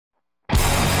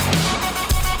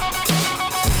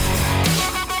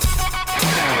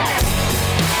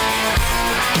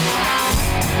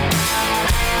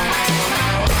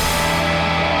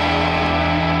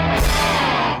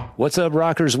What's up,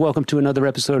 rockers? Welcome to another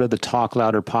episode of the Talk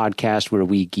Louder podcast, where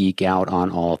we geek out on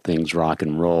all things rock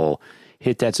and roll.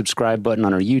 Hit that subscribe button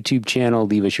on our YouTube channel.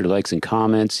 Leave us your likes and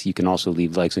comments. You can also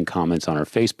leave likes and comments on our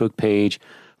Facebook page.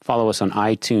 Follow us on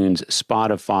iTunes,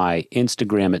 Spotify,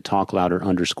 Instagram at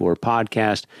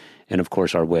TalkLouder_podcast, and of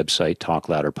course our website,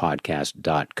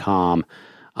 TalkLouderPodcast.com.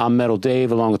 I'm Metal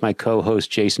Dave, along with my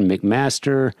co-host Jason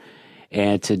McMaster,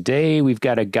 and today we've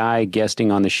got a guy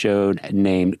guesting on the show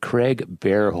named Craig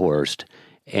Bearhorst.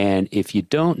 And if you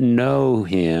don't know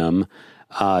him,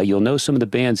 you'll know some of the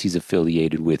bands he's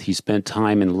affiliated with. He spent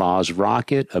time in Law's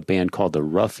Rocket, a band called the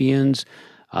Ruffians.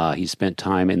 He spent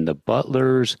time in the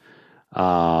Butlers.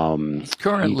 He's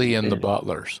currently in the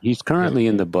Butlers. He's currently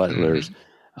in the Butlers.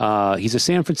 He's a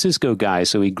San Francisco guy,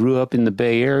 so he grew up in the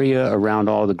Bay Area around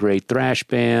all the great thrash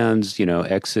bands, you know,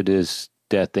 Exodus,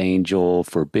 Death Angel,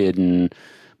 Forbidden,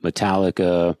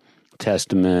 Metallica,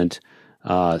 Testament.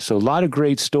 So a lot of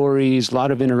great stories, a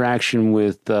lot of interaction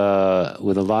with a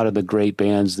lot of the great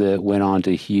bands that went on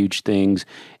to huge things.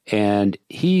 And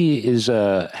he has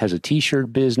a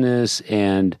t-shirt business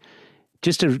and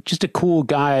just a cool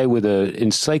guy with a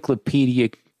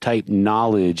encyclopedic type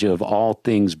knowledge of all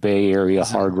things Bay Area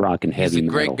hard rock and heavy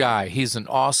metal. He's a great guy. He's an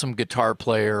awesome guitar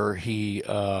player. He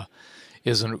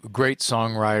is a great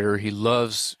songwriter. He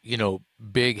loves,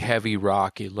 big heavy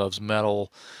rock. He loves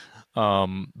metal.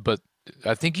 But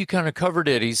I think you kind of covered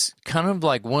it. He's kind of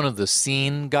like one of the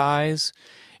scene guys,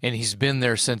 and he's been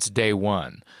there since day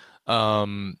one.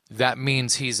 That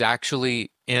means he's actually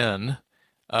in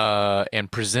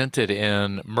and presented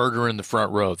in Murder in the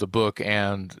Front Row, the book,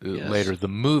 and later the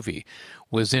movie.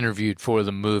 Was interviewed for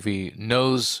the movie,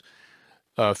 knows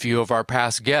a few of our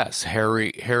past guests,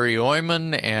 Harry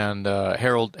Oyman and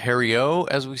Harry O,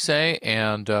 as we say,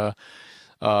 and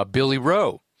Billy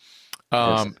Rowe.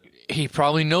 He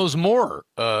probably knows more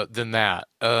than that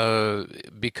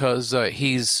because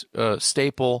he's a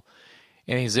staple.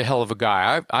 And he's a hell of a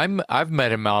guy. I've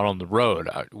met him out on the road,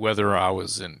 whether I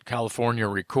was in California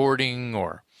recording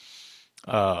or,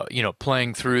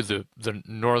 playing through the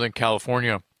Northern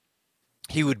California.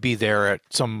 He would be there at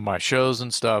some of my shows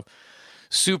and stuff.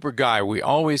 Super guy. We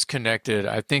always connected.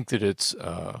 I think that it's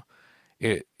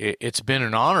been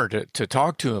an honor to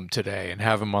talk to him today and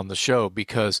have him on the show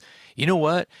because you know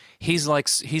what? He's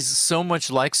so much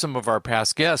like some of our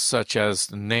past guests, such as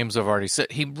the names I've already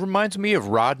said. He reminds me of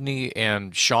Rodney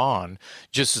and Sean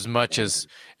just as much as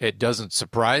it doesn't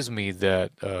surprise me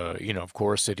that, of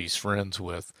course, that he's friends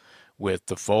with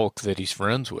the folk that he's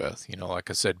friends with. Like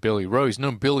I said, Billy Rowe. He's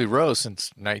known Billy Rowe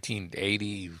since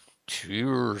 1982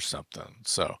 or something.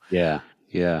 So yeah.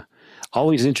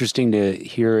 Always interesting to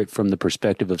hear it from the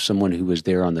perspective of someone who was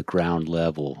there on the ground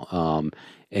level.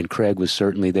 And Craig was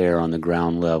certainly there on the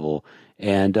ground level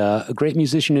and a great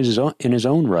musician in his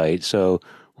own right. So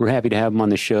we're happy to have him on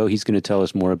the show. He's going to tell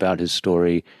us more about his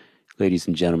story. Ladies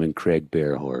and gentlemen, Craig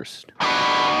Bearhorst.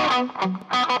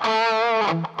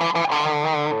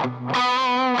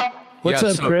 What's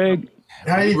up, Craig?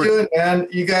 How you doing, man?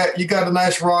 You got a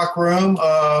nice rock room.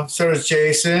 So does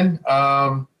Jason.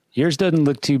 Yours doesn't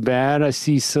look too bad. I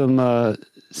see some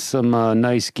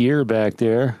nice gear back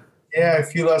there. Yeah, a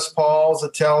few Les Pauls, a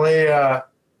telly.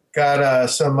 Got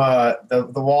some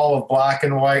the wall of black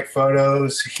and white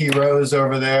photos, heroes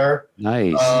over there.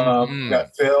 Nice.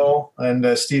 Got Phil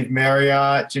and Steve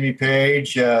Marriott, Jimmy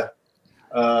Page. Yeah,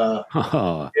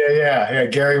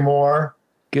 Gary Moore.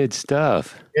 Good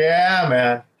stuff. Yeah,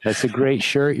 man. That's a great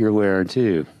shirt you're wearing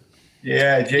too.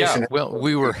 Yeah, Jason. Yeah, well,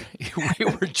 we were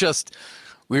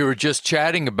just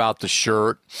chatting about the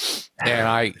shirt,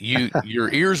 and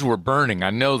your ears were burning. I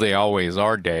know they always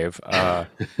are, Dave,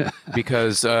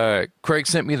 because Craig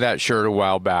sent me that shirt a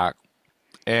while back,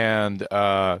 and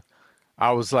I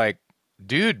was like,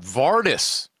 dude,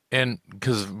 Vardis, and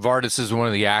because Vardis is one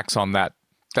of the acts on that.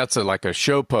 That's like a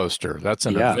show poster. That's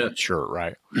an event shirt,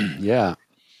 right? Yeah.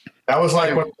 That was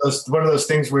like one of those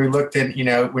things where you looked at,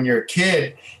 when you're a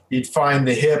kid, you'd find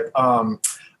the hip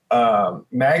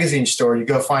magazine store. You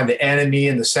go find the Enemy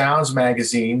and the Sounds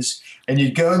magazines, and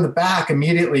you'd go in the back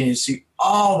immediately and you see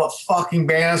all the fucking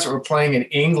bands that were playing in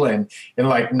England in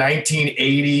like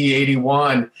 1980,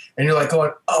 81. And you're like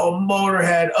going, oh,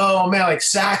 Motorhead. Oh man, like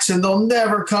Saxon, they'll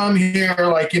never come here.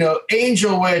 Like,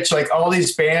 Angel Witch, like all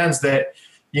these bands that,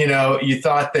 you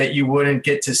thought that you wouldn't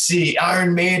get to see.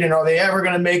 Iron Maiden, are they ever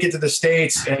going to make it to the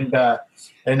States? And I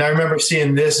remember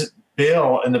seeing this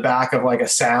bill in the back of like a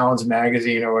Sounds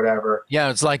magazine or whatever. Yeah,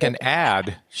 it's like an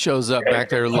ad shows up back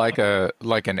there like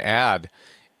an ad.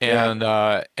 And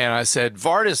I said,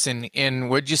 Vardis in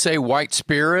what'd you say, White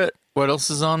Spirit? What else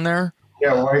is on there?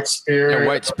 Yeah, White Spirit. Yeah,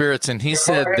 White Spirits, and he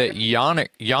said that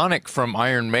Yannick from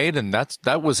Iron Maiden,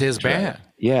 that was his band.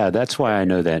 Yeah, that's why I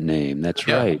know that name. That's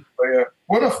right. Oh, yeah.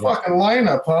 What a fucking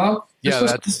lineup, huh? Yeah,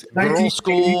 that's Girl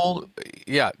School.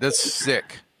 Yeah, that's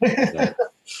sick.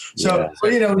 So,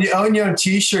 well, you know, when you own your own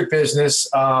T-shirt business,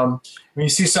 when you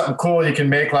see something cool, you can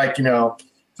make like, you know,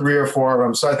 3 or 4 of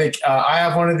them. So I think I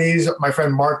have one of these. My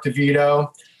friend Mark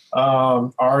DeVito,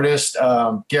 artist,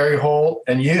 Gary Holt,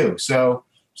 and you. So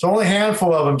only a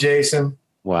handful of them, Jason.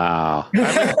 Wow.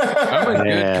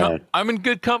 I'm in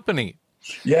good company.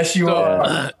 Yes, you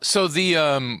are. So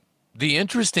the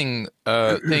interesting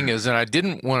thing is, and I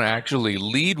didn't want to actually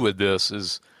lead with this,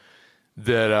 is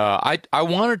that I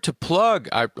wanted to plug.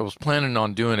 I was planning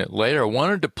on doing it later. I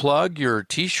wanted to plug your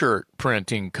T-shirt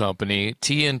printing company,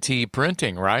 TNT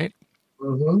Printing, right?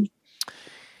 Mm-hmm.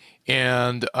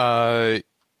 And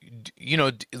you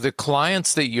know, the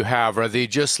clients that you have, are they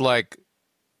just like?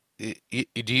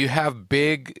 Do you have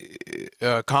big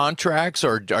contracts,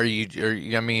 or are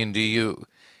you? I mean, do you?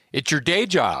 It's your day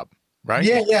job, right?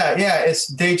 Yeah. It's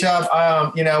day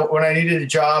job. You know, when I needed a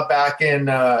job back in,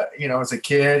 you know, as a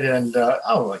kid, and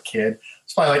a kid,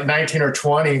 it's probably like 19 or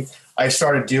 20. I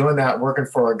started doing that, working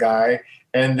for a guy,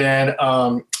 and then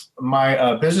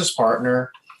my business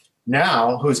partner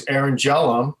now, who's Aaron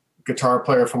Jellum, guitar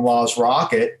player from Law's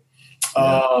Rocket.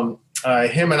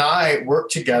 Him and I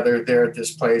worked together there at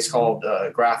this place called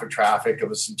Graphic Traffic. It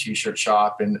was a T-shirt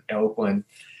shop in Oakland.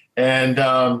 And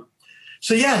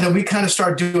so, yeah, then we kind of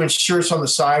started doing shirts on the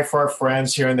side for our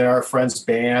friends here and there, our friends'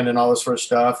 band and all this sort of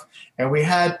stuff. And we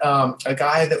had a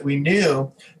guy that we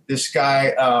knew, this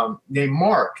guy named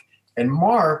Mark. And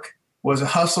Mark was a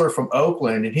hustler from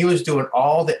Oakland, and he was doing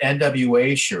all the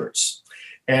NWA shirts.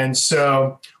 And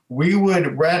so we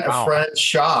would rent a friend's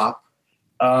shop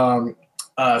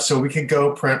so we could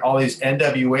go print all these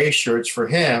NWA shirts for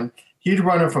him. He'd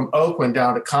run them from Oakland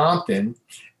down to Compton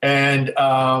and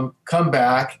come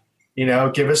back, you know,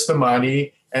 give us the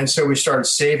money. And so we started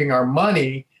saving our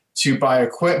money to buy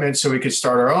equipment so we could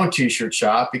start our own T-shirt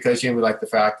shop because, you know, we like the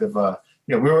fact of,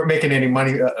 you know, we weren't making any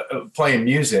money playing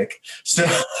music. So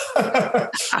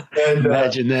and,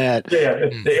 imagine that. Yeah,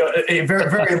 very,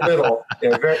 very little.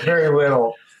 Yeah, very, very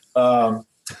little.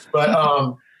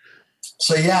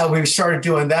 So yeah, we started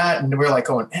doing that, and we were like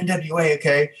going NWA,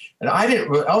 okay. And I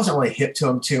wasn't really hip to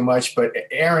them too much, but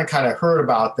Aaron kind of heard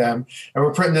about them, and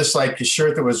we're printing this like a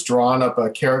shirt that was drawn up a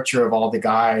caricature of all the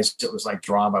guys. It was like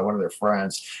drawn by one of their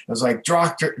friends. It was like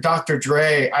Dr.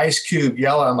 Dre, Ice Cube,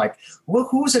 Yella. I'm like, well,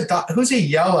 who's a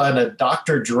Yella and a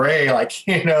Dr. Dre? Like,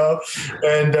 you know,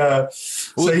 and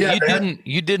so yeah,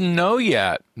 you didn't know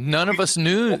yet. None of us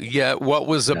knew yet what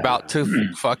was about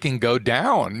to fucking go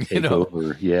down. You know,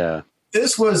 over. Yeah.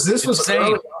 This was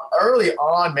early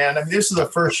on, man. I mean, this is the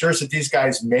first shirts that these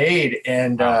guys made,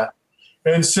 and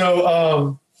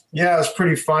so yeah, it was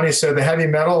pretty funny. So the heavy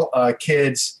metal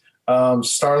kids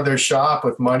started their shop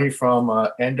with money from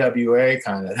NWA.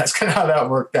 That's kind of how that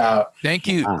worked out. Thank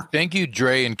you,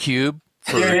 Dre and Cube,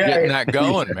 for getting that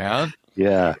going, man.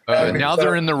 Yeah. Now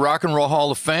they're in the Rock and Roll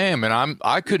Hall of Fame, and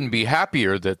I couldn't be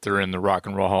happier that they're in the Rock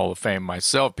and Roll Hall of Fame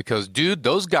myself, because, dude,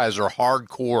 those guys are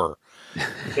hardcore.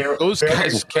 Those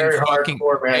guys can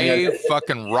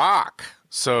fucking rock.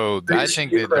 So I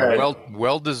think that they're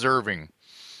well deserving,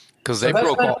 because they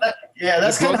broke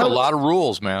a lot of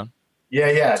rules, man.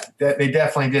 Yeah, they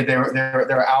definitely did.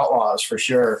 They're outlaws for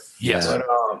sure. Yes.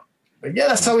 But yeah,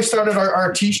 that's how we started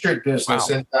our T-shirt business,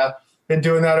 and been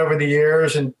doing that over the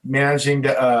years, and managing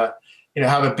to you know,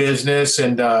 have a business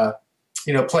and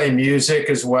you know, play music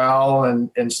as well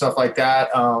and stuff like that.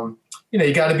 You know,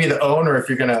 you got to be the owner if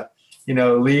you're gonna, you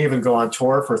know, leave and go on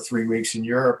tour for 3 weeks in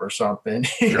Europe or something.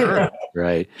 Sure.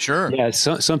 Right. Sure. Yeah.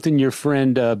 Something your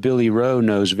friend Billy Rowe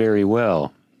knows very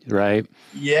well, right?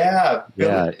 Yeah.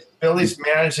 Billy's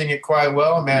managing it quite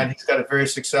well, man. He's got a very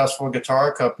successful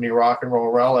guitar company, Rock and Roll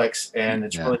Relics, and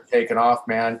it's really taken off,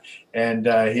 man. And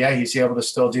he's able to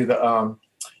still do the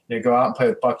you know, go out and play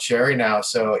with Buck Cherry now.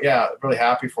 So yeah, really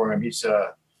happy for him. He's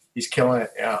killing it.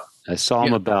 Yeah. I saw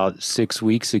him about 6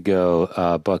 weeks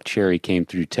ago. Buck Cherry came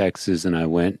through Texas, and I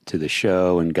went to the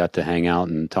show and got to hang out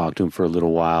and talk to him for a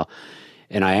little while.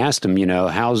 And I asked him, you know,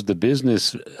 how's the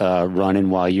business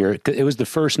running while it was the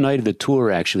first night of the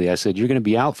tour, actually. I said, you're going to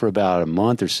be out for about a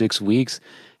month or 6 weeks.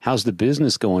 How's the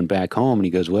business going back home? And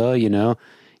he goes, well, you know,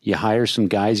 you hire some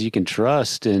guys you can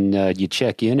trust, and you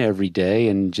check in every day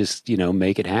and just, you know,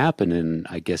 make it happen. And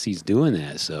I guess he's doing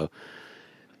that. So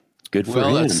good for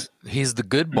him. He's the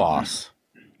good boss.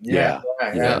 Yeah.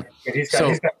 He's got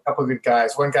a couple of good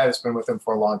guys. One guy that's been with him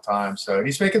for a long time. So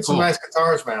he's making some nice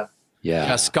guitars, man.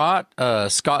 Yeah, Scott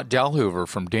Dalhoover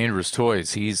from Dangerous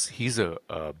Toys. He's a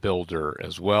builder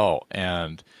as well,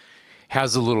 and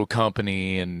has a little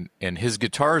company, and his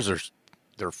guitars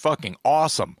they're fucking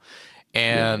awesome.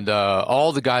 And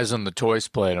all the guys on the Toys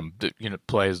play them.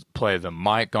 Play them.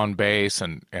 Mike on bass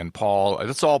and Paul.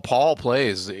 That's all Paul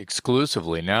plays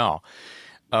exclusively now,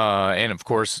 and of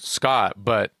course Scott.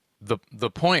 But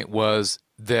the point was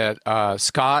that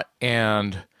Scott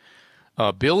and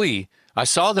Billy, I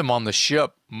saw them on the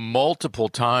ship multiple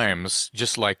times,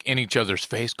 just like in each other's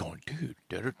face, going, dude,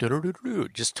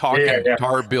 just talking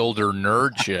guitar builder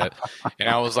nerd shit. And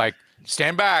I was like,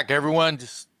 stand back, everyone,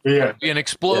 just be an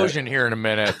explosion here in a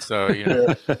minute. So,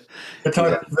 they're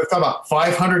talking about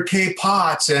 500K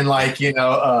pots and right.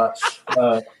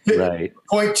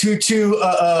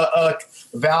 0.22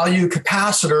 value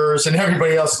capacitors, and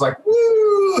everybody else is like,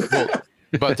 woo. Well,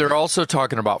 but they're also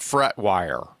talking about fret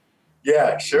wire.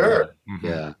 Yeah, sure.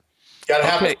 Yeah. Got to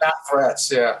have the fat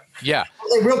frets. Yeah. Yeah.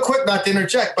 Hey, real quick, not to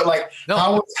interject, but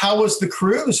how was the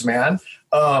cruise, man?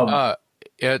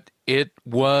 It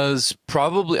was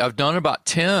probably, I've done about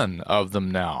 10 of them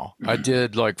now. I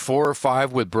did like 4 or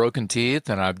 5 with Broken Teeth,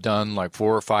 and I've done like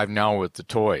 4 or 5 now with the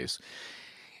Toys.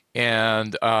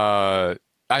 And I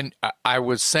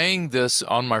was saying this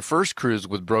on my first cruise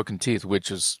with Broken Teeth,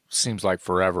 which seems like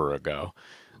forever ago.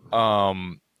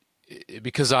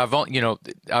 Because I've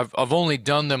only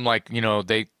done them like,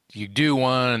 you do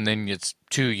one and then it's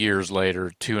 2 years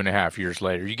later, 2.5 years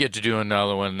later, you get to do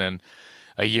another one, then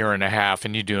a year and a half,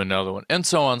 and you do another one, and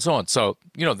so on and so on. So,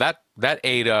 that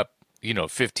ate up,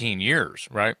 15 years,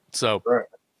 right? So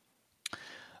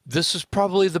this is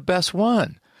probably the best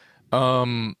one.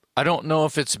 I don't know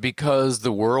if it's because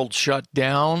the world shut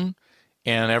down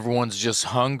and everyone's just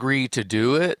hungry to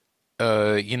do it.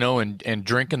 And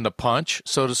drinking the punch,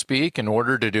 so to speak, in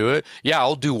order to do it. Yeah,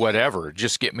 I'll do whatever.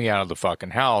 Just get me out of the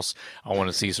fucking house. I want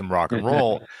to see some rock and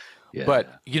roll. But,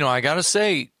 I got to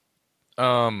say,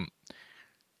 and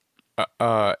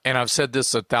I've said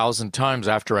this 1,000 times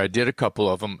after I did a couple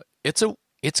of them, it's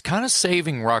kind of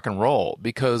saving rock and roll,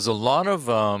 because a lot of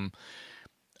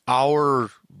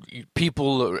our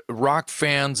people, rock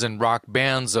fans and rock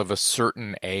bands of a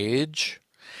certain age,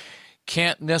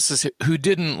 can't necessarily, who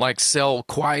didn't like sell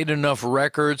quite enough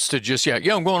records to just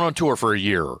I'm going on tour for a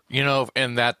year,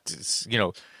 and that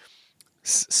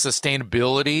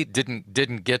sustainability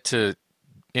didn't get to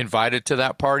invited to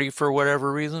that party for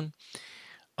whatever reason.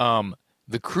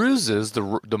 The cruises,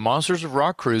 the Monsters of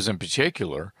Rock cruise in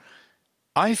particular,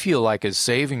 I feel like is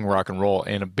saving rock and roll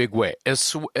in a big way,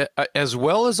 as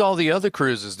well as all the other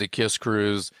cruises, the Kiss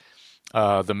cruise,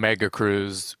 the Mega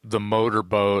cruise, the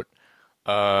motorboat,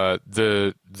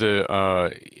 the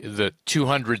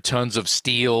 200 tons of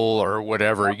steel or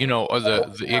whatever, or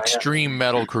the extreme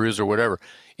metal cruise or whatever.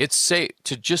 It's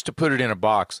to put it in a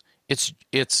box. It's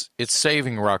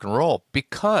saving rock and roll,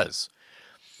 because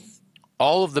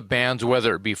all of the bands,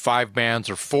 whether it be 5 bands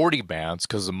or 40 bands,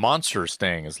 because the Monsters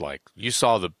thing is like, you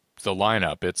saw the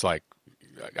lineup. It's like,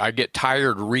 I get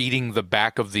tired reading the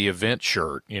back of the event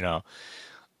shirt,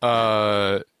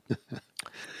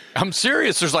 I'm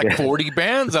serious. There's like 40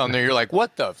 bands on there. You're like,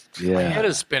 what the? My head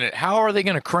is spinning. How are they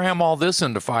going to cram all this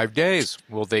into 5 days?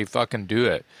 Well, they fucking do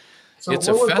it. So it's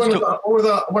what were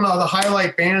one of the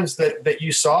highlight bands that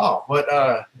you saw?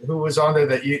 Who was on there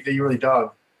that you really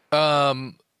dug?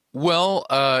 Well,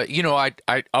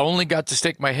 I only got to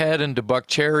stick my head into Buck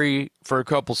Cherry for a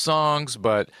couple songs,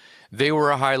 but they were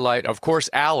a highlight. Of course,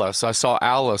 Alice. I saw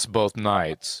Alice both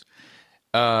nights,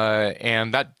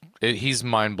 and he's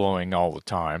mind-blowing all the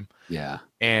time. Yeah.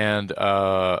 And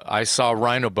I saw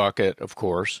Rhino Bucket, of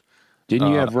course.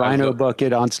 Didn't you have Rhino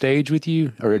Bucket on stage with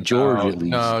you? Or George, at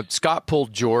least? No, Scott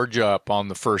pulled George up on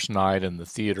the first night in the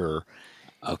theater.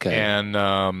 Okay.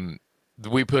 And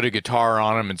we put a guitar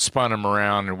on him and spun him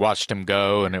around and watched him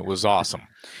go, and it was awesome.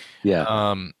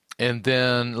 Yeah. And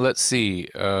then, let's see,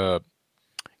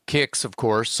 Kix, of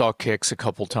course. Saw Kix a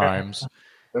couple times.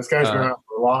 Those guys have been around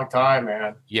for a long time,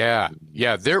 man. Yeah.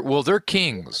 They're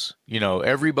kings.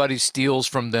 Everybody steals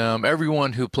from them.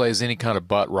 Everyone who plays any kind of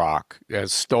butt rock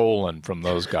has stolen from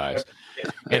those guys,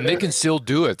 and they can still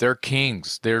do it. They're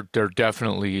kings. They're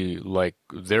definitely like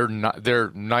they're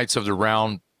knights of the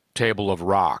round table of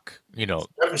rock. The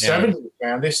 70s,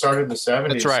 man. They started in the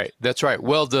 70s. That's right.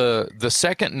 Well, the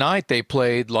second night they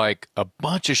played like a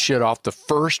bunch of shit off the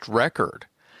first record.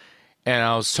 And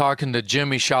I was talking to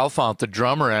Jimmy Chalfant, the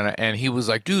drummer, and he was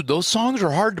like, dude, those songs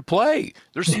are hard to play.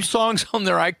 There's some songs on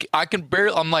there I can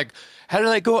barely, I'm like, how did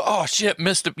I go? Oh, shit,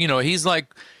 missed it. He's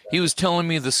like, he was telling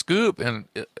me the scoop, and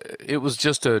it was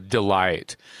just a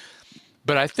delight.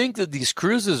 But I think that these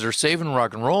cruises are saving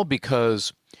rock and roll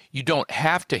because you don't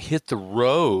have to hit the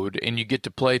road and you get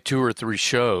to play 2 or 3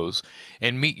 shows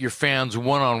and meet your fans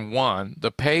one-on-one.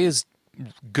 The pay is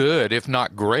good, if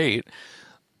not great.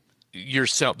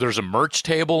 There's a merch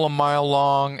table a mile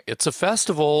long. It's a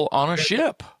festival on a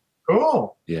ship.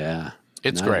 Cool. Yeah.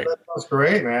 It's great. That sounds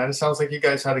great, man. It sounds like you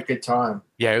guys had a good time.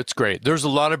 Yeah, it's great. There's a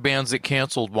lot of bands that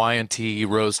canceled. Y&T,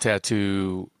 Rose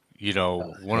Tattoo, one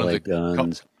LA of the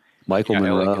Guns, Michael LA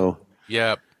Monroe.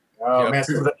 Yep. Oh Yep. man,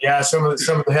 some of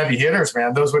the heavy hitters,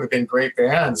 man. Those would have been great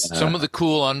bands. Some of the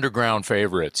cool underground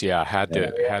favorites, had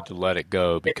to let it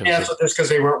go because Canceled just because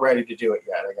they weren't ready to do it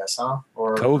yet, I guess, huh?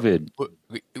 Or COVID.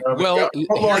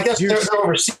 I guess they're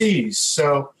overseas,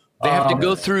 so they have to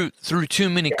go through too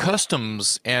many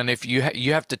customs, and if you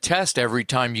have to test every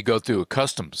time you go through a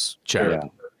customs check. Yeah.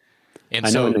 And I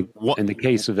so know in the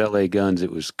case of LA Guns,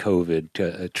 it was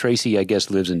COVID. Tracy, I guess,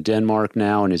 lives in Denmark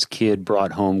now, and his kid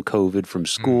brought home COVID from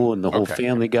school, and the whole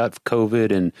family got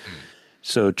COVID. And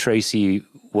so Tracy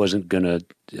wasn't going to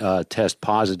test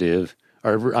positive,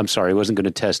 or I'm sorry, wasn't going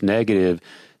to test negative.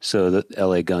 So the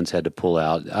LA Guns had to pull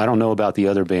out. I don't know about the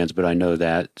other bands, but I know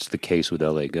that's the case with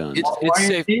LA Guns. It's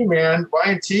safe. Y&T, man.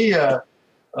 Y&T,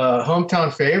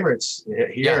 hometown favorites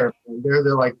here. Yeah.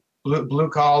 They're like blue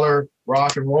collar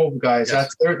rock and roll guys. Yes.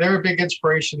 They're a big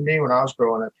inspiration to me when I was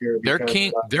growing up here. They're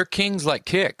because, they're kings like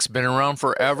Kicks. Been around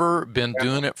forever, been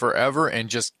doing it forever, and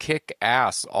just kick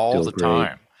ass all Still the great.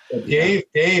 time. Dave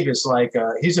is like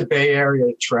he's a Bay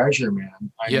Area treasure, man.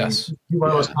 I mean, he's one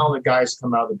of those talented guys to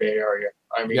come out of the Bay Area.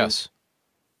 I mean, Yes.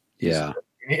 Yeah.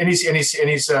 and he's he's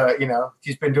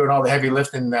been doing all the heavy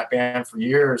lifting in that band for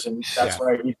years, and that's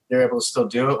why they're able to still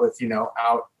do it with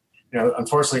out.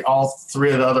 Unfortunately, all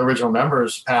 3 of the other original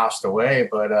members passed away,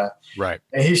 but Right.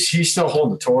 he's still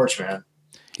holding the torch, man.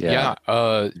 Yeah.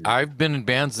 I've been in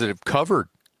bands that have covered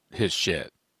his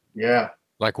shit. Yeah.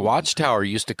 Like Watchtower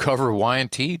used to cover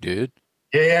Y&T, dude.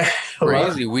 Yeah.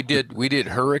 Crazy. We did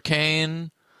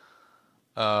Hurricane.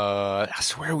 I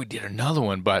swear we did another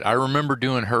one, but I remember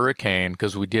doing Hurricane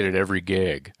because we did it every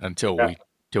gig until we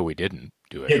didn't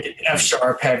do it. F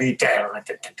sharp heavy down.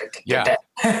 Yeah.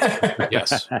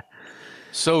 Yes.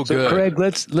 So good. Craig,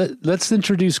 let's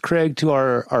introduce Craig to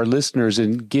our listeners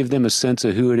and give them a sense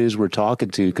of who it is we're talking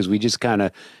to, because we just kind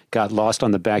of got lost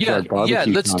on the backyard barbecue. Yeah,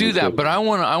 let's do that. conversation. But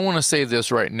I want to say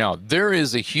this right now. There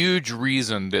is a huge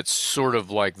reason that's sort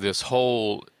of like this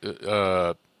whole,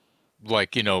 there's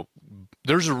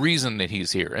a reason that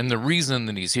he's here, and the reason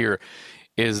that he's here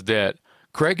is that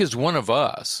Craig is one of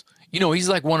us. He's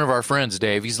like one of our friends,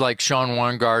 Dave. He's like Sean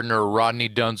Weingarten or Rodney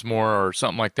Dunsmore or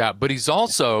something like that. But he's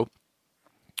also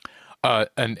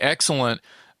an excellent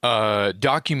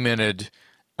documented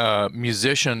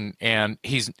musician, and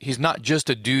he's not just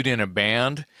a dude in a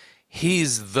band.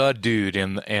 He's the dude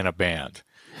in a band.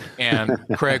 And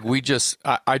Craig,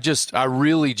 I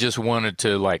really just wanted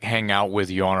to like hang out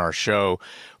with you on our show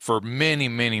for many,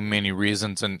 many, many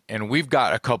reasons. And we've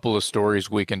got a couple of stories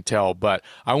we can tell, but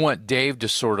I want Dave to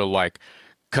sort of like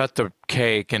cut the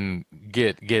cake and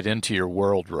get into your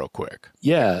world real quick.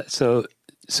 Yeah. So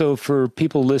for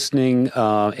people listening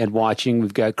and watching,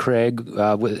 we've got Craig.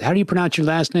 How do you pronounce your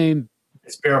last name?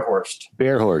 It's Bearhorst.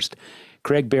 Bearhorst.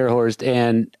 Craig Bearhorst,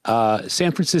 and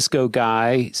San Francisco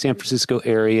guy, San Francisco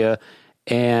area,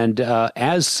 and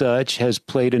as such has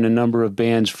played in a number of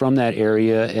bands from that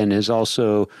area, and has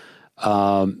also,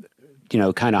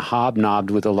 kind of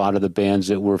hobnobbed with a lot of the bands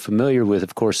that we're familiar with.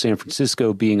 Of course, San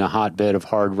Francisco being a hotbed of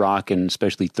hard rock and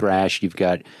especially thrash. You've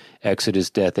got Exodus,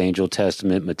 Death Angel,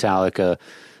 Testament, Metallica,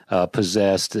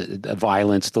 Possessed,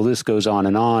 Violence. The list goes on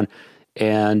and on.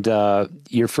 And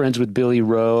you're friends with Billy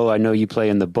Rowe. I know you play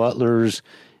in the Butlers,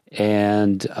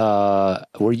 and I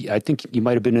think you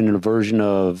might have been in a version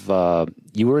of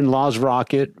you were in Laws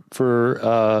Rocket for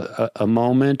a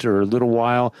moment or a little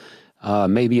while.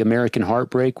 Maybe American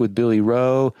Heartbreak with Billy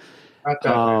Rowe.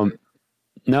 No,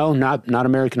 not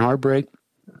American Heartbreak.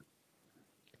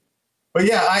 But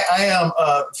yeah, I am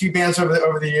a few bands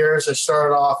over the years. I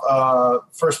started off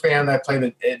first band that I played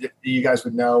that you guys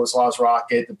would know was Laws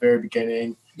Rocket at the very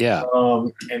beginning. Yeah.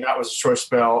 And that was a short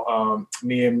spell.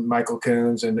 Me and Michael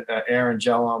Coons and Aaron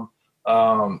Jellum.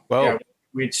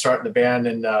 We'd started the band,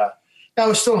 and I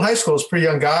was still in high school. I was a pretty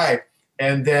young guy,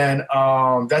 and then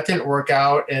that didn't work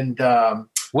out. And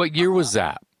what year was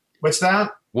that? What's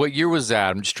that? What year was that?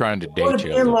 I'm just trying to date It would have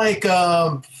you. been like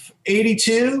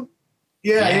 82.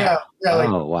 Yeah. Like,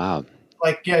 oh, wow.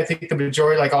 I think the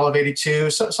majority, like all of 82,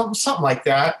 something like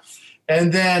that.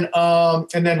 And then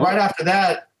right after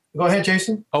that, go ahead,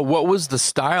 Jason. Oh, what was the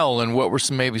style, and what were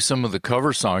maybe some of the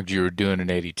cover songs you were doing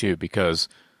in 82? Because,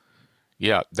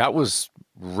 yeah, that was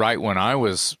right when I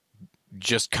was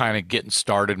just kind of getting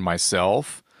started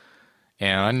myself,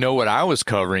 and I know what I was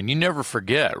covering. You never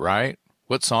forget, right?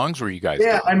 What songs were you guys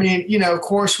doing? I mean, of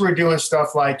course we're doing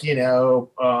stuff like,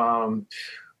 Breaking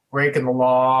the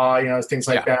Law, things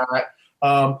like that.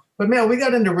 But man, we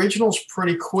got into originals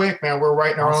pretty quick, man. We're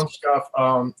writing our own stuff,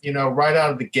 right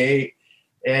out of the gate.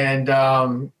 And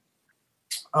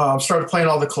started playing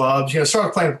all the clubs,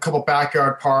 started playing a couple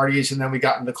backyard parties, and then we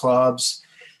got into clubs.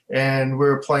 And we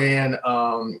were playing,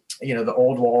 the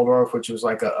Old Waldorf, which was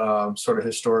like a sort of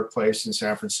historic place in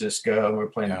San Francisco. And we were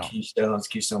playing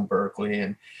Keystone Berkeley,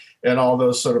 and all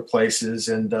those sort of places.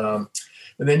 And then,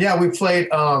 we played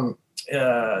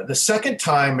the second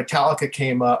time Metallica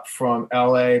came up from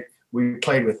LA, we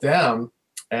played with them,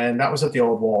 and that was at the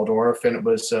Old Waldorf. And it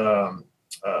was,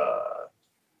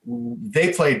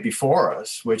 they played before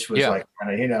us, which was like,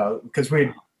 because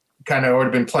we'd kind of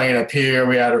already been playing up here.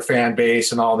 We had our fan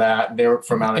base and all that. And they were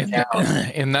from out of town.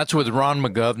 And that's with Ron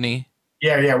McGovney.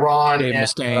 Yeah, Ron. Dave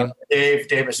Mustaine. Dave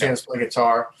Mustaine's playing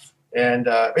guitar. And,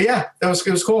 but yeah, it was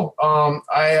cool.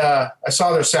 I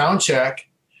saw their sound check,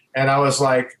 and I was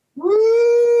like,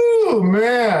 woo,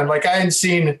 man. Like, I hadn't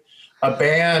seen a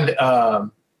band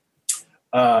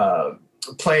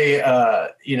play,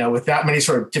 with that many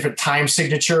sort of different time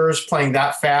signatures, playing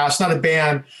that fast. Not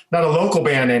a local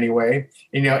band anyway,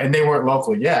 and they weren't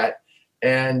local yet.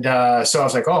 And so I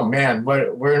was like, oh man,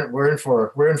 we're in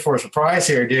for a surprise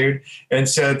here, dude. And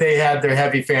so they had their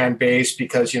heavy fan base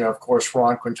because, of course,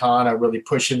 Ron Quintana really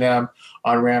pushing them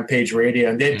on Rampage Radio,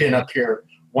 and they'd been up here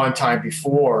one time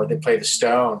before. They played the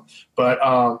Stone, but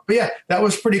yeah, that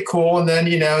was pretty cool. And then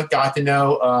got to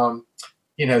know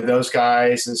those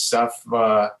guys and stuff.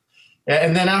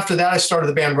 And then after that, I started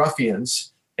the band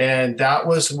Ruffians, and that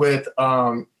was with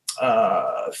a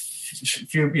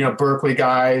few, Berkeley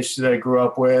guys that I grew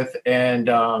up with. And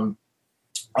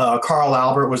Carl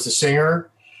Albert was the singer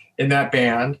in that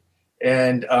band,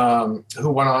 and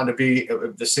who went on to be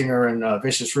the singer in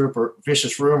Vicious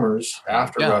Rumors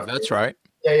after. Yeah, Ruffians. that's right.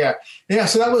 Yeah.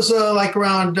 So that was like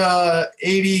around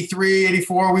 83,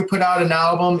 84. We put out an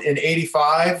album in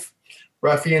 85.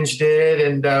 Ruffians did,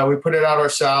 and we put it out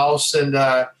ourselves, and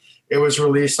it was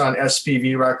released on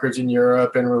SPV Records in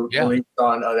Europe and released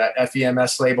on that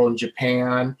FEMS label in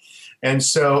Japan. And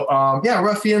so,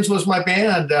 Ruffians was my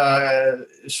band,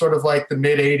 sort of like the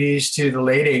mid 80s to the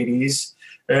late 80s.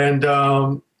 And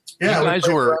you guys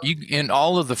were in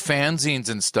all of the fanzines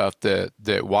and stuff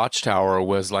that Watchtower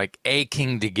was like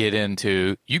aching to get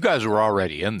into. You guys were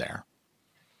already in there.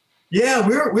 Yeah,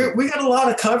 we got a lot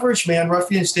of coverage, man.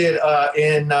 Ruffians did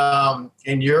in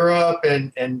Europe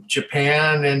and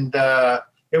Japan, and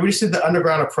we just did the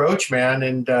underground approach, man.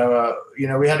 And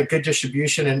we had a good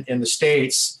distribution in the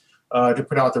States to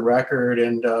put out the record,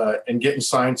 and getting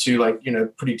signed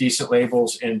to pretty decent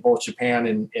labels in both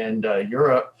Japan and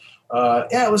Europe.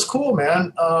 It was cool,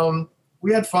 man.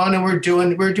 We had fun, and we're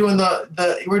doing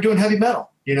heavy metal.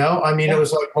 It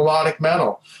was like melodic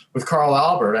metal with Carl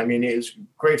Albert. I mean, he was a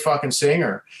great fucking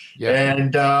singer. Yeah.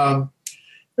 And then,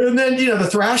 the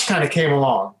thrash kind of came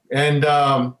along, and,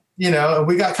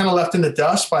 we got kind of left in the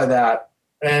dust by that.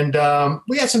 And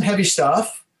we had some heavy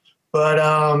stuff, but,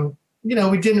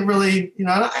 we didn't really,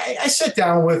 I sat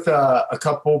down with a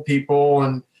couple people,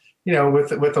 and,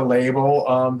 with a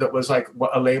label that was like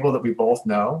a label that we both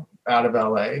know out of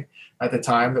LA at the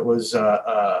time, that was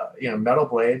Metal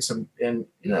Blades, and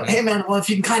hey man, well, if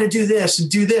you can kind of do this and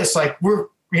do this, like we're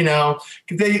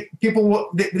they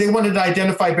wanted to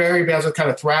identify Barry bands with kind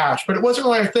of thrash, but it wasn't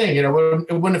really our thing. It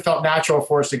wouldn't have felt natural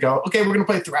for us to go, okay, we're gonna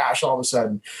play thrash all of a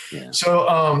sudden. Yeah.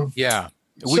 So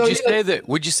would you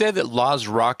say that Law's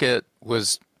Rocket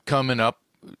was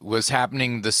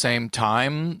happening the same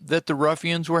time that the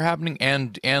Ruffians were happening,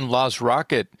 and Law's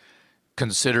Rocket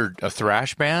considered a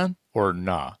thrash band or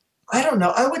not? I don't know.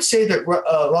 I would say that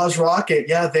Law's Rocket,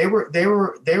 they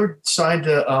were signed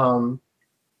to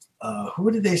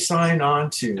who did they sign on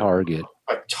to? Target.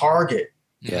 Target.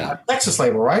 Yeah. Texas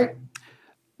label, right?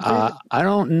 I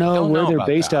don't know where they're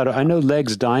based out of. I know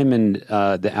Legs Diamond,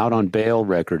 the Out on Bail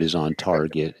record is on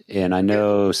Target, and I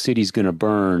know City's Gonna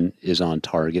Burn is on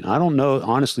Target. I don't know,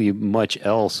 honestly, much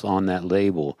else on that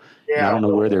label. Yeah, I don't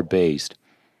know where they're based.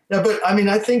 Yeah, but I mean,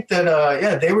 I think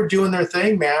that they were doing their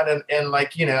thing, man, and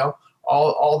like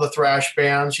all the thrash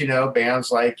bands,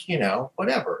 bands like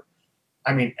whatever.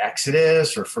 I mean,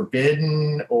 Exodus or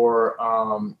Forbidden or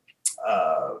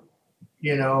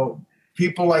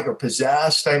people like are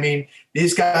Possessed. I mean,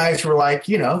 these guys were like,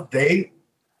 they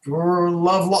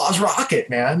love Law's Rocket,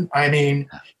 man. I mean,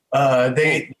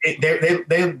 they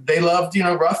loved, you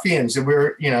know, Ruffians, and we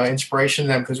were, you know, inspiration to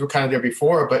them because we're kind of there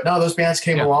before. But no, those bands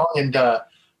came along, and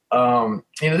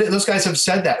you know, those guys have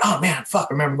said that. Oh man, fuck!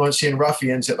 I remember going to seeing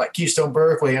Ruffians at like Keystone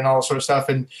Berkeley and all sort of stuff,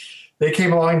 and they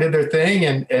came along and did their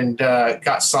thing, and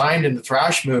got signed in the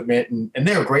thrash movement, and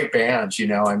they were great bands. You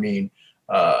know, I mean,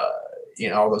 you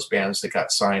know, all those bands that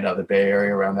got signed out of the Bay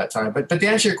Area around that time. But to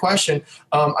answer your question,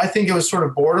 I think it was sort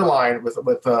of borderline with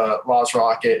Laws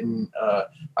Rocket, and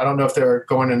I don't know if they're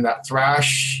going in that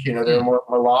thrash. You know, they're more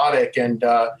melodic, and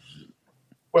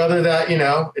whether that, you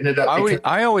know, ended up.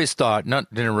 I always thought,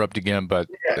 not to interrupt again, but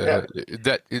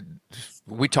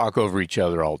we talk over each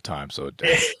other all the time, so it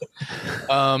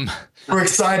does. We're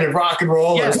excited, rock and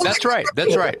roll. Yes, that's right.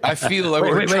 That's right. I feel like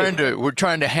we're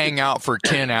trying to hang out for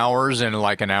 10 hours in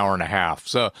like an hour and a half.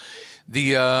 So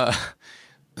the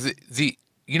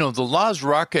you know, the Laws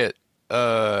Rocket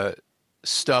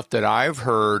stuff that I've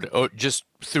heard just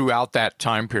throughout that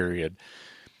time period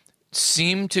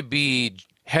seemed to be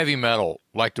heavy metal,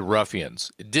 like the Ruffians.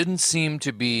 It didn't seem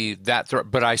to be that,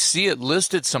 but I see it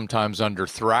listed sometimes under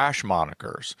thrash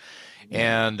monikers,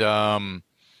 and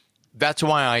that's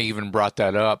why I even brought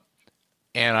that up.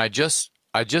 And I just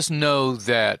know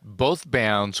that both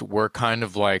bands were kind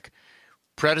of like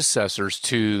predecessors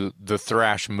to the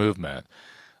thrash movement.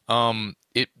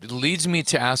 It leads me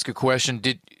to ask a question: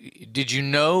 Did you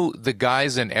know the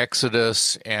guys in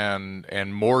Exodus and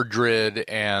Mordred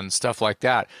and stuff like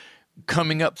that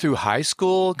coming up through high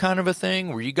school, kind of a thing?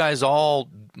 Were you guys all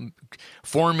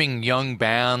forming young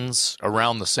bands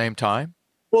around the same time?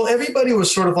 Well, everybody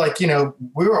was sort of like, you know,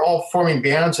 we were all forming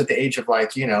bands at the age of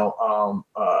like, you know,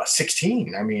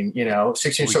 16. I mean, you know,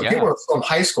 16. So people were still in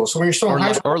high school. So when you're still in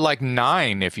high school. Or like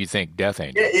 9 if you think Death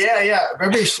Angel. Yeah.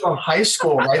 Everybody's still in high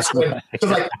school, right? So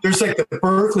like, there's like the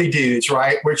Berkeley dudes,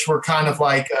 right? Which were kind of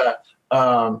like,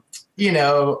 you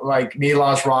know, like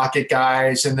Laws Rocket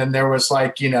guys. And then there was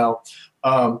like, you know,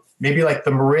 maybe like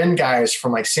the Marin guys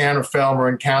from like San Rafael,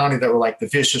 Marin County that were like the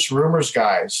Vicious Rumors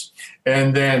guys.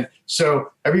 And then,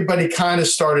 so everybody kind of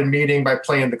started meeting by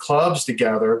playing the clubs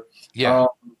together. Yeah.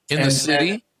 In the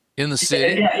city?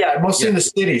 Yeah, mostly in the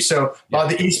city. So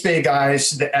the East Bay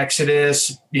guys, the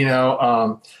Exodus, you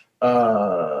know,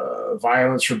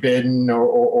 Violence Forbidden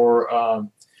or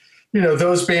you know,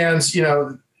 those bands, you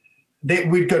know,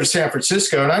 we'd go to San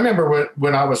Francisco, and I remember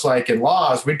when I was like in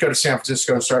Laws, we'd go to San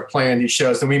Francisco and start playing these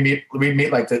shows. Then we'd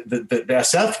meet like the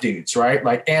SF dudes, right?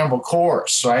 Like Anvil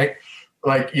Chorus, right?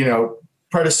 Like, you know,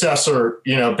 predecessor,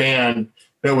 you know, band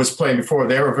that was playing before.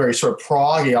 They were very sort of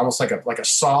proggy, almost like a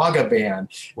saga band.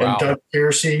 Wow. And Doug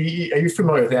Piercy, are you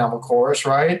familiar with Anvil Chorus,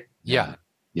 right? Yeah.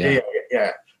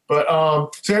 But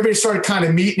so everybody started kind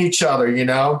of meeting each other, you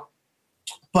know.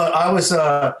 But I was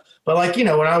but like, you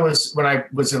know, when I was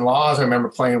in Laws, I remember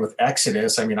playing with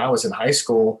Exodus. I mean, I was in high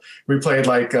school. We played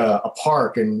like a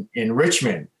park in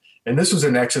Richmond. And this was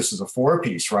in Exodus as a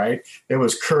 4-piece, right? It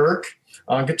was Kirk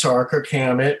on guitar, Kirk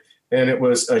Hammett, and it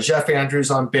was Jeff Andrews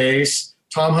on bass.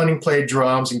 Tom Hunting played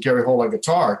drums and Gary Holt on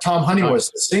guitar. Tom Hunting was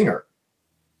the singer.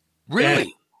 Really?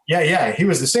 And, yeah. He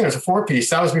was the singer. It was a 4-piece.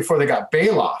 That was before they got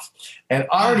Bailoff. And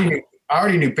I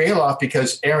already knew Bailoff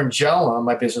because Aaron Jella,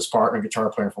 my business partner, guitar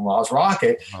player from Laws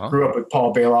Rocket, grew up with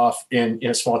Paul Bailoff in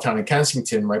a small town in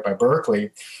Kensington, right by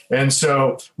Berkeley. And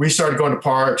so we started going to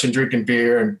parks and drinking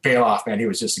beer. And Bailoff, man, he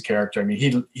was just a character. I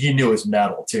mean, he knew his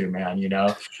metal too, man, you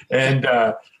know. And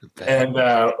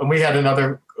we had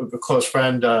another close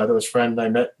friend, that was friend I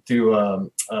met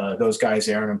through those guys,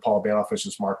 Aaron and Paul Bailoff, which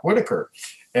was Mark Whitaker.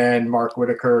 And Mark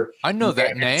Whitaker, I know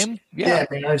that name. Yeah,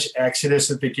 managed Exodus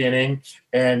at the beginning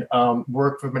and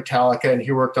worked with Metallica. And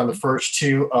he worked on the first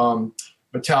 2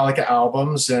 Metallica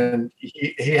albums. And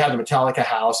he had the Metallica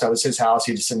house. That was his house.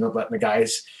 He just ended up letting the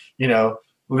guys, you know,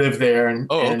 live there. And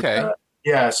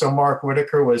so Mark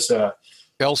Whitaker was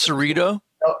El Cerrito.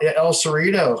 El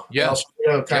Cerrito. Yeah. El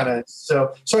Cerrito kind of.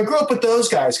 So I grew up with those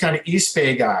guys, kind of East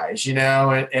Bay guys, you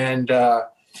know, and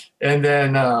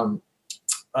then.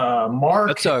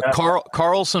 Mark. That's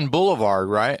Carlson Boulevard,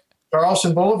 right?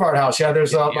 Carlson Boulevard house. Yeah,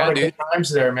 there's a lot of good times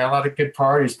there, man. A lot of good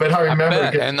parties. But I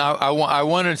remember. I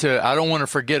wanted to. I don't want to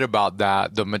forget about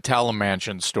that. The Metallica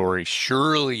Mansion story.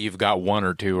 Surely you've got 1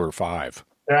 or 2 or 5.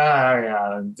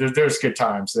 Yeah. There's good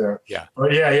times there. Yeah.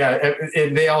 But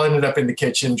they all ended up in the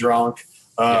kitchen drunk.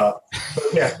 But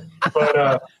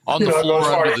on the floor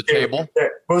under the table.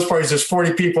 Most parties, there's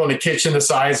 40 people in the kitchen, the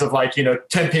size of like, you know,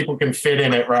 10 people can fit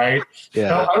in it, right?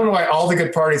 Yeah. I don't know why all the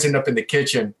good parties end up in the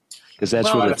kitchen. Because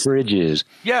that's where the fridge is.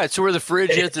 Yeah, it's where the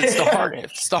fridge is. It's the heart.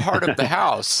 It's the heart of the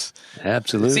house.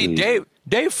 Absolutely. See,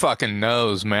 Dave fucking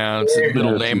knows, man. His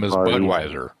middle name is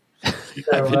Budweiser.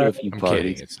 I've been to a few I'm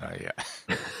parties. kidding. It's not yet.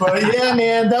 But yeah,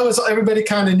 man, that was everybody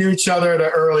kind of knew each other at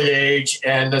an early age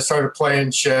and started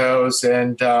playing shows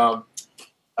and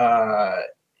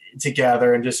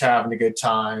together and just having a good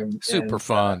time. Super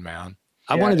fun, man.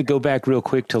 I wanted to go back real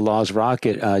quick to Laws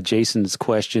Rocket, Jason's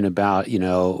question about,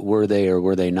 were they or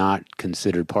were they not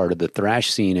considered part of the thrash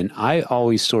scene? And I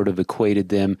always sort of equated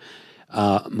them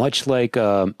much like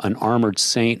an Armored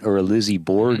Saint or a Lizzie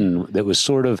Borden that was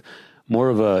sort of more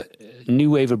of a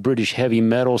new wave of British heavy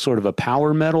metal, sort of a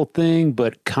power metal thing,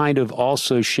 but kind of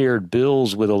also shared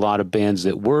bills with a lot of bands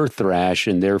that were thrash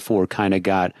and therefore kind of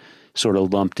got sort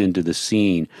of lumped into the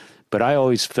scene. But I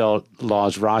always felt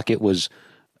Laws Rocket was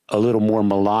a little more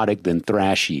melodic than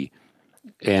thrashy.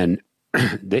 And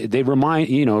they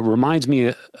reminds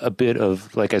me a bit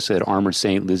of, like I said, Armored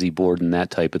Saint, Lizzie Borden,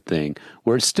 that type of thing,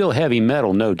 where it's still heavy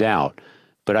metal, no doubt,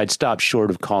 but I'd stop short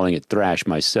of calling it thrash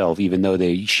myself, even though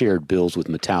they shared bills with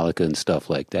Metallica and stuff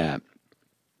like that.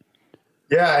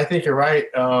 Yeah, I think you're right.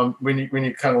 When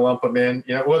you kind of lump them in,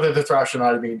 whether they're thrash or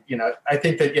not, I mean, I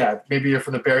think that, maybe you're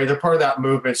from the Bay Area. They're part of that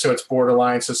movement, so it's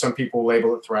borderline. So some people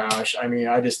label it thrash. I mean,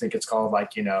 I just think it's called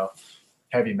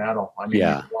heavy metal. I mean,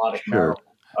 melodic metal.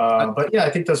 But I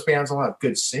think those bands will have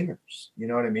good singers. You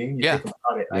know what I mean? You think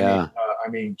about it. I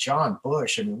mean, John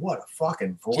Bush. I mean, what a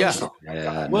fucking voice!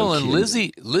 Yeah. Well, and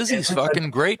Lizzie's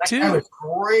fucking great too. That guy was a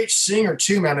great singer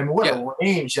too, man. I mean, what a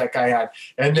range that guy had.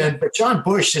 And then, but John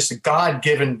Bush, just a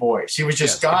God-given voice. He was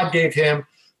just God gave him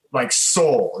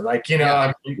soul,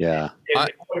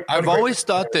 I've always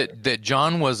thought that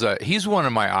John was he's one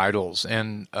of my idols,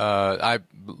 and I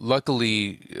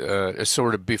luckily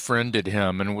sort of befriended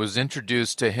him and was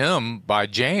introduced to him by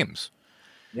James.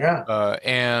 Yeah.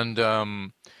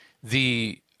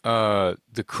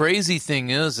 The crazy thing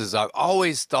is I've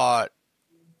always thought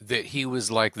that he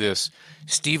was like this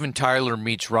Steven Tyler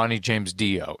meets Ronnie James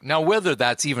Dio. Now, whether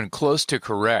that's even close to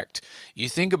correct, you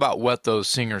think about what those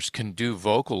singers can do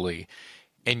vocally,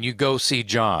 and you go see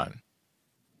John,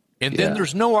 and then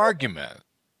there's no argument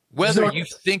whether you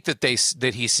think that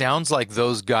he sounds like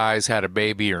those guys had a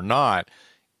baby or not.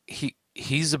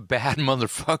 He's a bad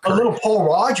motherfucker. A little Paul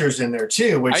Rogers in there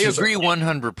too, which I agree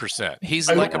 100%.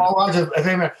 He's like Paul Rogers,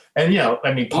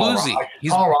 and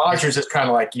Paul Rogers is kind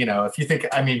of like, if you think,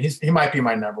 I mean, he might be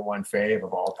my number one fave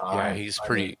of all time. Yeah, he's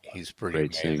pretty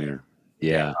great singer.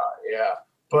 Yeah.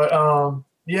 But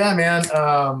man,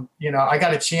 I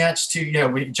got a chance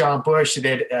to, John Bush,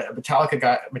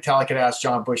 Metallica had asked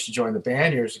John Bush to join the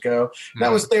band years ago. They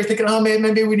were thinking, oh man,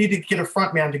 maybe we need to get a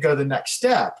front man to go the next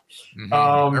step.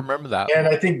 I remember that. And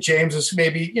I think James was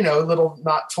maybe, a little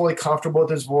not totally comfortable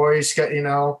with his voice,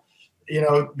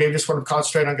 maybe just wanted to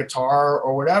concentrate on guitar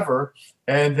or whatever.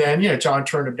 And then, John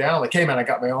turned him down, like, hey man, I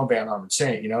got my own band, Armored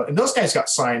Saint, and those guys got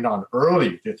signed on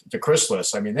early to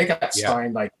Chrysalis. I mean, they got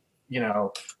signed one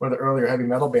of the earlier heavy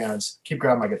metal bands. Keep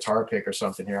grabbing my guitar pick or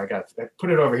something here. I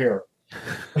put it over here.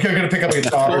 I'm going to pick up a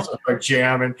guitar and start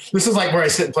jamming. This is like where I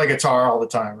sit and play guitar all the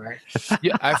time, right?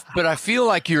 But I feel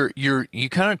like you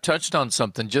kind of touched on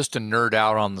something, just to nerd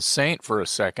out on the Saint for a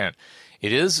second.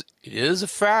 It is a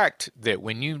fact that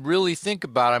when you really think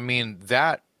about it, I mean,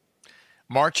 that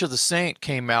March of the Saint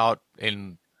came out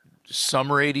in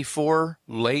summer 84,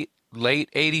 late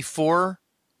 84,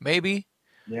 maybe?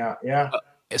 Yeah.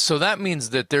 So that means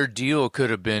that their deal could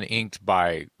have been inked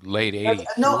by late 83.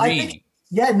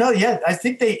 I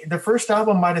think the first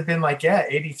album might have been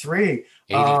 83.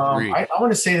 I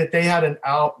want to say that they had an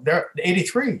album there,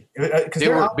 83, because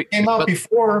their album came out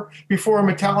before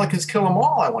Metallica's Kill 'Em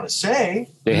All. I want to say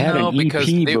they had an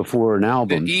EP before an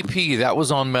album. The EP that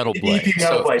was on Metal Blade.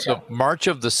 So March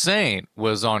of the Saint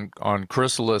was on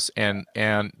Chrysalis, and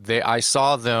I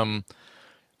saw them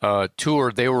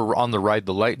tour. They were on the Ride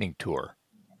the Lightning tour.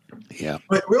 Yeah.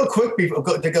 But real quick,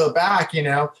 to go back,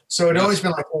 so it'd always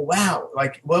been like, well, wow,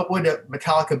 like what would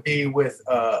Metallica be with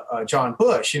John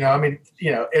Bush? I mean,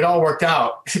 it all worked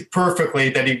out perfectly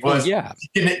that he was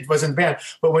was in the band.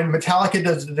 But when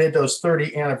Metallica did those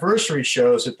 30 anniversary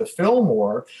shows at the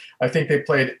Fillmore, I think they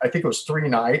played, it was 3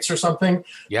 nights or something.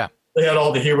 Yeah. They had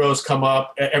all the heroes come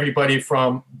up, everybody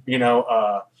from,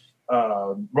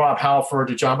 Rob Halford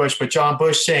to John Bush, but John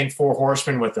Bush sang Four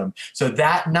Horsemen with them. So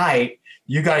that night,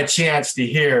 you got a chance to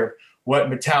hear what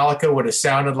Metallica would have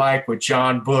sounded like with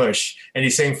John Bush, and he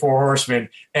sang Four Horsemen,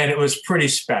 and it was pretty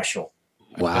special.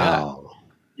 Wow.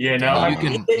 They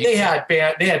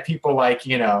had people like,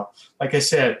 like I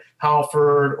said,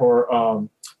 Halford or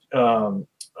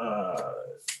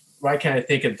why can't I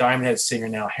think of Diamond Head singer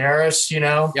now? Harris,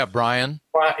 Yeah, Brian.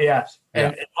 Yeah.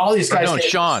 And all these guys. No,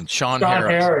 Sean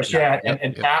Harris.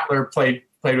 And Battler played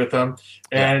with them.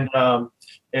 And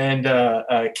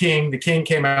King. The King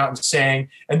came out and sang,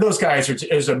 and those guys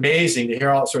it was amazing to hear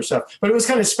all that sort of stuff. But it was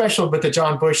kind of special with the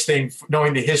John Bush thing,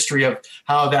 knowing the history of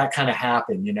how that kind of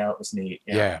happened. You know, it was neat.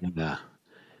 Yeah.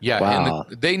 Wow.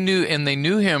 And they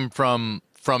knew him from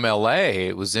L.A.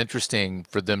 It was interesting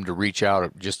for them to reach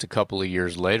out just a couple of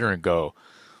years later and go,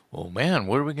 well, man,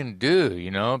 what are we going to do? You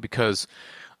know, because,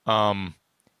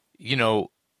 you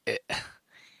know,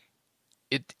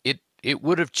 it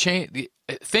would have changed.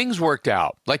 Things worked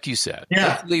out, like you said. Yeah.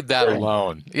 Let's leave that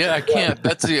alone. Yeah, I can't.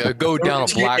 That's go down a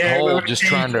black hole just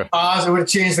trying to. It would have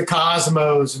changed the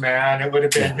cosmos, man. It would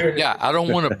have been. Yeah, I don't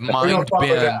want to mind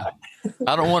bend.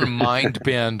 I don't want to mind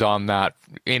bend on that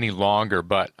any longer,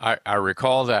 but I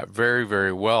recall that very,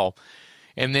 very well.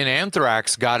 And then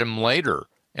Anthrax got him later,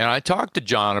 and I talked to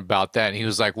John about that, and he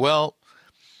was like, "Well,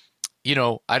 you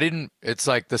know, I didn't. It's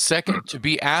like the second to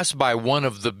be asked by one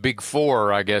of the big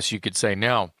four, I guess you could say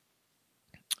now.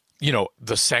 You know,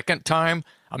 the second time,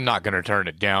 I'm not going to turn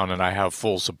it down, and I have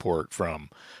full support from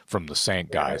the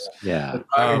Saint guys. Yeah.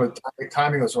 The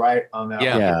timing was right on that.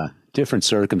 Yeah. Different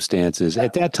circumstances.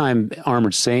 At that time,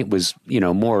 Armored Saint was, you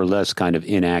know, more or less kind of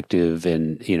inactive,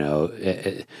 and you know,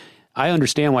 I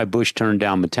understand why Bush turned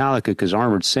down Metallica, because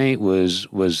Armored Saint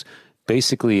was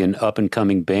basically an up and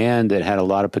coming band that had a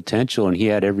lot of potential, and he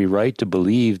had every right to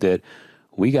believe that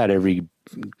we got every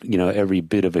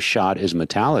bit of a shot as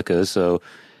Metallica. So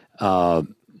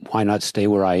why not stay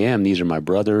where I am? These are my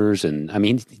brothers. And I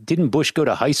mean, didn't Bush go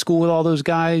to high school with all those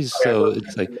guys? So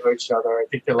it's like, they know each other. I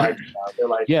think they're like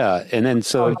yeah. And then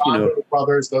so, you know,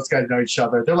 brothers, those guys know each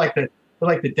other. They're like the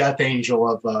death angel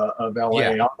of LA.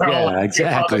 Yeah,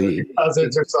 exactly.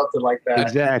 Cousins or something like that.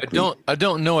 Exactly. I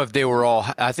don't know if they were all.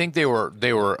 I think they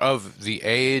were of the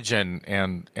age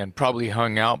and probably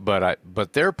hung out,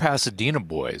 but they're Pasadena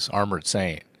boys, Armored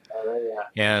Saint.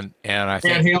 And I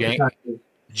think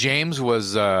James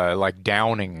was like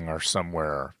Downing or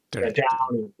somewhere.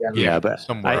 Yeah,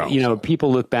 but you know, people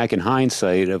look back in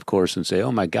hindsight, of course, and say,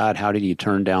 "Oh my God, how did you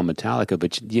turn down Metallica?"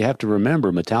 But you have to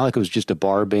remember, Metallica was just a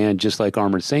bar band, just like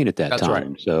Armored Saint at that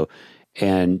time. Right. So,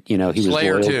 and you know, he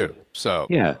Slayer was too. So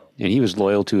yeah, and he was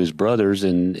loyal to his brothers,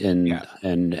 and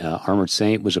Armored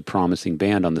Saint was a promising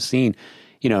band on the scene.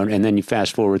 You know, and then you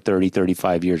fast forward 30,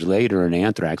 35 years later, and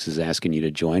Anthrax is asking you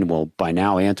to join. Well, by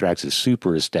now, Anthrax is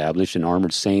super established, and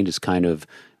Armored Saint is kind of,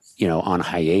 you know, on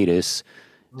hiatus.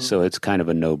 So it's kind of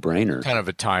a no-brainer. Kind of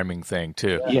a timing thing,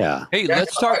 too. Yeah. Hey,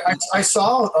 let's talk. I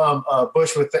saw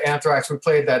Bush with the Anthrax. We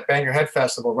played that Bang Your Head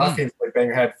Festival. Ruffians played Bang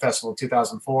Your Head Festival in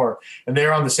 2004, and they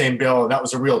were on the same bill. And that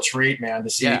was a real treat, man, to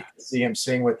see him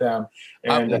sing with them.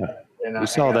 And, we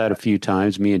saw that a few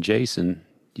times, me and Jason.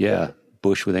 Yeah.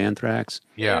 Bush with Anthrax.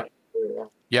 Yeah,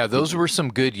 those were some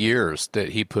good years that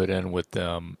he put in with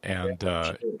them, and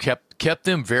kept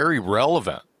them very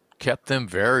relevant.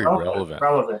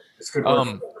 Relevant. It's good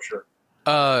work for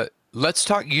sure. Let's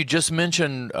talk. You just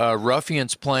mentioned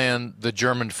Ruffians playing the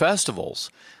German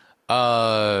festivals.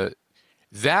 That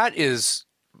is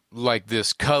like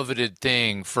this coveted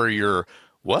thing for your.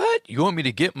 What? You want me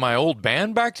to get my old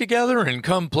band back together and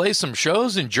come play some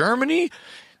shows in Germany?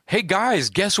 Hey guys,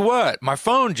 guess what? My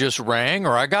phone just rang,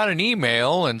 or I got an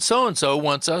email, and so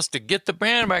wants us to get the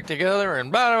band back together, and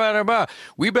blah, blah, blah, blah.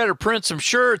 We better print some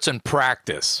shirts and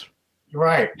practice.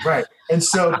 Right. And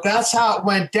so that's how it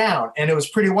went down, and it was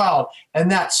pretty wild. And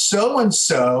that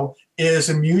so-and-so is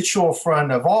a mutual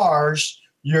friend of ours,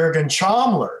 Jürgen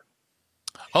Chaumler.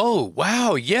 Oh,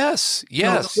 wow. Yes.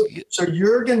 So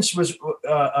Jürgen was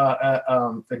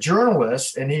a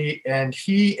journalist, and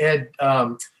he had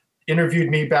interviewed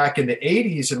me back in the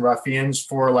 80s in Ruffians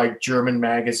for like German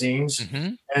magazines.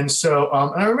 Mm-hmm. And so,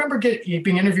 and I remember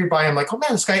being interviewed by him, like, oh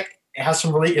man, this guy has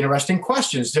some really interesting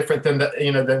questions, different than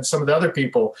than some of the other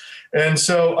people. And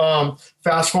so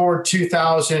fast forward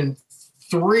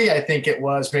 2003, I think it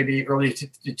was, maybe early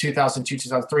 2002,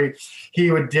 2003, he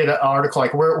did an article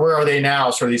like, where are they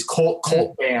now? Sort of these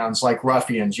cult bands like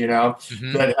Ruffians,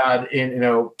 that had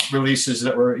releases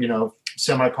that were,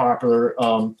 semi-popular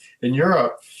in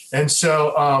Europe. And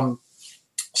so,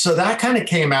 so that kind of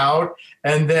came out,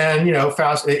 and then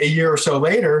fast a year or so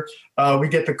later, we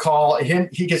get the call.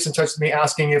 He gets in touch with me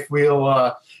asking if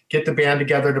we'll get the band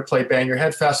together to play Bang Your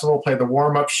Head Festival, play the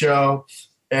warm-up show,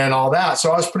 and all that.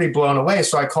 So I was pretty blown away.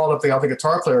 So I called up the other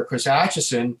guitar player, Chris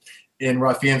Atchison, in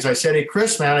Ruffians. I said, hey,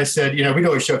 Chris, man, I said, we'd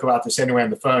always joke about this anyway on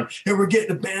the phone. Hey, we're getting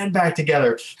the band back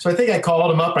together. So I think I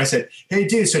called him up and I said, hey,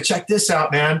 dude, so check this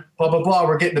out, man. Blah, blah, blah.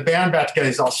 We're getting the band back together.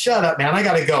 He's all, shut up, man. I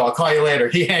got to go. I'll call you later.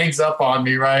 He hangs up on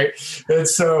me, right? And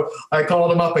so I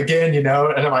called him up again, and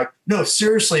I'm like, no,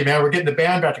 seriously, man, we're getting the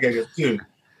band back together. He goes, dude,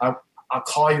 I'll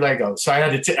call you later. So I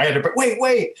had to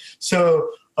wait. So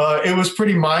it was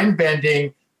pretty mind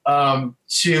bending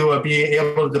to be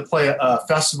able to play a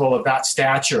festival of that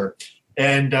stature.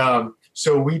 And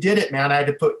so we did it, man. I had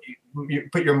to put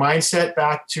your mindset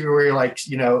back to where you're like,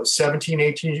 17,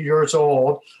 18 years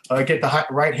old, get the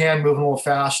right hand moving a little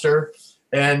faster.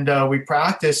 And we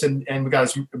practiced and we got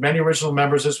as many original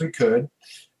members as we could.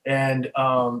 And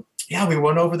we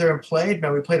went over there and played,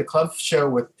 man. We played a club show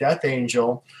with Death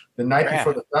Angel the night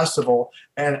before the festival.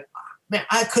 And man,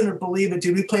 I couldn't believe it,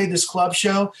 dude. We played this club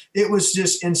show. It was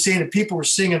just insane. And people were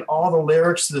singing all the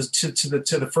lyrics to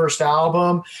the first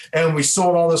album. And we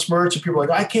sold all this merch. And people were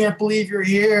like, I can't believe you're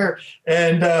here.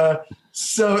 And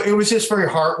so it was just very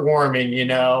heartwarming,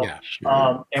 Yeah,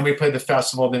 sure. And we played the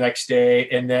festival the next day.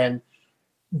 And then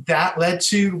that led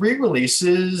to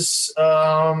re-releases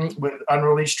with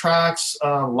unreleased tracks,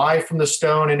 Live from the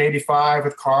Stone in '85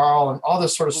 with Carl and all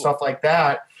this sort of stuff like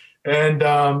that. And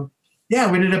we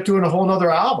ended up doing a whole nother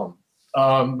album,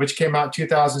 which came out in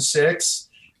 2006.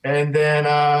 And then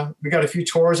we got a few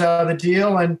tours out of the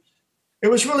deal. And it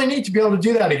was really neat to be able to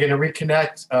do that again and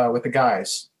reconnect with the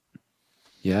guys.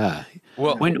 Yeah.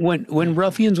 Well, when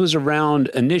Ruffians was around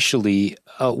initially,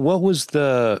 what was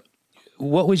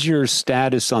your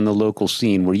status on the local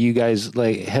scene? Were you guys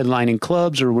like headlining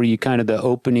clubs, or were you kind of the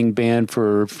opening band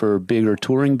for bigger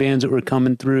touring bands that were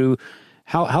coming through?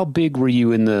 How big were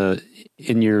you in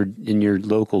your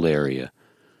local area?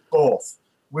 Both.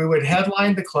 We would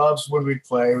headline the clubs when we'd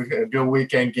play. We'd do a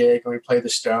weekend gig and we'd play the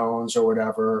Stones or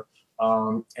whatever.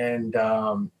 So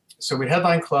we'd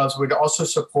headline clubs. We'd also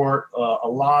support a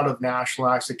lot of national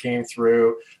acts that came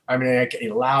through. I mean, like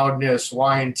Loudness,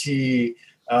 Y&T,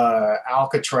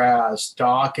 Alcatraz,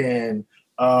 Dokken.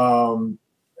 I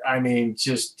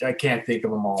can't think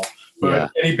of them all.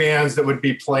 But any bands that would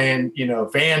be playing,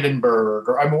 Vandenberg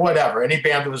or whatever. Any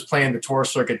band that was playing the tour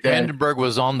circuit then. Vandenberg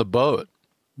was on the boat.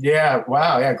 Yeah,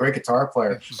 wow, yeah, great guitar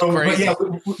player. But yeah,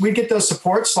 we'd get those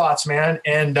support slots, man,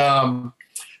 and do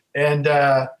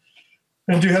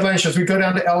headline shows. We'd go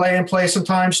down to LA and play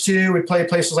sometimes too. We'd play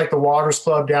places like the Waters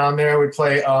Club down there. We'd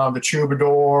play the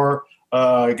Troubadour,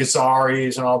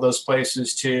 Gazzari's, and all those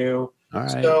places too. All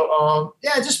right. So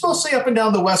just mostly up and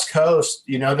down the West Coast.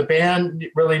 The band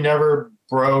really never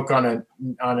broke on a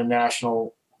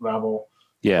national level.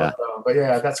 Yeah, but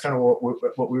yeah, that's kind of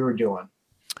what we were doing.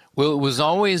 Well, it was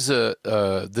always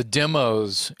the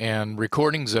demos and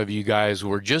recordings of you guys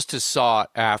were just as sought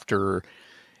after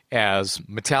as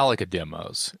Metallica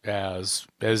demos, as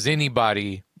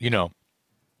anybody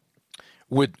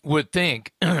would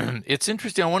think. It's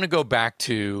interesting. I want to go back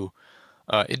to.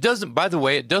 It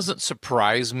doesn't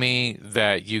surprise me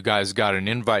that you guys got an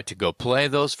invite to go play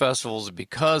those festivals,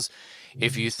 because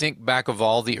if you think back of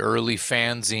all the early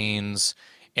fanzines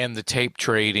and the tape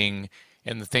trading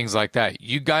and the things like that,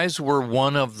 you guys were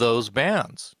one of those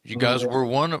bands. You guys were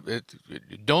one of it.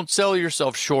 Don't sell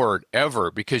yourself short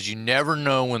ever, because you never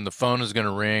know when the phone is going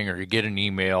to ring or you get an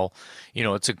email.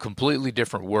 It's a completely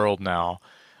different world now.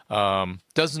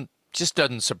 Doesn't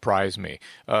surprise me.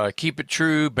 Keep It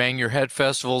True, Bang Your Head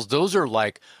festivals, those are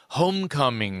like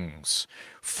homecomings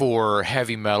for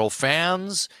heavy metal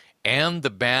fans and the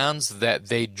bands that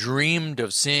they dreamed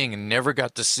of seeing and never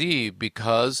got to see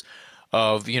because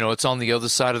of, it's on the other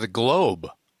side of the globe.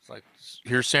 It's like,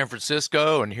 here's San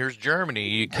Francisco and here's Germany.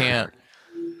 You can't,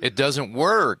 it doesn't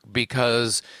work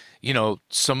because,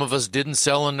 some of us didn't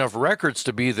sell enough records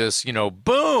to be this,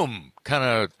 boom, kind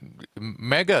of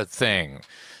mega thing.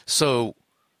 So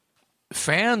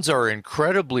fans are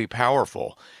incredibly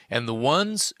powerful, and the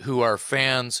ones who are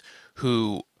fans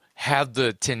who have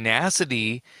the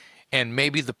tenacity and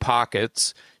maybe the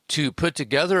pockets to put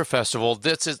together a festival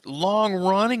that's as long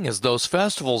running as those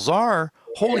festivals are,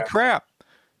 holy crap.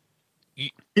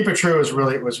 Keep It True was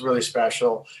really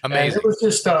special. Amazing. And it was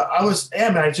just, I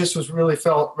just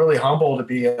felt really humble to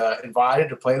be invited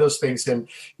to play those things. And,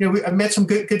 I met some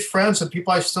good friends and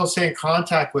people I still stay in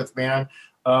contact with, man.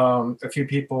 A few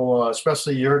people,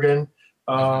 especially Jürgen,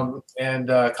 and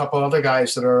a couple other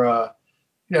guys that are,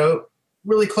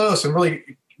 really close and really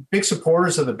big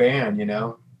supporters of the band,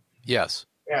 Yes.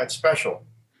 Yeah, it's special.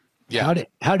 Yeah.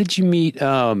 How did you meet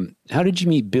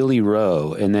Billy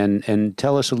Rowe, and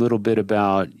tell us a little bit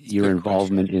about your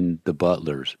involvement in the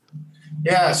Butlers?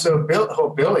 Yeah, so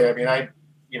Billy, San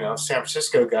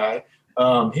Francisco guy.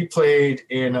 He played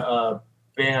in a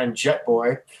band Jet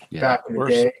Boy back in the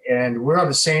day, and we're on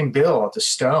the same bill at the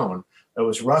Stone. It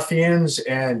was Ruffians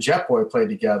and Jet Boy played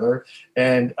together,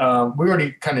 and we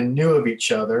already kind of knew of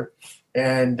each other,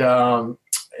 and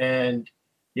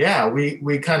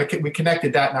we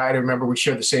connected that night. I remember we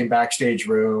shared the same backstage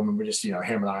room, and we just him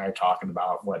and I are talking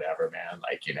about whatever, man,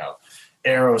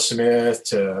 Aerosmith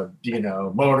to,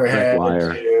 Motorhead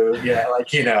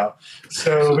to,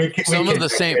 so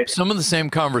some of the same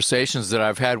conversations that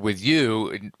I've had with you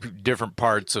in different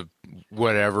parts of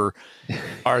whatever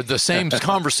are the same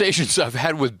conversations I've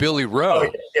had with Billy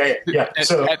Rowe. Oh, yeah.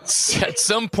 So at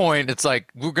some point, it's like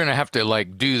we're going to have to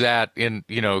like do that in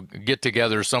get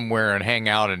together somewhere and hang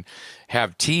out and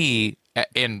have tea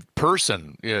in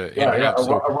person. A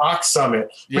rock summit.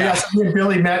 Yeah. So me and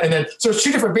Billy met, and then so it's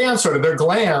two different bands sort of. They're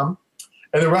glam,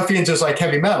 and the Ruffians is like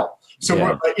heavy metal. So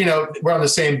we're on the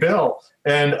same bill,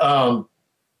 and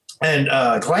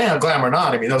glam or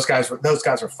not, I mean, those guys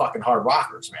are fucking hard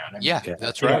rockers, man. I mean,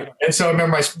 that's right. And so I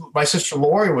remember my sister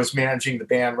Lori was managing the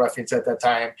band Ruffians at that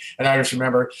time, and I just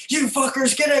remember, you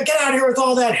fuckers, get out of here with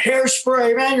all that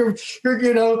hairspray, man. You're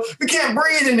we can't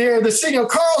breathe in here. The singer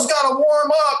Carl's got to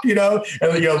warm up,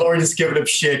 and Lori just giving him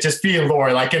shit, just being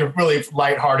Lori, like in a really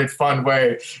lighthearted, fun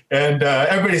way, and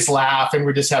everybody's laughing.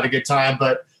 We just had a good time,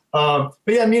 but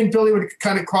yeah, me and Billy would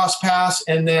kind of cross paths,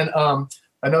 and then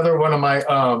another one of my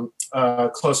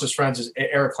closest friends is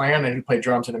Eric Clapton, who played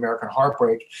drums in American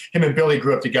Heartbreak. Him and Billy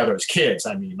grew up together as kids.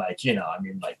 I mean,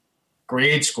 like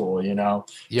grade school, Yeah.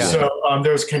 So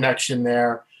there's connection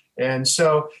there. And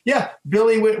so, yeah,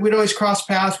 Billy, we'd always cross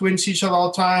paths. We wouldn't see each other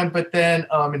all the time. But then,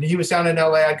 and he was down in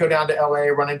LA. I'd go down to LA,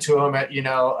 run into him at,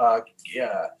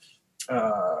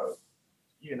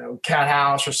 Cat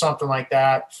House or something like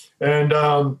that.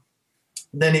 And,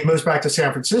 then he moves back to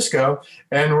San Francisco,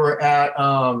 and we're at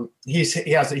he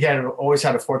had always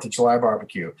had a 4th of July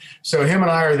barbecue. So him and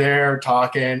I are there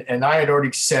talking, and I had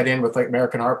already set in with like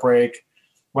American Heartbreak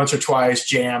once or twice,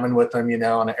 jamming with them,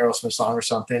 on an Aerosmith song or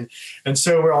something. And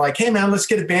so we're all like, hey man, let's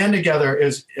get a band together.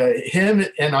 Is him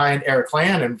and I and Eric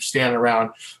Clapton standing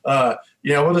around. Like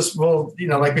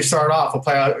we start off, we'll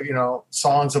play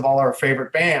songs of all our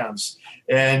favorite bands.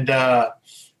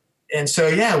 And so,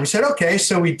 yeah, we said, okay,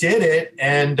 so we did it,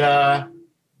 and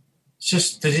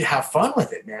just to have fun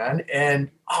with it, man.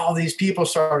 And all these people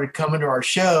started coming to our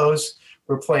shows.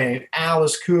 We're playing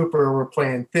Alice Cooper. We're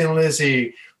playing Thin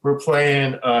Lizzy. We're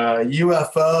playing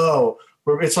UFO.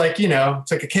 It's like,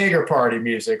 it's like a kegger party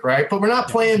music, right? But we're not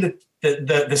playing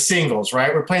the singles,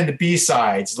 right? We're playing the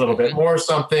B-sides a little bit more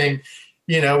something.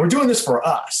 We're doing this for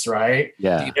us, right?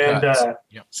 Yeah. And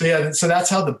so that's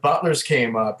how the Butlers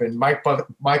came up. And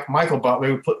Michael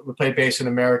Butler, who played bass in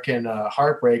American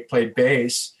Heartbreak, played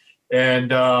bass, and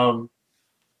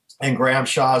Graham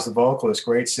Shaw is the vocalist,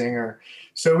 great singer.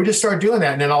 So we just started doing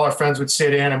that, and then all our friends would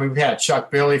sit in, and we've had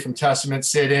Chuck Billy from Testament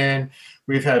sit in,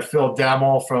 we've had Phil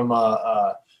Demmel from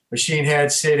Machine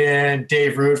Head sit in,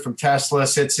 Dave Root from Tesla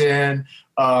sits in.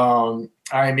 Rob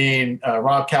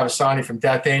Cavasani from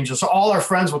Death Angel. So all our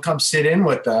friends will come sit in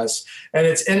with us, and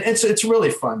it's a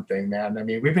really fun thing, man. I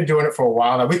mean, we've been doing it for a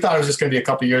while now. We thought it was just going to be a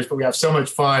couple of years, but we have so much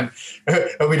fun,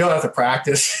 and we don't have to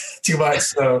practice too much.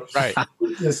 So right,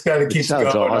 just kind of keeps going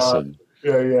awesome. on.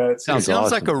 Yeah. It sounds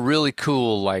awesome. Like a really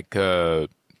cool, like not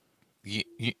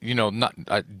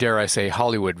dare I say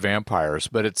Hollywood vampires,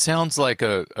 but it sounds like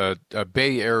a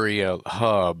Bay Area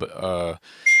hub.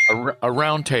 A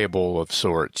round table of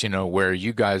sorts, where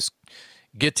you guys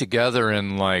get together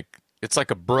and it's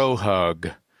like a bro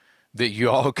hug that you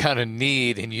all kind of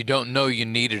need, and you don't know you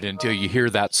need it until you hear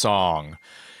that song,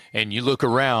 and you look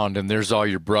around and there's all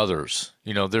your brothers,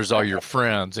 there's all your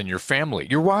friends and your family,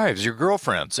 your wives, your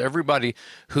girlfriends, everybody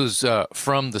who's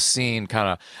from the scene.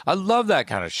 I love that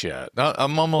kind of shit.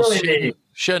 I'm almost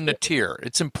shedding a tear.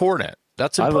 It's important.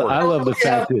 That's important. I love the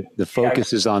fact that the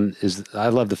focus is on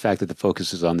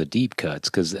the deep cuts,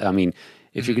 because I mean,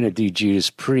 if you're going to do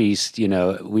Judas Priest,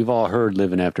 we've all heard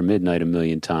 "Living After Midnight" a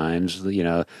million times.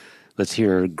 Let's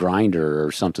hear "Grinder"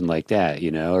 or something like that,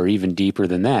 or even deeper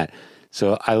than that.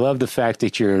 So I love the fact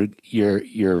that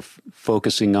you're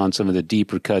focusing on some of the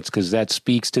deeper cuts, because that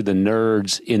speaks to the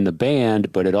nerds in the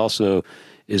band, but it also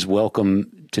is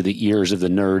welcome to the ears of the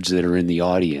nerds that are in the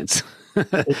audience.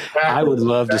 Exactly. I would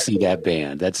love to see that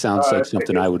band. That sounds like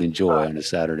something I would enjoy on a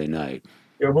Saturday night.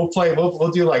 Yeah, we'll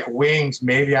do like Wings,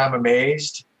 Maybe I'm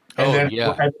Amazed. And then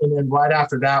right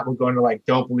after that, we're going to like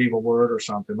Don't Believe a Word or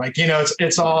something. Like,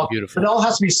 it's all beautiful. It all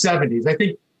has to be 70s.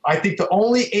 I think the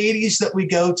only 80s that we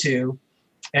go to,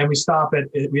 and we stop at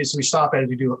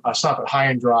High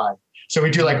and Dry. So we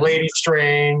do like Lady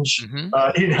Strange,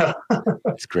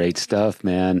 It's great stuff,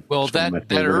 man. Well,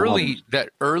 that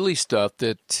early stuff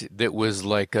that was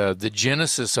like the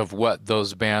genesis of what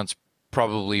those bands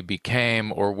probably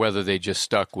became, or whether they just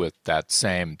stuck with that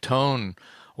same tone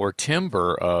or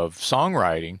timbre of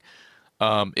songwriting,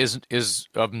 is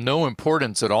of no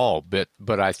importance at all.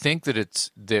 But I think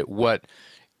that what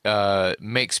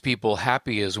makes people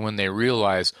happy is when they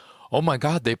realize, oh my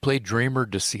God, they played Dreamer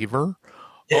Deceiver.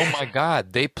 Oh my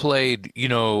God, they played,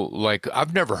 like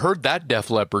I've never heard that Def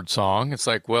Leppard song. It's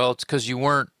like, well, it's because you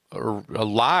weren't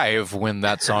alive when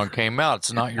that song came out.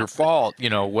 It's not your fault,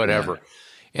 whatever.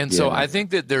 And so I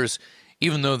think that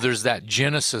even though there's that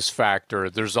Genesis factor,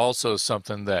 there's also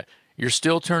something that you're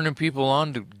still turning people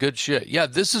on to good shit. Yeah,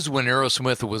 this is when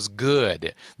Aerosmith was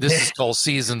good. This is called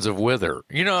Seasons of Wither.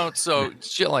 So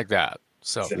shit like that.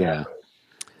 So yeah,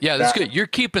 that's good. You're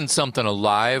keeping something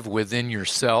alive within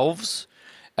yourselves,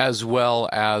 as well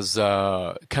as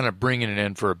kind of bringing it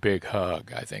in for a big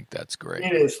hug. I think that's great.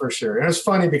 It is for sure. And it's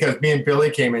funny because me and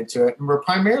Billy came into it, and we're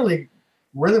primarily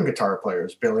rhythm guitar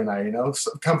players, Billy and I,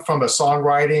 come from a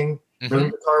songwriting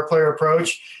rhythm guitar player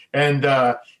approach. And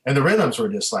the rhythms were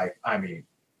just like,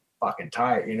 fucking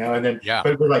tight, and then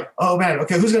but we're like, oh man,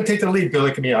 okay, who's going to take the lead?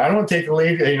 Billy Camille, I don't want to take the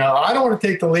lead, I don't want to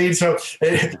take the lead. So we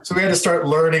had to start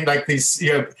learning like these,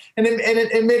 and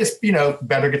it made us,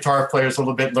 better guitar players a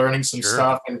little bit, learning some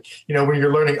stuff. And, when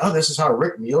you're learning, oh, this is how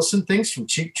Rick Nielsen thinks from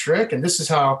Cheap Trick. And this is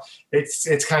how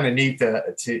it's kind of neat to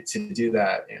do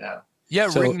that, Yeah.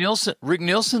 So, Rick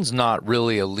Nielsen's not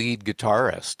really a lead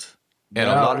guitarist. And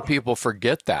a lot of people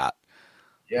forget that.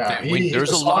 Yeah.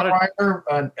 There's a lot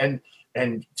of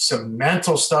and some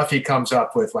mental stuff he comes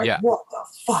up with, like, what the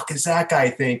fuck is that guy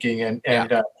thinking? And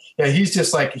he's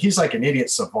just like, he's like an idiot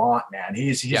savant, man.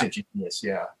 He's a genius.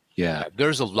 Yeah. Yeah.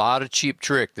 There's a lot of Cheap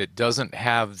Trick that doesn't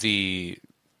have the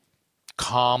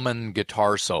common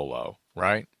guitar solo,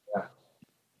 right?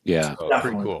 Yeah. So,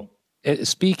 pretty cool.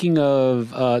 Speaking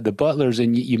of the Butlers,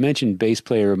 and you mentioned bass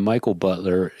player Michael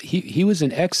Butler, he was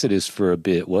in Exodus for a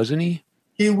bit, wasn't he?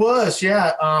 He was,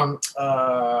 yeah.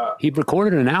 He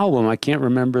recorded an album. I can't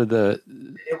remember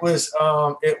It was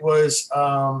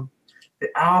the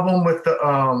album with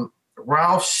the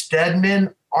Ralph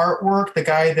Steadman artwork. The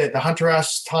guy the Hunter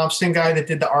S. Thompson guy that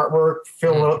did the artwork.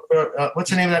 Phil,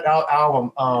 what's the name of that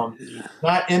album?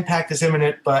 Not Impact is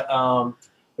Imminent, but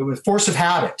it was Force of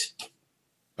Habit.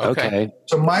 Okay.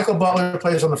 So Michael Butler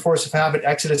plays on the Force of Habit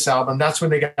Exodus album. That's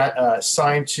when they got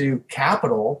signed to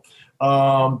Capitol.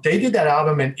 They did that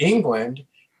album in England,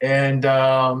 and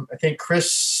I think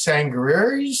Chris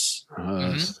Sangrides.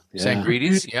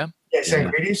 Sangrides, yeah. Yeah,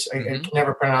 Sangrides. I can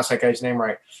never pronounce that guy's name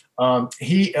right.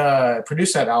 He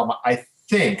produced that album, I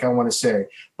think, I want to say.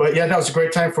 But yeah, that was a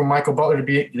great time for Michael Butler to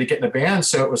get in the band.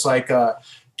 So it was like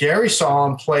Gary saw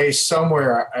him play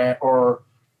somewhere, or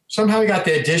somehow he got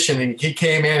the audition, and he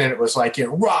came in, and it was like,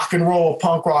 rock and roll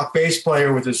punk rock bass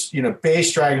player with his,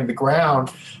 bass dragging the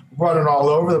ground, running all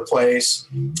over the place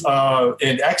in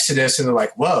Exodus. And they're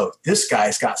like, whoa, this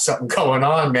guy's got something going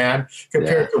on, man.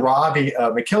 Compared to Robbie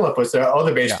McKillop was the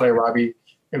other bass player. Robbie,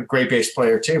 a great bass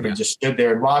player too, but he just stood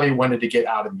there. And Robbie wanted to get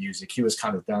out of music. He was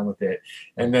kind of done with it.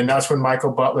 And then that's when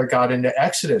Michael Butler got into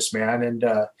Exodus, man, and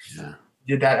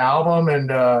did that album and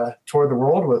toured the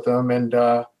world with them. And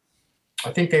I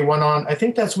think they went on. I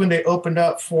think that's when they opened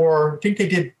up for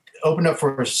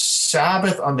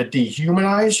Sabbath on the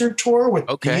Dehumanizer tour with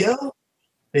Dio.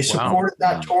 They supported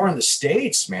that tour in the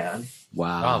States, man.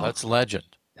 Wow. Oh, that's legend.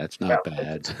 That's not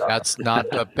bad. That's not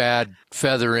a bad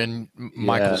feather in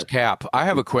Michael's cap. I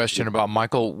have a question about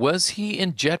Michael. Was he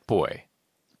in Jet Boy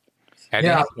at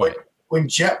any point? When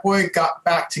Jet Boy got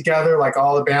back together, like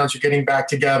all the bands are getting back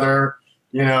together,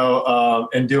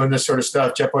 and doing this sort of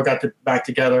stuff, Jet Boy got back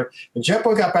together. And Jet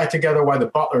Boy got back together while the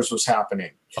Butlers was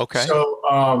happening. Okay.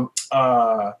 So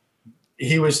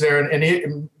he was there,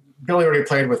 and Billy already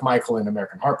played with Michael in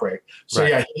American Heartbreak. So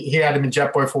he had him in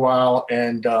Jet Boy for a while,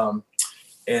 and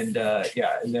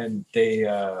then they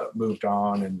moved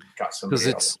on and got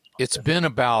somebody else. It's been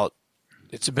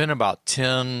about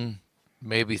 10,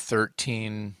 maybe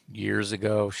 13 years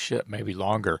ago. Shit, maybe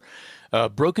longer.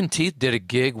 Broken Teeth did a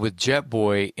gig with Jet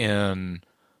Boy in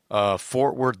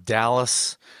Fort Worth,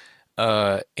 Dallas.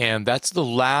 And that's the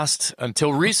last,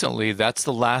 until recently, that's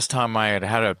the last time I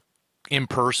had a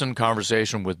in-person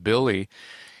conversation with Billy.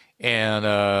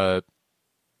 And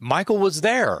Michael was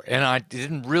there, and I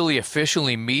didn't really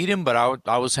officially meet him, but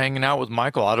I was hanging out with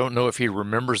Michael. I don't know if he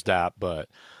remembers that, but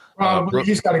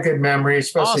he's got a good memory,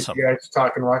 especially awesome. If you guys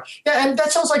talking rock. Yeah, and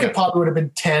that sounds like it probably would have been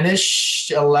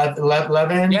 10-ish,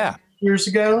 11 years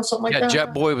ago, something like that. Yeah,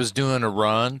 Jet Boy was doing a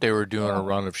run. They were doing a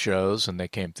run of shows, and they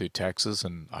came through Texas,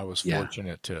 and I was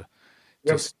fortunate to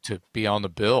be on the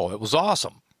bill. It was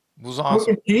awesome. It was awesome.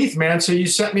 Broken Teeth, man. So you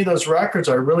sent me those records.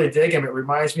 I really dig them. It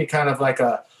reminds me kind of like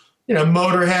a,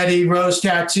 Motorheady Rose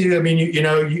Tattoo. I mean, you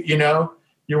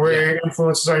wear your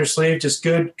influences on your sleeve. Just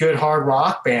good hard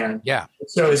rock band. Yeah.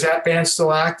 So is that band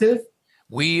still active?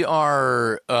 We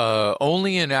are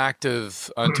only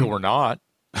inactive until we're not.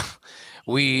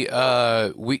 We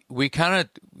kind of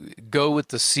go with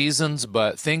the seasons,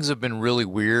 but things have been really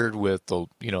weird with the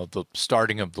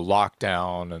starting of the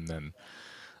lockdown, and then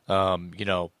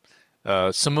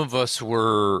some of us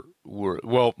were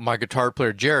well, my guitar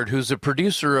player Jared, who's a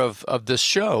producer of this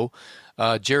show,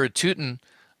 Jared Tootin,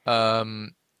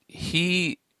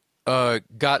 he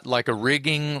got like a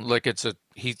rigging, like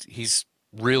he's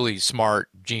really smart,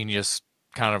 genius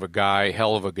kind of a guy,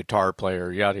 hell of a guitar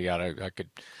player, yada yada.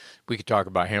 We could talk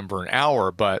about him for an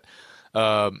hour, but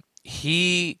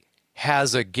he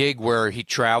has a gig where he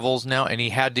travels now, and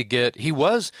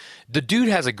the dude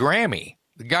has a Grammy.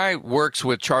 The guy works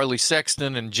with Charlie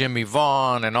Sexton and Jimmy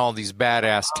Vaughn and all these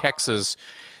badass Texas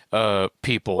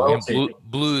people in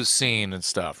blues scene and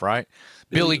stuff, right?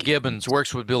 Billy Gibbons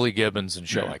works with Billy Gibbons and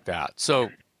shit like that.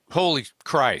 So, holy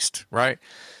Christ, right?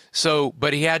 So,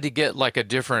 but he had to get like a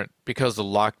different, because of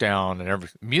the lockdown and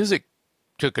everything. Music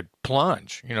took a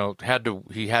plunge,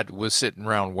 was sitting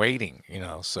around waiting,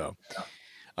 so.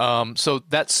 So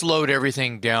that slowed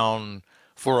everything down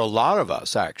for a lot of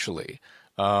us, actually.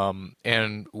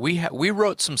 And we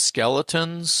wrote some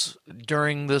skeletons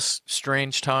during this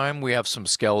strange time. We have some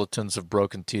skeletons of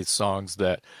Broken Teeth songs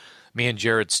that me and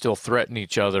Jared still threaten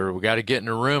each other. We got to get in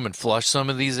a room and flush some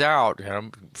of these out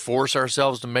and force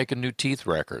ourselves to make a new Teeth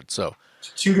record. So,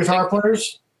 2 guitar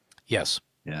players? Yes.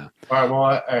 Yeah. All right. Well,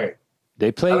 all right.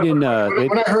 They played in.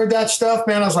 When I heard that stuff,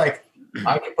 man, I was like,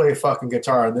 I could play a fucking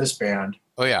guitar in this band.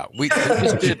 Oh yeah,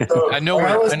 So, I know.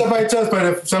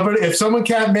 But if someone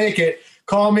can't make it,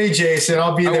 call me, Jason.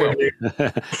 I'll be there.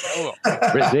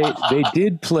 They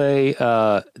did play.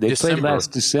 They played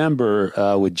last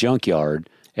December with Junkyard,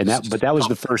 but that was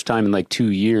the first time in like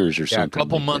 2 years or something. A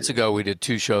couple months ago, we did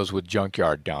 2 shows with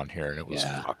Junkyard down here, and it was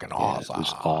fucking awesome. It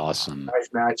was awesome. Nice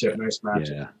matchup.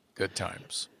 Yeah. Good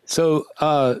times. So,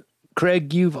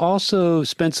 Craig, you've also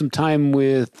spent some time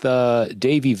with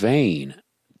Davey Vane.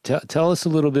 Tell us a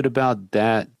little bit about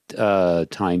that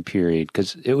time period,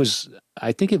 because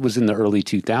I think it was in the early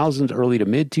 2000s, early to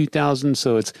mid 2000s.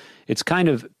 So it's kind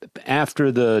of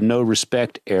after the No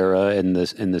Respect era and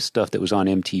the stuff that was on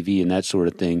MTV and that sort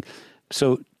of thing.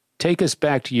 So take us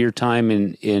back to your time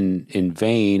in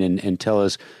Vane and tell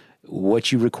us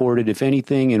what you recorded, if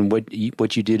anything, and what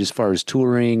you did as far as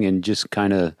touring, and just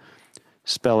kind of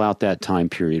spell out that time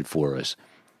period for us.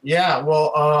 Yeah,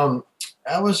 well,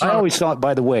 I always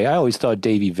thought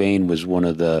Davey Vane was one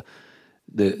of the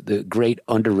great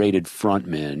underrated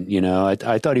frontmen.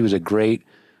 I thought he was a great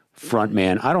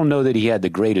frontman. I don't know that he had the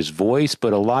greatest voice,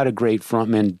 but a lot of great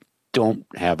frontmen don't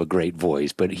have a great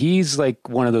voice. But he's like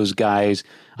one of those guys.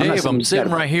 Dave, I'm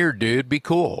sitting right here, dude. Be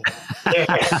cool.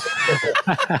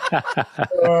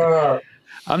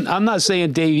 I'm not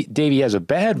saying Davey has a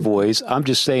bad voice. I'm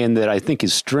just saying that I think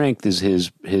his strength is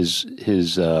his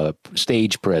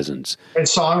stage presence and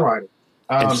songwriting.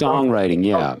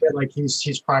 Yeah. Like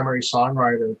he's primary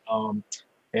songwriter.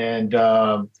 And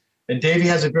Davey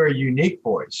has a very unique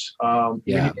voice. When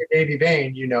you hear Davey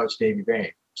Vane, it's Davey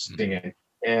Vane singing.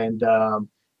 And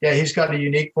he's got a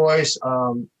unique voice,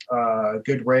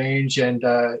 good range, and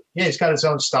he's got his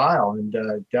own style, and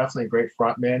definitely a great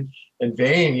frontman. And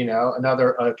Vane,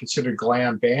 another considered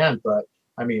glam band, but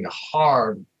I mean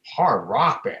hard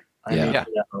rock band. I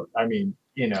mean,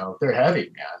 they're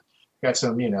heavy, man. Got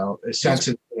some, a sense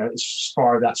of as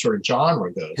far as that sort of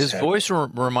genre goes. His voice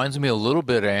reminds me a little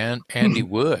bit of Andy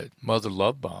Wood, Mother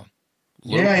Love Bone.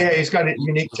 He's got a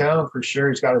unique tone for sure.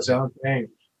 He's got his own thing.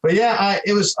 But I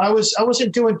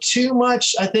wasn't doing too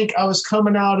much. I think I was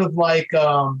coming out of like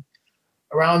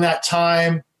around that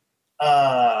time.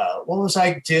 What was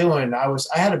I doing? I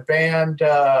had a band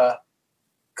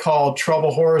called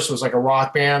Trouble Horse. It was like a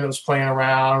rock band that was playing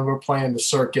around. We were playing the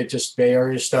circuit, just Bay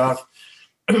Area stuff.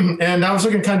 And I was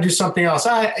looking to kind of do something else.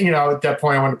 At that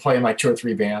point, I wanted to play in like 2 or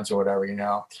 3 bands or whatever,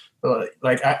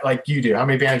 like you do. How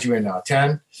many bands you in now?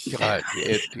 10? He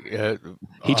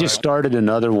just started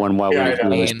another one while we were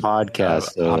doing this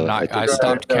podcast. I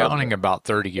stopped counting about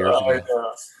 30 years ago.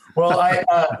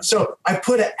 Well, so I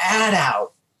put an ad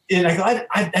out, and I go,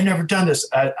 I've never done this.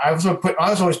 I was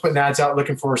always putting ads out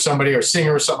looking for somebody or a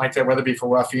singer or something like that, whether it be for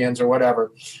Ruffians or whatever.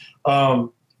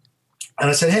 And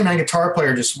I said, hey, man, guitar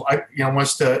player just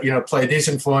wants to play these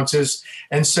influences,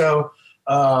 and so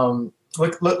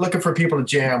looking for people to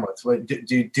jam with,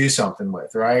 do something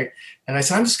with, right? And I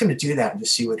said, I'm just going to do that and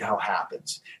just see how it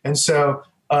happens. And so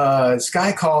this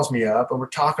guy calls me up, and we're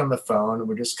talking on the phone, and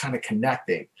we're just kind of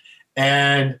connecting,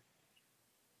 and it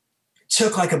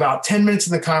took like about 10 minutes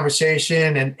in the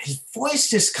conversation, and his voice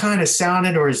just kind of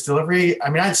sounded, or his delivery.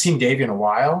 I mean, I hadn't seen Davey in a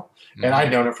while. And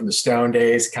I'd known him from the Stone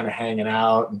days, kind of hanging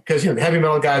out. Because, the heavy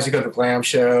metal guys would go to the glam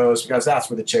shows because that's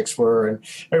where the chicks were. And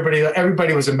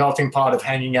everybody was a melting pot of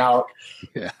hanging out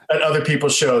at other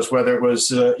people's shows, whether it was,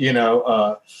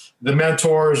 the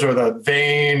Mentors or the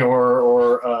Vain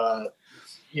or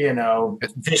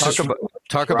Vicious.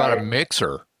 Talk about a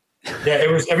mixer. Yeah, it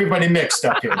was everybody mixed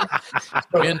up here.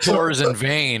 Mentors and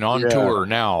Vain on tour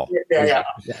now. Yeah.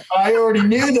 I already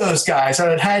knew those guys.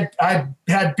 I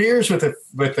had beers with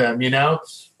them,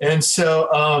 and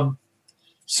so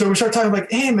we started talking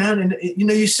like, hey man, and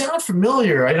you sound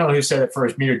familiar. I don't know who said it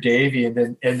first, me or Davey,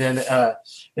 and then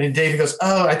Davey goes,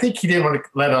 oh, I think he didn't want to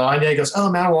let it on. And he goes,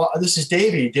 oh man, well this is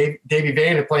Davey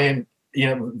Vain playing.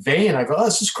 Vain. I go, oh,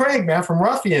 this is Craig, man, from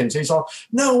Ruffians. And he's all,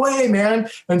 no way, man.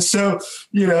 And so,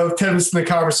 10 minutes in the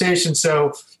conversation.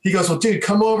 So he goes, well, dude,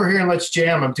 come over here and let's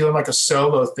jam. I'm doing like a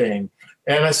solo thing.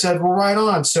 And I said, well, right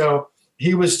on. So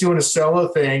he was doing a solo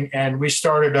thing and we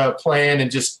started playing and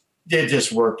it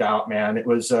just worked out, man. It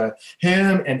was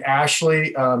him and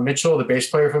Ashley Mitchell, the bass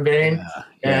player from Vain,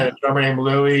 and a drummer named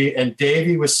Louie, and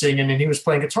Davey was singing and he was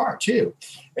playing guitar too.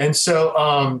 And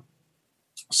so,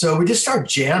 so we just started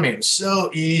jamming. It was so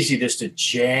easy just to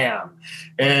jam.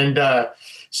 And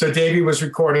so Davey was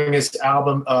recording his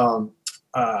album,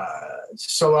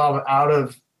 solo album, Out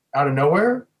of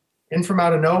Nowhere, In From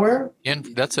Out of Nowhere.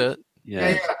 That's it.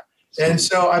 Yeah. And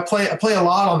so I play a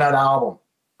lot on that album,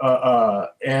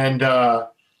 and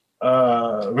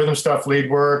rhythm stuff,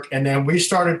 lead work. And then we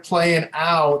started playing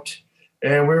out,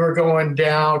 and we were going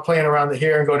down, playing around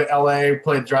here, and go to LA,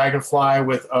 played Dragonfly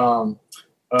with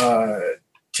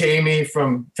Tammy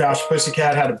from Faster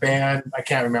Pussycat had a band. I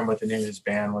can't remember what the name of his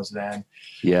band was then.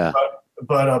 Yeah.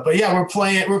 But yeah, we're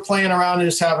playing around and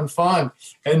just having fun.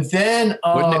 And then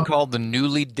wasn't it called the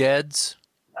Newly Deads?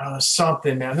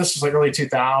 Something, man. This was like early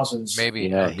 2000s. Maybe.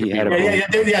 Yeah, he had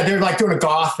they're like doing a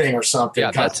goth thing or something.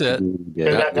 Yeah, that's it.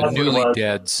 The Newly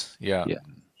Deads. Yeah.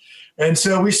 And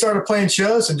so we started playing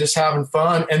shows and just having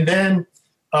fun. And then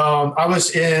I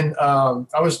was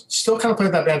still kind of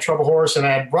playing with that band Trouble Horse, and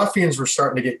I had Ruffians were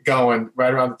starting to get going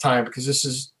right around the time because this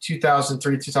is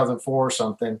 2003, 2004 or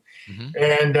something. Mm-hmm.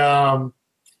 And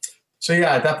so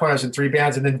yeah, at that point I was in 3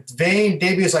 bands, and then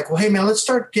Davey was like, well, hey man, let's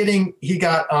start getting. He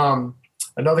got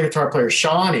another guitar player,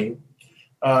 Sean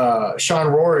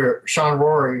Rory.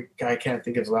 I can't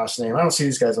think of his last name. I don't see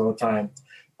these guys all the time.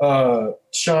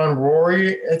 Sean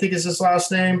Rory, I think is his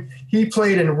last name. He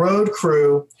played in Road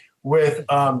Crew with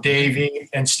Davey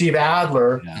and Steve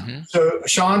Adler. Mm-hmm. So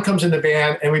Sean comes in the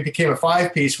band and we became a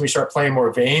 5-piece. We start playing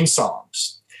more Vain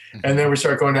songs. Mm-hmm. And then we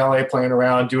start going to LA, playing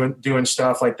around, doing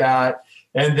stuff like that.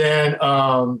 And then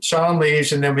Sean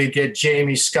leaves, and then we get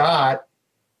Jamie Scott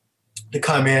to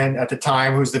come in at the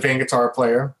time, who's the Vain guitar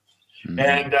player. Mm-hmm.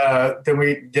 And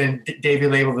then Davey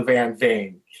labeled the band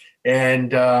Vain.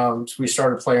 And so we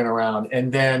started playing around.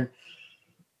 And then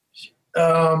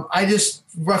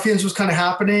Ruffians was kind of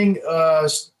happening,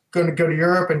 going to go to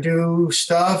Europe and do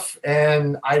stuff.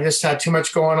 And I just had too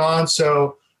much going on.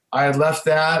 So I had left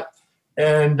that.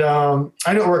 And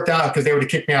I knew it worked out because they would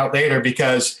have kicked me out later,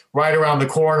 because right around the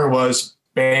corner was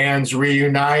Bands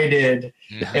Reunited.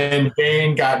 Mm-hmm. And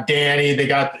Vain got Danny, they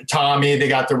got Tommy, they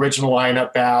got the original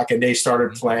lineup back, and they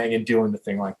started playing and doing the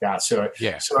thing like that. So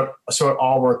it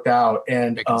all worked out.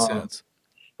 And sense.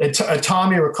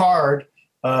 Tommy Ricard,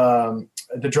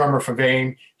 the drummer for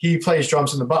Vain, he plays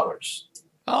drums in the Butlers.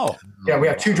 Oh, yeah, we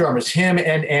have 2 drummers, him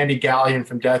and Andy Gallion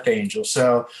from Death Angel.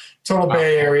 So total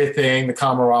Bay Area thing, the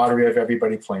camaraderie of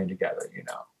everybody playing together,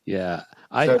 Yeah,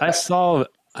 I saw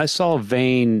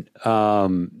Vain.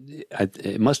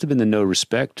 It must have been the No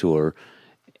Respect tour,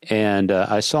 and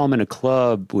I saw him in a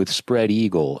club with Spread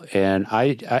Eagle, and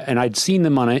I'd seen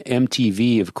them on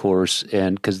MTV, of course,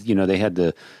 and because they had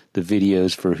the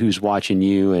videos for Who's Watching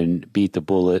You and Beat the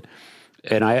Bullet.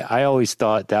 And I always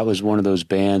thought that was one of those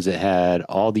bands that had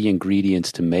all the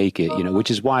ingredients to make it,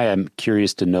 which is why I'm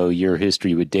curious to know your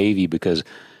history with Davey, because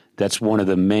that's one of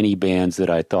the many bands that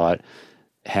I thought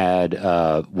had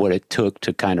what it took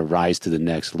to kind of rise to the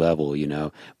next level,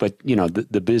 But,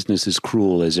 the business is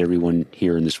cruel, as everyone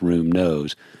here in this room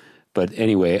knows. But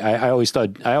anyway, I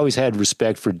always had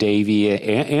respect for Davey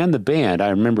and the band. I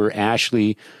remember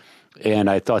Ashley, and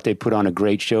I thought they put on a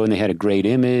great show, and they had a great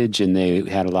image, and they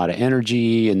had a lot of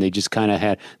energy, and they just kind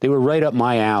of they were right up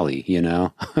my alley,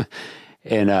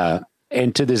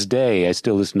 And to this day, I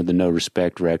still listen to the No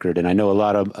Respect record, and I know a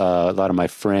lot of my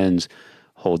friends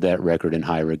hold that record in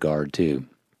high regard too.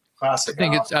 Classic.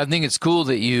 I think it's cool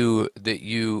that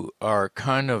you are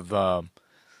kind of I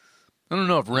don't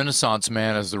know if Renaissance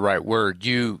man is the right word.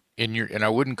 And I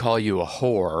wouldn't call you a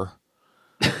whore,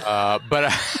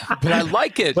 But I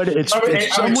like it. But it's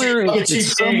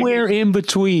somewhere in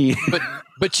between.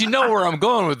 But you know where I'm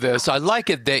going with this. I like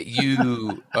it that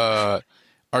you are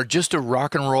just a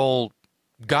rock and roll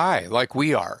guy like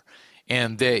we are,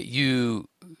 and that you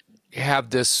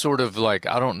have this sort of like,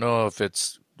 I don't know if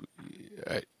it's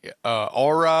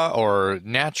aura or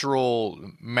natural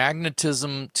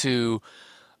magnetism to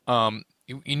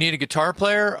you need a guitar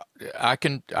player, I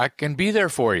can be there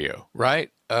for you, right?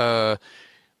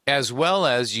 As well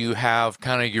as you have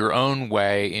kind of your own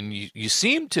way, and you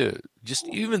seem to just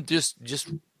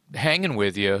hanging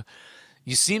with you.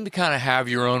 You seem to kind of have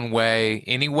your own way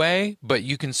anyway, but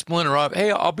you can splinter up. Hey,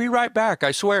 I'll be right back.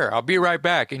 I swear, I'll be right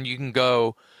back. And you can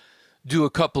go do a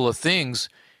couple of things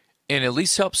and at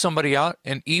least help somebody out,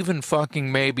 and even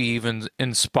fucking maybe even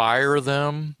inspire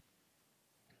them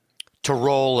to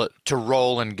roll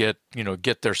and get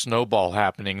their snowball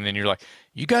happening. And then you're like,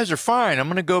 you guys are fine. I'm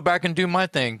going to go back and do my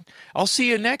thing. I'll see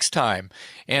you next time.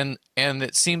 And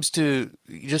it seems to,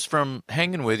 just from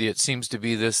hanging with you, it seems to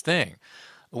be this thing.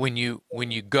 When you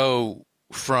go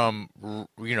from,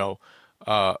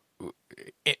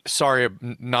 sorry,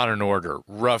 not in order,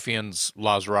 Ruffians,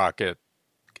 Las Rocket,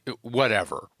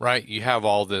 whatever, right? You have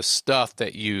all this stuff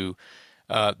that you,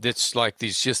 that's like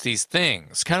these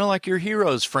things, kind of like your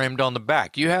heroes framed on the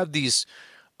back. You have these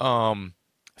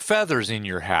feathers in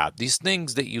your hat, these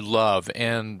things that you love.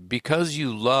 And because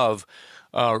you love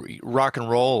rock and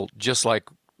roll, just like,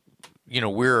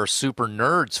 we're super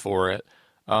nerds for it,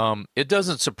 it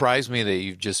doesn't surprise me that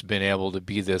you've just been able to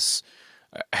be this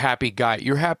happy guy.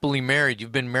 You're happily married.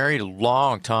 You've been married a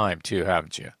long time too,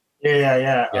 haven't you?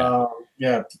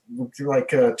 Yeah. Like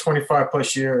 25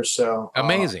 plus years. So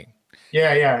amazing.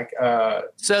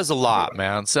 Says a lot,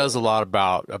 man. Says a lot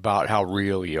about how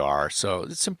real you are. So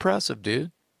it's impressive,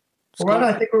 dude. Well,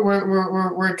 I think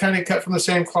we're kind of cut from the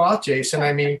same cloth, Jason.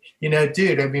 I mean,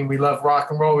 dude. I mean, we love rock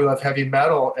and roll, we love heavy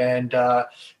metal, and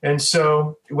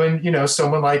so when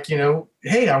someone like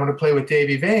hey, I want to play with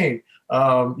Davey Vane.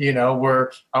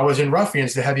 Where I was in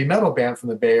Ruffians, the heavy metal band from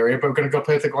the Bay Area, but we're going to go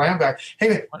play with the glam guy.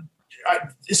 Hey,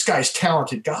 this guy's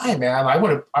talented guy, man. I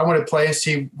want to play and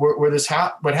see where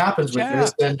what happens with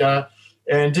this,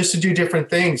 and just to do different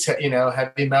things.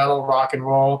 Heavy metal, rock and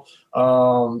roll.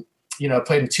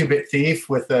 Played in Two Bit Thief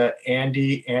with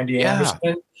Andy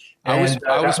Anderson. I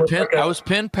was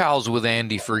pen pals with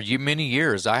Andy for many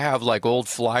years. I have like old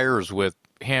flyers with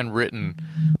handwritten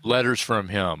letters from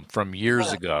him from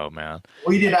years ago, man.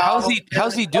 We did. How's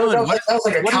he doing? What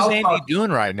is Andy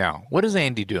doing right now? What is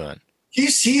Andy doing?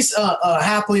 He's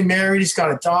happily married. He's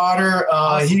got a daughter.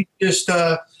 He just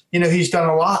he's done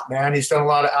a lot, man. He's done a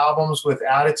lot of albums with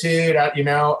Attitude.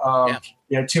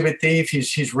 Two Bit Thief.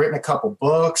 He's written a couple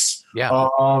books.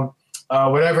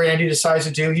 Whatever Andy decides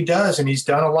to do, he does, and he's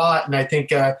done a lot. And I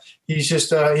think he's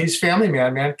just he's family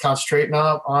man, concentrating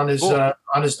on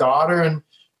his daughter,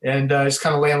 and he's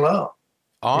kind of laying low.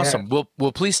 Awesome. Yeah.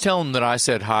 Well, please tell him that I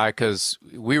said hi, because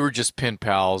we were just pen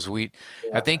pals.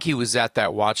 I think he was at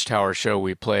that Watchtower show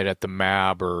we played at the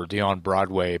MAB or the On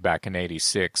Broadway back in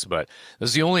 '86. But it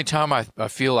was the only time I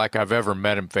feel like I've ever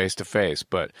met him face to face.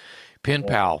 But pen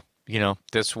pal,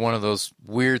 that's one of those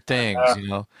weird things.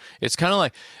 It's kind of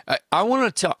like I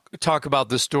want to talk about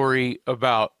the story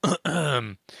about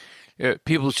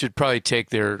people should probably take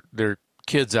their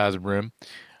kids out of the room.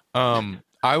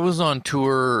 I was on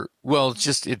tour. Well,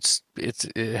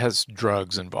 it has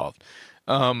drugs involved.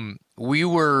 I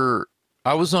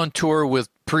was on tour with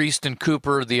Priest and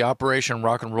Cooper, the Operation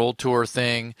Rock and Roll tour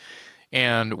thing.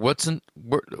 And what's the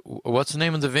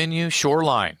name of the venue?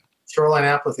 Shoreline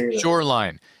Amphitheater.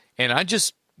 Shoreline. And I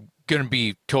just going to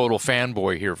be total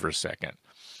fanboy here for a second.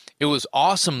 It was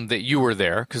awesome that you were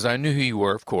there, because I knew who you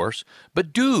were, of course.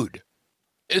 But dude,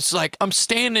 it's like I'm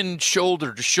standing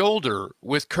shoulder to shoulder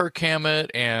with Kirk Hammett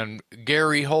and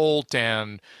Gary Holt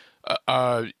and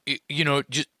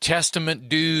just Testament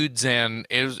dudes, and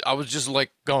I was just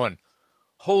like going,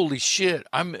 holy shit!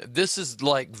 This is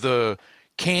like the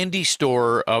candy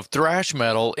store of thrash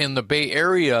metal in the Bay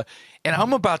Area, and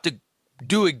I'm about to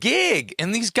do a gig,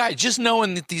 and these guys, just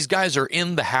knowing that these guys are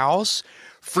in the house,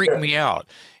 freaked me out.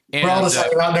 And, we're all just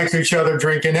hanging out next to each other,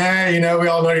 drinking. Hey, we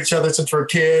all know each other since we're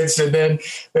kids, and then,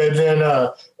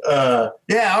 all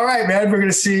right, man, we're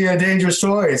gonna see Dangerous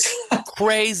Toys.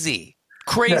 Crazy.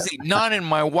 Not in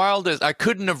my wildest. I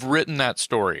couldn't have written that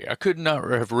story. I could not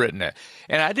have written it,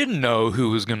 and I didn't know who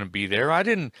was going to be there. I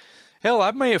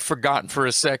may have forgotten for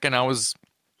a second I was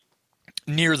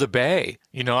near the Bay.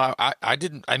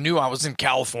 I knew I was in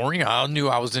California. I knew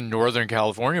I was in Northern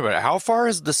California, but how far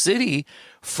is the city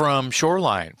from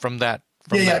Shoreline, from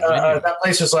That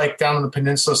place is like down on the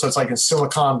peninsula, so it's like in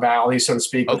Silicon Valley, so to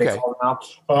speak. What they call it now.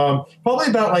 Probably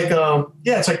about like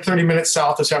it's like 30 minutes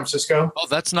south of San Francisco. Oh,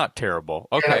 that's not terrible.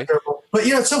 Okay, not terrible. But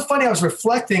it's so funny. I was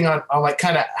reflecting on like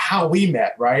kind of how we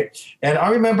met, right? And I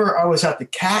remember I was at the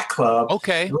Cat Club.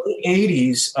 Okay, in the late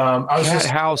 80s.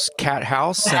 I was Cat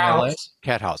House in LA,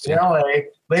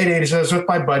 late 80s. I was with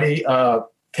my buddy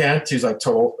Kent, who's like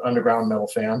total underground metal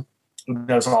fan, who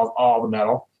knows all the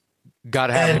metal. Got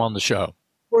to have him on the show.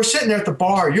 We're sitting there at the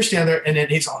bar. You're standing there, and then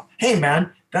he's like, "Hey,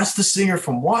 man, that's the singer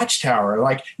from Watchtower."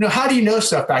 Like, how do you know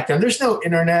stuff back then? There's no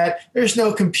internet. There's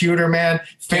no computer, man.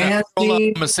 Fancy.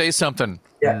 I'm gonna say something.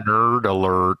 Yeah. Nerd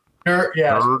alert.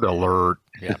 Nerd alert.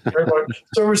 Yeah.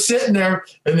 So we're sitting there,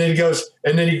 and then he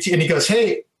goes,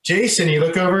 "Hey, Jason," you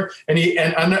look over and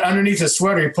underneath his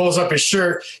sweater, he pulls up his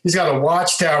shirt. He's got a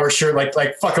Watchtower shirt, like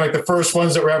fucking like the first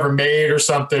ones that were ever made or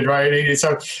something, right? And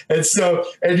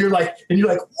you're like,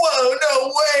 whoa, no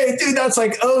way, dude, that's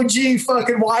like OG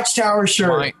fucking Watchtower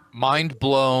shirt. Mind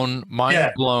blown.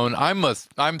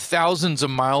 I'm thousands of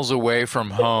miles away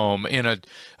from home in a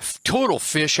total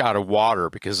fish out of water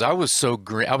because I was so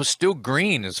green. I was still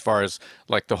green as far as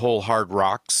like the whole hard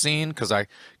rock scene because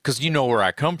you know where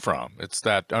I come from. It's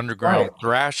that underground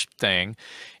thrash thing.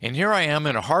 And here I am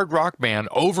in a hard rock band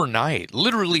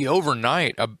literally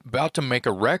overnight, about to make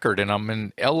a record, and I'm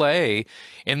in LA,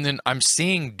 and then I'm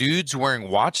seeing dudes wearing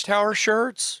Watchtower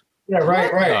shirts. Yeah,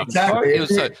 right, exactly. It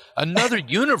was another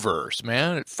universe,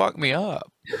 man. It fucked me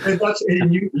up.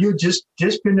 And you just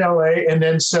been to LA, and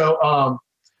then so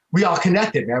we all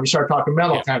connected, man. We started talking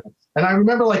metal kind of. And I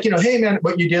remember like, hey man,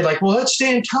 what you did, like, well, let's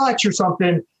stay in touch or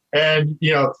something. And,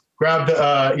 grab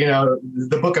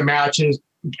the book of matches,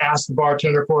 ask the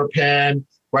bartender for a pen,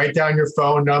 write down your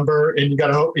phone number, and you got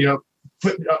to hope,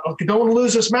 don't want to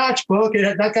lose this matchbook.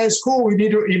 That guy's cool. We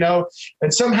need to,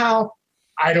 and somehow,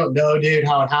 I don't know, dude,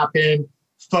 how it happened.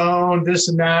 Phone, this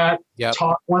and that. Yep.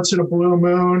 Talk once in a blue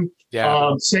moon.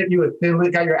 Yeah. Sent you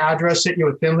got your address, sent you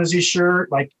a Thin Lizzy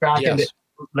shirt, like back in the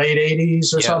late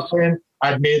 80s or something.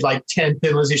 I'd made like 10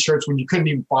 Thin Lizzy shirts when you couldn't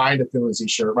even find a Thin Lizzy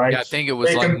shirt, right? Yeah, I think it was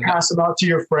pass them out to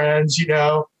your friends,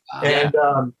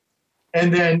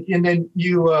 and then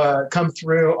you come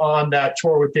through on that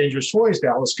tour with Dangerous Toys, the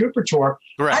Alice Cooper tour.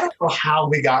 Correct. I don't know how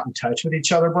we got in touch with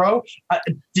each other, bro.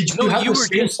 Did you have the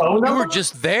same phone number? You were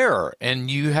just there,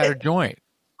 and you had a joint.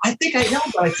 I think I know,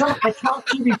 but I talked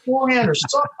to you beforehand or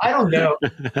something. I don't know.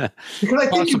 Because I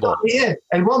think you got me in.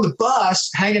 And we're on the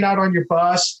bus, hanging out on your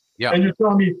bus, and you're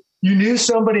telling me you knew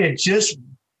somebody had just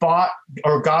bought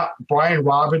or got Brian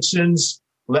Robinson's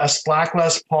Black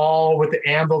Les Paul with the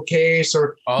Anvil case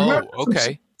or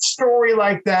story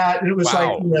like that. And it was like,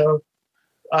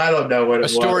 I don't know what it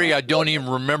was. A story I don't even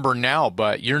remember now,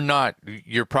 but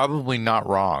you're probably not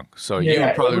wrong. So you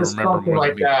would probably remember something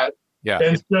like that. Yeah.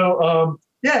 And so,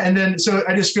 and then so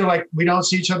I just feel like we don't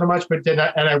see each other much, but then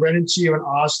I ran into you in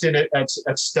Austin at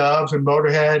Stubbs and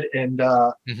Motorhead and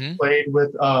played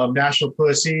with National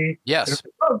Pussy. Yes. And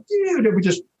like, dude, and we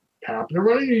just happened to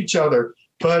run into each other.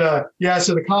 But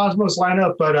so the cosmos line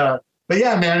up. But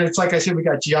yeah, man, it's like I said, we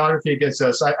got geography against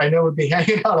us. I know we'd be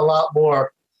hanging out a lot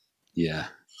more. Yeah.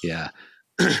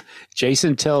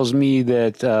 Jason tells me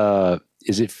that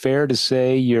is it fair to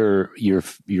say you're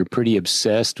pretty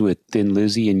obsessed with Thin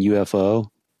Lizzy and UFO?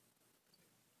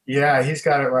 Yeah, he's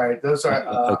got it right. Those are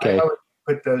okay. I would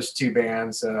put those two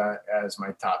bands as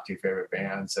my top two favorite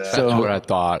bands. That's what I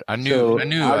thought. I knew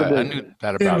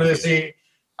that about Thin Lizzy.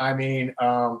 I mean,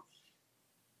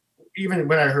 even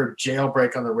when I heard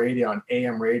Jailbreak on the radio, on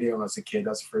AM radio when I was a kid,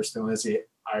 that's the first Thin Lizzy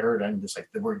I heard. I'm just like,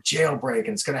 the word jailbreak, and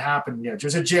it's going to happen.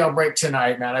 There's a jailbreak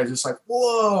tonight, man. I was just like,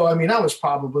 whoa. I mean, I was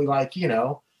probably like,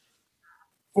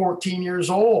 14 years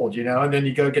old, and then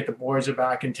you go get the boys are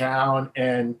back in town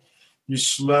and you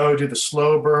do the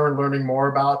slow burn, learning more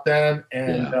about them.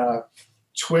 And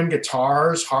twin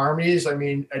guitars, harmonies. I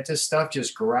mean, stuff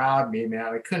just grabbed me,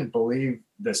 man. I couldn't believe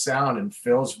the sound and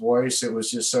Phil's voice. It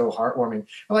was just so heartwarming. And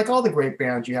like all the great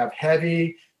bands, you have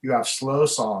heavy, you have slow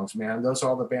songs, man. Those are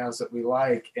all the bands that we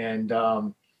like. And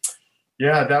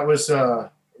that was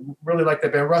really like the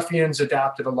band. Ruffians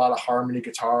adapted a lot of harmony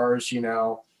guitars, in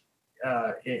the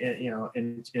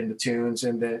tunes.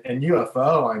 And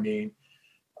UFO, I mean,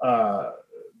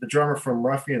 the drummer from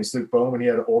Ruffians, Luke Bowman, he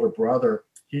had an older brother.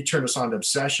 He turned us on to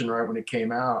Obsession right when it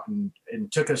came out and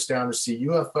took us down to see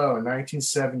UFO in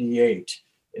 1978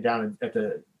 down at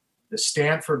the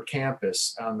Stanford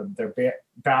campus on their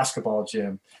basketball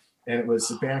gym. And it was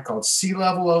a band called Sea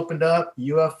Level opened up,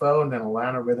 UFO, and then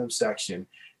Atlanta Rhythm Section.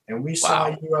 and we saw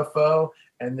a UFO.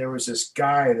 And there was this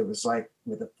guy that was like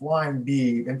with a flying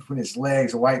bee in between his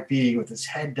legs, a white bee with his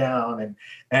head down,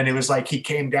 and it was like he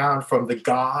came down from the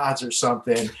gods or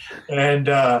something. And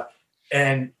I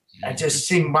just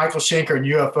seeing Michael Schenker and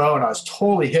UFO, and I was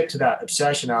totally hip to that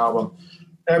Obsession album.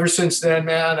 Ever since then,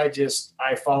 man,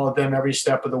 I followed them every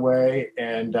step of the way.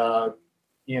 And that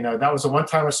was the one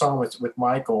time I saw them with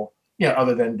Michael.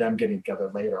 Other than them getting together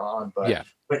later on, but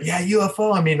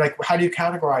UFO. I mean, like, how do you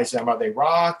categorize them? Are they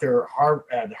rock? They're hard.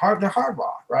 They're hard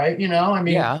rock, right? They're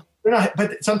not.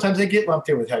 But sometimes they get lumped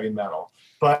in with heavy metal.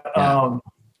 But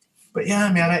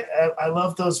yeah, man, I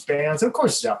love those bands. Of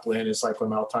course, Zeppelin is like one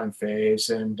of my all-time faves.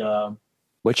 And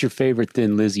what's your favorite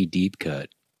Thin Lizzy deep cut?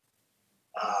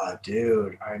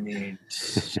 Dude, I mean,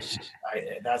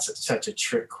 that's such a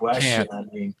trick question.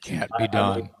 Can't be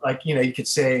done. You could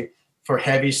say. For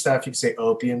heavy stuff, you could say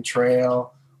Opium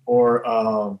Trail,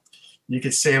 or you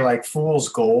could say like Fool's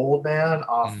Gold, man,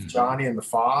 off Johnny and the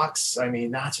Fox. I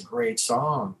mean, that's a great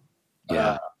song.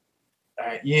 Yeah.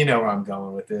 You know where I'm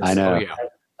going with this. I know.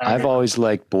 I've always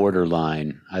liked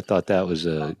Borderline. I thought that was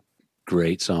a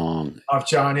great song. Off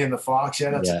Johnny and the Fox,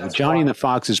 that's Johnny and the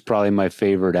Fox is probably my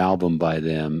favorite album by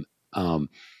them. Of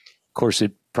course,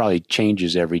 it probably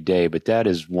changes every day, but that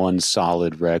is one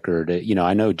solid record.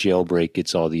 I know Jailbreak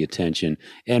gets all the attention,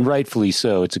 and rightfully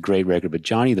so. It's a great record, but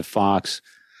Johnny the Fox,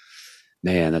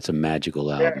 man, that's a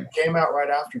magical album. Yeah, it came out right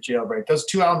after Jailbreak. Those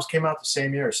two albums came out the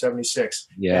same year, 76.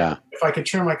 Yeah. And if I could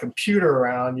turn my computer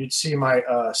around, you'd see my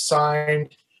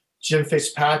signed Jim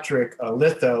Fitzpatrick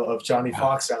litho of Johnny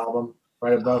Fox album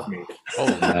right above me. Oh,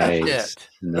 nice.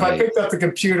 If I picked up the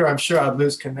computer, I'm sure I'd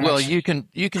lose connection. Well, you can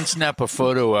snap a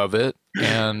photo of it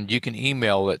and you can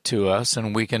email it to us,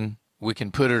 and we can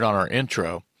put it on our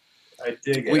intro. I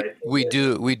dig it. We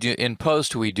do in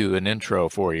post. We do an intro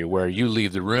for you where you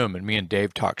leave the room and me and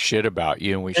Dave talk shit about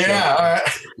you, and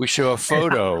we show a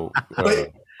photo.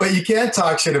 But you can't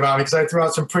talk shit about me because I threw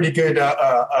out some pretty good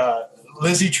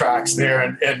Lizzy tracks there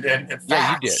and facts.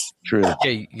 Yeah, you did. True.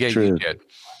 Yeah, True. You did.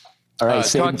 All right,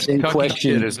 same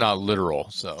question. Shit is not literal.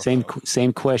 So same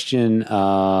question,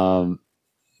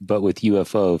 but with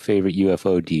UFO. Favorite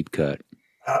UFO deep cut?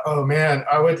 Oh man,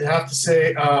 I would have to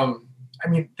say. I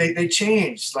mean, they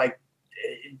changed. Like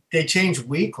they change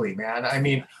weekly, man. I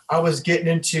mean, I was getting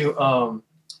into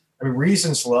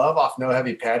Reasons Love off No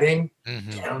Heavy Petting. I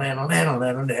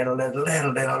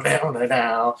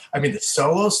mean, the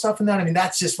solo stuff in that. I mean,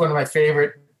 that's just one of my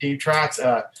favorite deep tracks.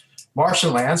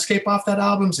 Martian Landscape off that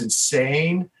album's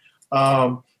insane.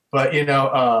 But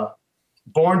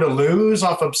Born to Lose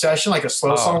off Obsession, like a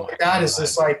slow song like that, is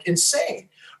just like insane.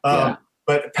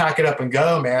 But Pack It Up and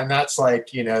Go, man, that's like,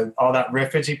 all that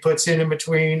riffage he puts in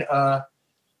between.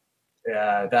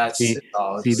 That's this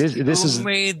is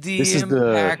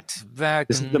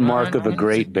the mark of a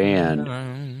great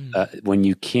band. When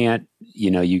you can't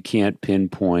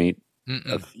pinpoint.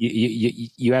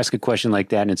 You ask a question like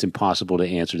that and it's impossible to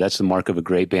answer. That's the mark of a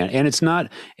great band. And it's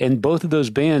not, and both of those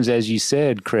bands, as you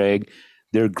said, Craig,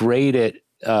 they're great at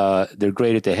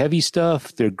the heavy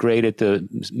stuff. They're great at the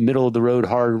middle of the road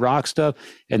hard rock stuff.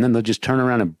 And then they'll just turn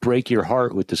around and break your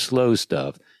heart with the slow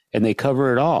stuff. And they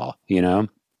cover it all, One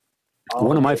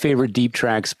of my favorite deep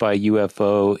tracks by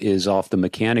UFO is off the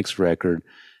Mechanics record.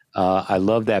 I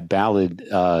love that ballad,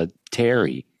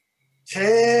 Terry.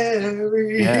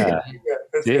 Yeah,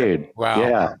 dude. Wow.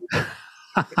 Yeah.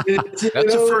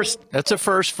 That's a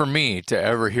first for me to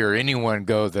ever hear anyone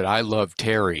go that I love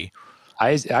Terry.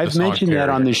 I've mentioned that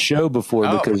on this show before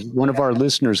because one of our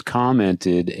listeners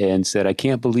commented and said, "I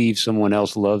can't believe someone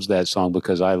else loves that song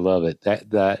because I love it."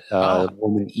 That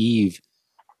woman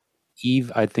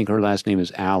Eve, I think her last name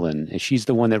is Allen, and she's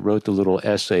the one that wrote the little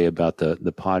essay about the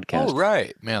podcast. Oh,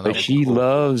 right, man! But she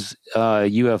loves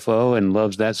UFO and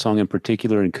loves that song in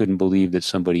particular, and couldn't believe that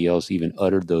somebody else even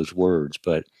uttered those words.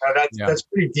 But that's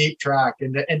pretty deep track,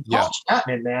 and Paul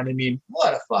Chapman, man, I mean,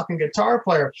 what a fucking guitar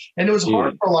player! And it was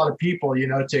hard for a lot of people,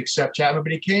 to accept Chapman,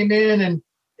 but he came in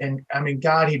and I mean,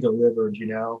 God, he delivered,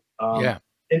 And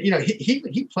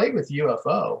he played with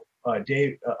UFO,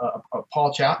 Dave,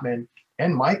 Paul Chapman,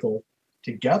 and Michael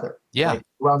together,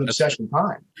 around the Obsession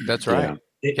time. That's right.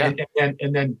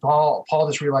 And then Paul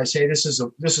just realized, hey, this is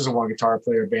a one guitar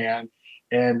player band,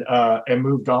 and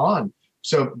moved on.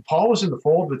 So Paul was in the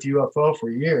fold with UFO for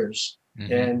years,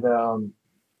 and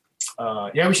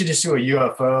we should just do a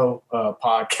UFO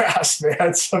podcast,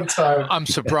 man. Sometime. I'm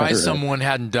surprised someone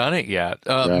hadn't done it yet.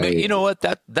 You know what?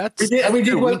 That's we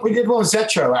did one with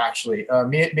Zetro, actually.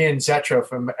 Me and Zetro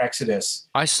from Exodus.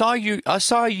 I saw you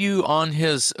on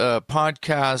his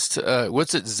podcast.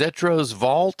 What's it? Zetro's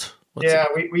Vault. Yeah,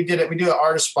 we did it. We do an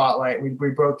artist spotlight. We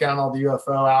broke down all the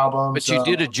UFO albums. But you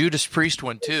did a Judas Priest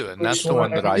one too, and that's the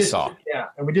one that I saw. Yeah,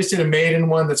 and we just did a Maiden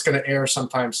one that's going to air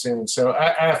sometime soon. So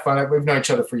I have fun. We've known each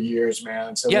other for years,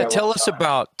 man. So yeah, tell us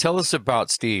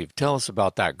about Steve. Tell us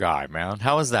about that guy, man.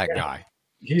 How is that guy?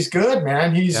 He's good,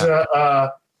 man. He's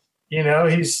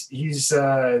he's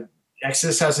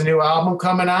Exodus has a new album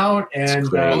coming out, and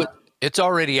it's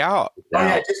already out. Oh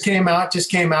yeah, it just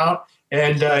came out.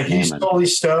 And he's totally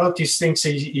stoked. He thinks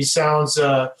he sounds.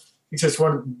 He says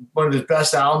one of the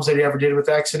best albums that he ever did with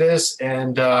Exodus.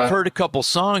 And I've heard a couple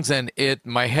songs, and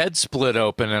my head split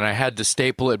open, and I had to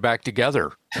staple it back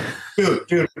together.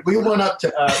 Dude, we went up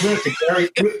to Gary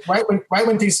right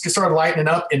when things started lightening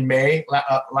up in May,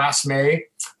 last May,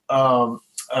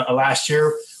 last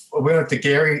year. We went to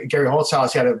Gary Holt's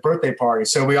house. He had a birthday party,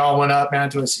 so we all went up, man,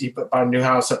 to a new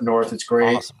house up north. It's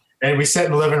great. Awesome. And we sat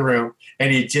in the living room,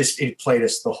 and he played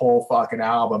us the whole fucking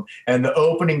album. And the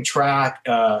opening track,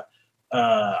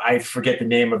 I forget the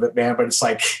name of it, man, but it's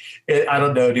like, I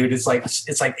don't know, dude. It's like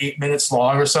 8 minutes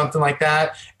long or something like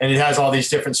that. And it has all these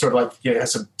different sort of it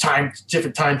has some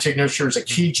different time signatures, a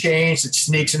key change that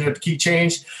sneaks into the key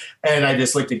change. And I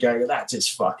just looked at the guy and go, that's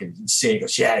just fucking insane. He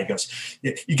goes, yeah. He goes,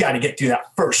 you got to get through that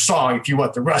first song if you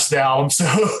want the rest of the album. So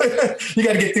you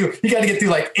got to get through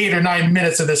like 8 or 9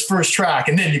 minutes of this first track,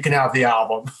 and then you can have the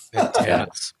album.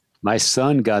 Yes. My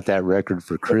son got that record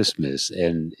for Christmas,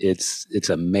 and it's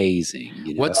amazing.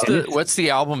 You know? What's the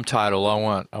album title? I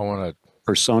want to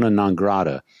Persona Non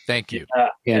Grata. Thank you.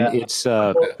 It's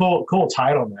cool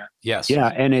title, man. Yes. Yeah,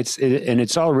 and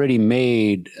it's already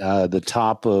made the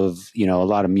top of a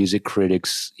lot of music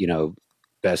critics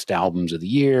best albums of the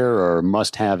year or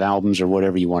must have albums or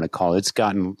whatever you want to call it. It's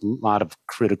gotten a lot of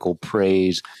critical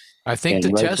praise. I think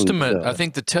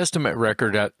the Testament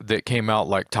record that came out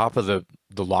like top of the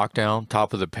lockdown,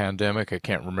 top of the pandemic, I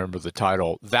can't remember the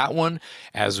title. That one,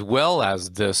 as well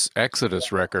as this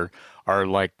Exodus record, are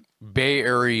like Bay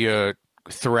Area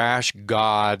thrash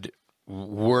god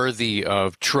worthy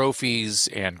of trophies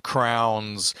and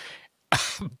crowns.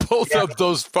 Both of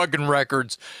those fucking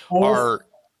records are,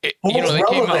 they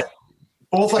came out.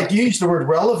 Both, like you used the word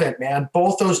relevant, man.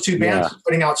 Both those two bands are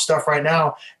putting out stuff right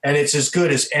now, and it's as good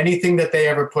as anything that they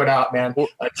ever put out, man. Or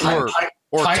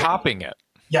topping it.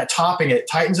 Yeah, topping it.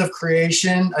 Titans of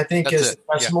Creation, I think, is the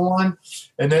decimal one.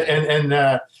 And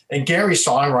Gary's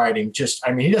songwriting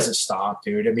he doesn't stop,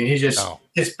 dude. I mean, he just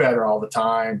gets better all the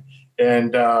time.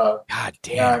 And God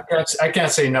damn, I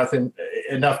can't say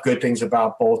enough good things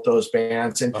about both those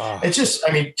bands. And it's just,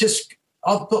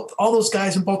 all those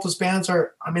guys in both those bands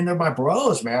they're my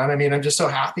bros, man. I'm just so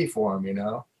happy for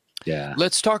them, Yeah.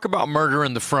 Let's talk about Murder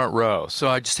in the Front Row. So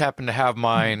I just happen to have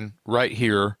mine right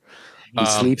here. He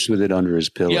sleeps with it under his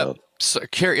pillow. Yep. So,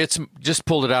 it's just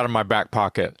pulled it out of my back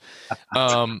pocket.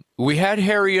 We had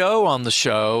Harry O on the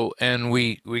show, and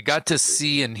we got to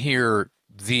see and hear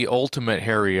the ultimate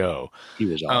Harry O. He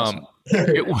was awesome.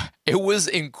 It was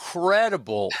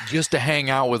incredible just to hang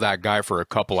out with that guy for a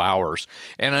couple hours.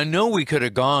 And I know we could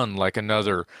have gone like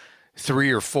another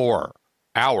 3 or 4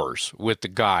 hours with the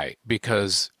guy,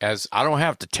 because as I don't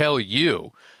have to tell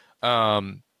you,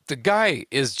 the guy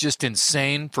is just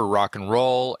insane for rock and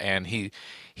roll, and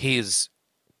he's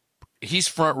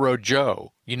Front Row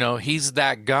Joe. He's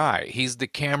that guy. He's the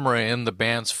camera in the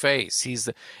band's face.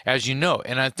 As you know,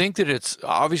 and I think that it's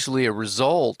obviously a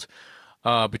result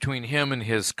between him and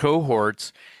his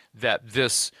cohorts that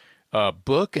this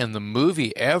book and the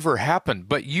movie ever happened.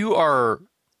 But you are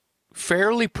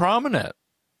fairly prominent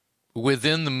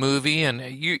within the movie, and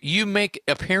you make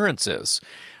appearances.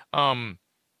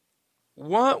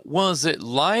 What was it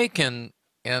like? And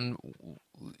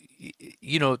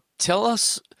tell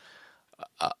us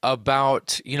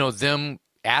about, them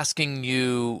asking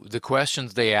you the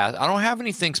questions they asked. I don't have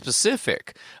anything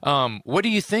specific. What do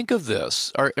you think of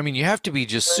this? You have to be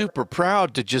just super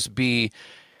proud to just be,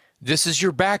 this is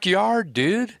your backyard,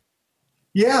 dude.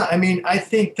 Yeah. I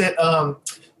think that,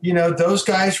 those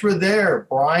guys were there.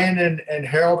 Brian and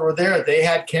Harold were there. They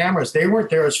had cameras. They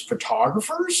weren't there as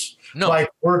photographers. No. Like,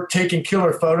 we're taking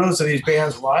killer photos of these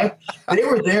bands live. They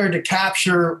were there to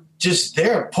capture,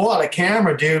 pull out a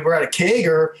camera, dude. We're at a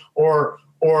Kager or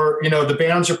the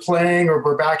bands are playing or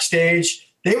we're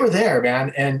backstage. They were there,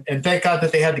 man. And thank God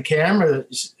that they had the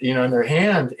cameras, in their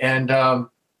hand. And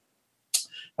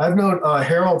I've known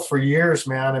Harold for years,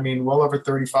 man. Well over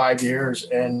 35 years.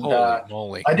 And Holy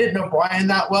moly. I didn't know Brian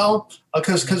that well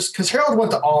because Harold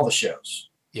went to all the shows.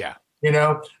 Yeah. you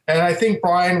know. And I think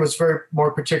Brian was very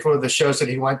more particular with the shows that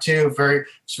he went to.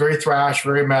 It's very thrash,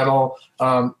 very metal.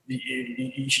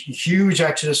 Huge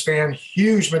Exodus fan,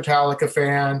 huge Metallica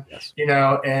fan, Yes. you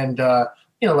know, and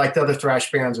like the other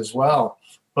thrash bands as well.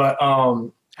 But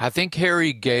I think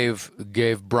Harry gave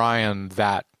Brian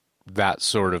that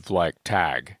sort of like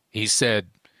tag. He said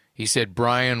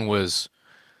Brian was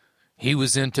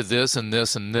into this and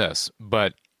this and this,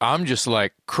 but I'm just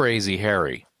like crazy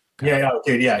Harry. Yeah,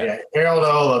 dude, yeah. Harold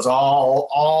O loves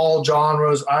all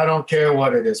genres. I don't care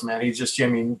what it is, man. He's just, I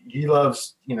mean, he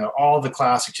loves, all the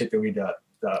classic shit that we do.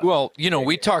 Well,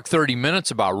 we talked 30 minutes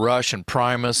about Rush and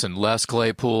Primus and Les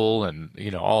Claypool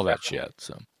and, all that shit.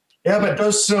 So. Yeah, but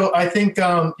I think,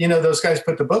 those guys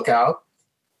put the book out,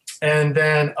 and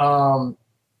then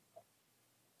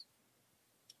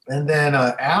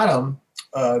Adam,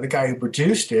 the guy who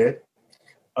produced it,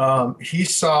 he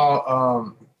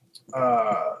saw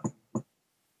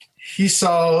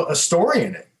a story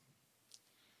in it.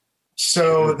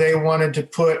 So they wanted to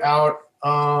put out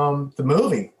the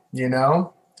movie,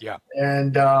 Yeah.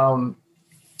 And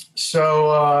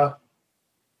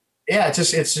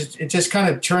it just kind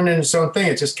of turned into its own thing.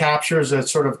 It just captures a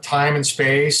sort of time and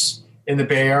space in the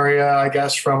Bay Area, I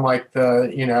guess, from like the,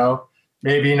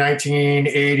 maybe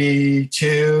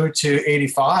 1982 to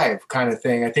 85 kind of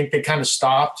thing. I think they kind of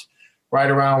stopped right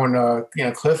around when,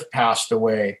 Cliff passed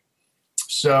away.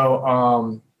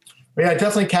 So, it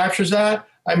definitely captures that.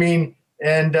 I mean,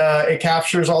 and it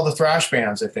captures all the thrash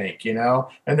bands, I think, and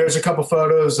there's a couple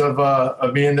photos of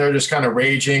me in there just kind of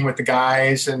raging with the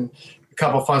guys, and a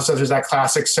couple of fun stuff. There's that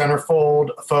classic centerfold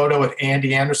photo with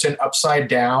Andy Anderson upside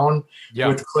down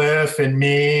with Cliff and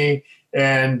me.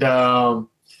 And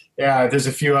there's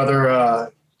a few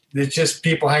other there's just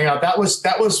people hanging out. That was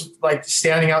like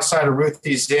standing outside of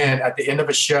Ruthie's Inn at the end of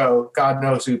a show. God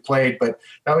knows who played, but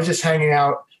that was just hanging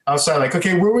out outside. Like,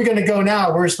 okay, where are we going to go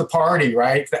now? Where's the party,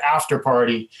 right? The after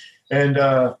party. And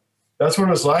that's what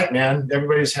it was like, man.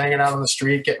 Everybody's hanging out on the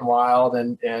street, getting wild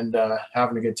and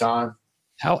having a good time.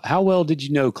 How well did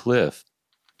you know Cliff?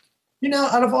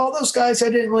 Out of all those guys, I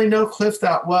didn't really know Cliff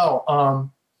that well.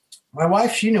 My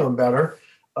wife, she knew him better.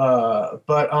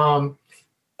 But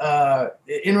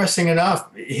interesting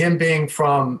enough, him being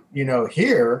from,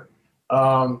 here,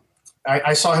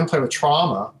 I saw him play with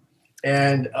Trauma,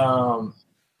 and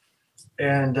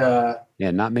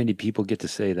not many people get to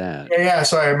say that. Yeah.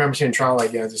 So I remember seeing Trauma,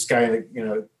 like, this guy,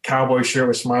 cowboy shirt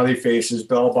with smiley faces,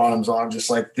 bell bottoms on, just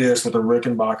like this with a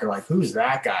Rickenbacker. Like, who's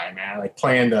that guy, man? Like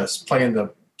playing the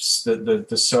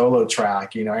solo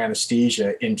track,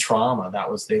 Anesthesia in Trauma.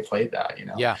 They played that,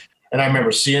 Yeah. And I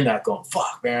remember seeing that going,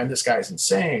 fuck, man, this guy's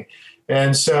insane.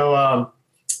 And so,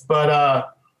 we'd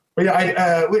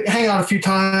hang out a few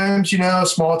times,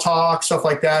 small talk, stuff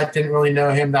like that. Didn't really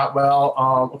know him that well.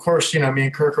 Of course, me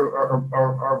and Kirk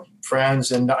are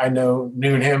friends, and I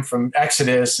knew him from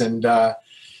Exodus and all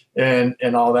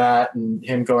that, and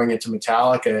him going into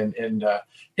Metallica and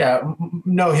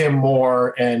know him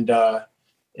more and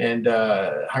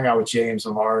hung out with James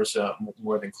and Lars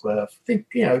more than Cliff. I think,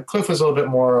 Cliff was a little bit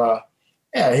more,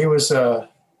 he was, I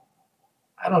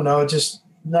don't know, just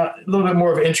not a little bit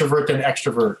more of an introvert than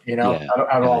extrovert, out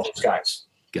of all those guys.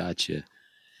 Gotcha.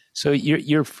 So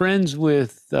you're friends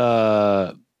with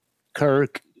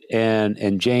Kirk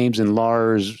and James and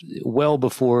Lars well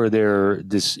before they're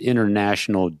this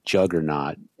international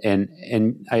juggernaut.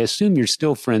 And I assume you're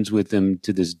still friends with them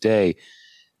to this day.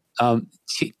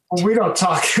 We don't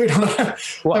talk. Well,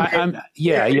 that's what I'm.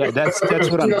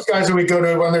 Those guys that we go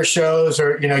to one of their shows,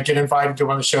 or get invited to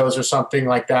one of the shows, or something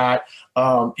like that.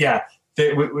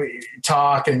 We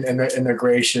talk, and they're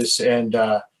gracious and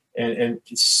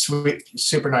sweet,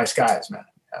 super nice guys, man.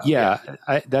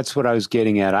 That's what I was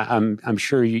getting at. I'm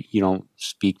sure you don't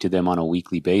speak to them on a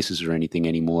weekly basis or anything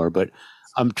anymore, but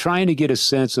I'm trying to get a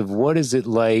sense of what is it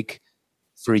like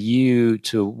for you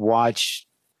to watch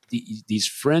these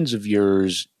friends of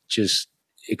yours just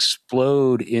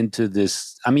explode into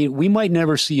this. I mean, we might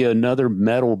never see another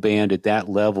metal band at that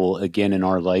level again in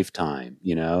our lifetime,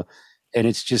 and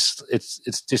it's just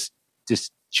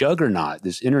this juggernaut,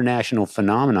 this international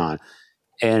phenomenon.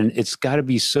 And it's got to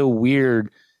be so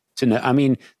weird to know. I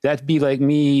mean, that'd be like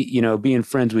me, being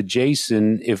friends with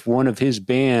Jason if one of his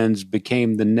bands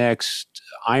became the next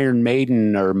Iron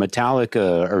Maiden or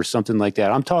Metallica or something like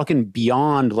that. I'm talking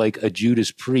beyond like a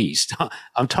Judas Priest.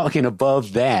 I'm talking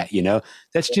above that,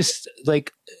 That's just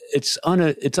like it's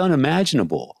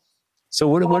unimaginable. So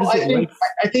what is it like?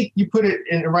 I think you put it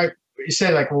in the right. You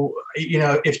said like, well,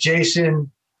 if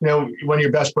Jason, one of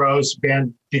your best bros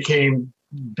band became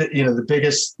the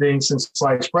biggest thing since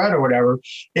sliced bread or whatever,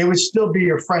 it would still be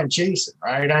your friend Jason,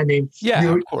 right? I mean,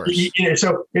 of course.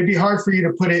 So it'd be hard for you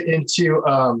to put it into,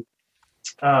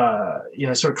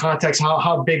 sort of context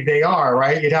how big they are,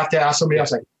 right? You'd have to ask somebody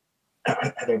else, like,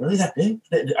 are they really that big?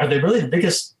 Are they really the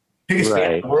biggest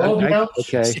fan in the world?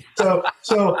 Okay. So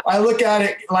I look at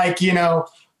it like,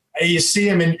 you see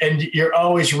them and you're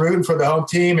always rooting for the home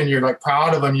team and you're like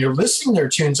proud of them. You're listening to their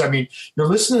tunes. I mean, you're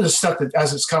listening to stuff that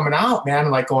as it's coming out, man,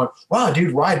 and like going, wow,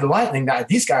 dude, Ride the Lightning.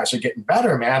 These guys are getting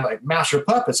better, man. Like Master of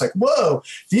Puppets, like, whoa,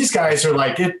 these guys are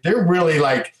like, they're really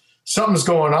like, something's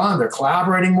going on. They're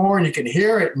collaborating more and you can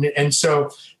hear it. And so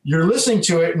you're listening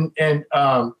to it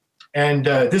and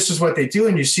this is what they do.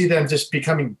 And you see them just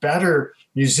becoming better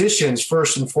musicians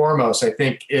first and foremost, I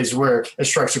think is where it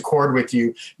strikes a chord with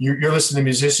you. You're listening to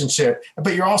musicianship,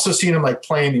 but you're also seeing them like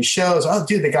playing these shows. Oh,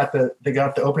 dude, they got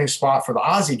the opening spot for the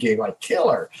Ozzy gig, like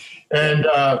killer, and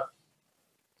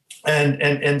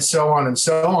so on and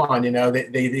so on.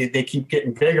 They keep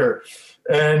getting bigger,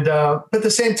 and but at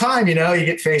the same time, you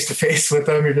get face to face with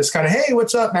them. You're just kind of, hey,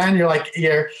 what's up, man? You're like,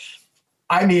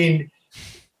 I mean.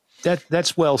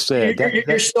 That's well said.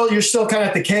 You're still kind of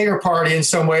at the Kager party in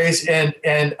some ways, but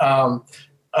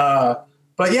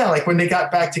yeah, like when they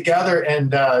got back together and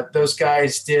those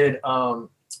guys did what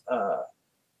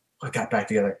got back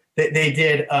together? They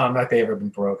did not they ever been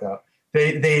broke up.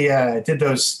 They did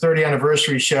those 30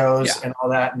 anniversary shows and all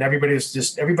that, and everybody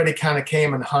kind of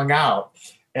came and hung out,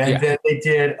 and then they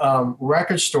did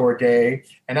Record Store Day,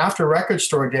 and after Record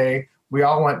Store Day, we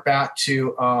all went back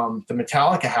to the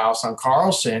Metallica house on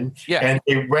Carlson, and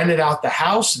they rented out the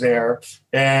house there,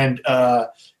 and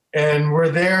we're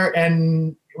there,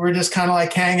 and we're just kind of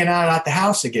like hanging out at the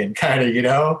house again, kind of,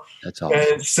 That's awesome.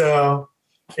 And so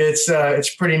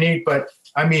it's pretty neat. But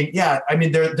I mean,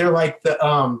 they're like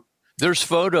the. There's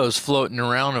photos floating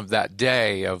around of that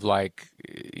day of like,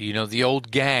 the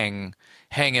old gang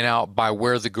hanging out by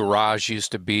where the garage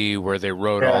used to be, where they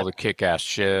wrote all the kick-ass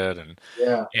shit,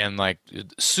 and like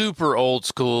super old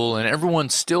school, and everyone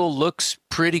still looks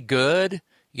pretty good.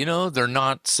 They're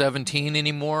not 17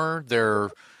 anymore; they're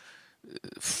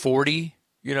 40.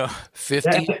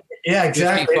 50. Yeah,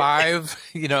 exactly.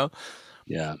 55.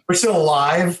 Yeah, we're still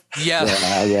alive.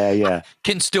 Yeah.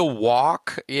 Can still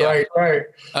walk. Yeah, right.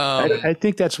 I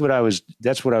think that's what I was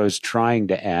trying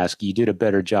to ask. You did a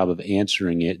better job of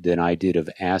answering it than I did of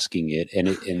asking it,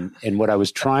 and what I was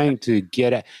trying to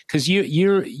get at, because you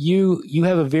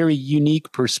have a very unique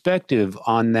perspective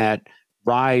on that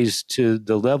rise to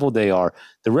the level they are.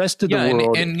 The rest of the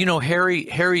world, and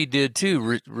Harry did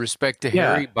too. Respect to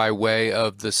Harry by way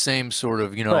of the same sort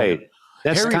of right.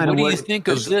 That's Harry, kind what of do you think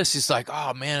of this? It's like,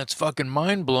 oh man, it's fucking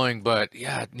mind blowing. But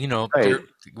right.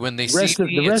 When they see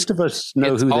me, the rest of us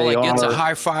know who they are. It's a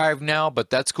high five now,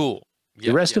 but that's cool.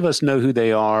 The rest of us know who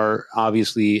they are,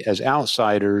 obviously as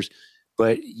outsiders.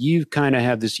 But you kind of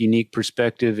have this unique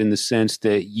perspective in the sense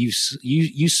that you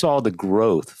saw the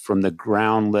growth from the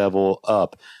ground level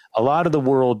up. A lot of the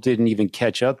world didn't even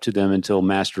catch up to them until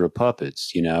Master of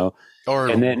Puppets, or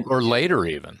later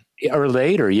even, or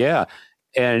later, yeah.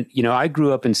 And, I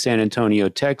grew up in San Antonio,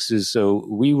 Texas, so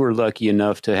we were lucky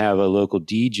enough to have a local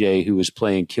DJ who was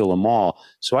playing Kill 'Em All.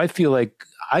 So I feel like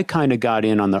I kind of got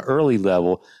in on the early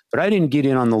level, but I didn't get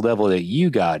in on the level that you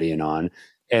got in on.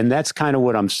 And that's kind of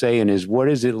what I'm saying is, what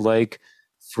is it like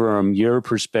from your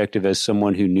perspective as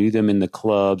someone who knew them in the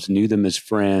clubs, knew them as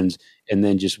friends, and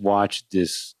then just watched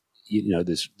this,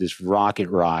 this rocket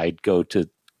ride go to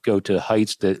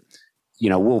heights that,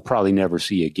 we'll probably never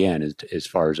see again as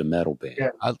far as a metal band.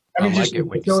 Yeah. I mean, just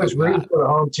always rooting for the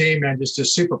home team and just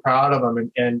super proud of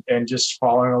them and just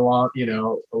following along,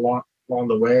 along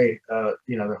the way,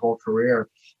 their whole career.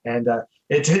 And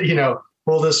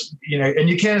we'll just, and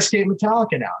you can't escape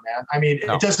Metallica now, man. I mean,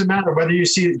 It doesn't matter whether you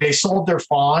see they sold their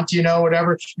font,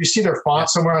 whatever. You see their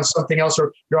font somewhere on something else,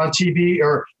 or you're on TV,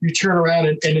 or you turn around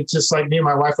and it's just like me and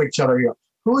my wife like each other.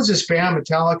 Who is this band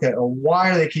Metallica, and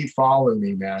why do they keep following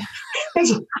me, man?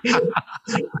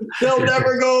 They'll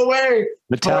never go away.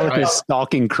 Metallica is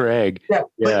stalking Craig.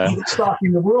 Yeah.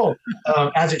 Stalking the world,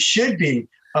 as it should be,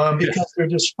 because they're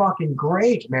just fucking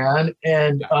great, man.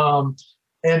 And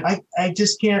I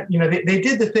just can't, they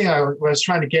did the thing I was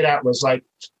trying to get at was like,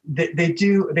 they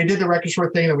did the record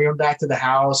store thing, and we went back to the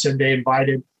house and they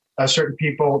invited certain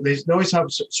people. They always have a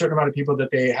certain amount of people that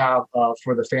they have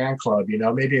for the fan club.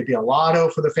 Maybe it'd be a lotto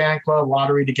for the fan club,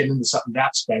 lottery to get into something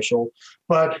that special.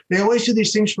 But they always do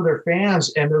these things for their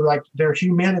fans, and they're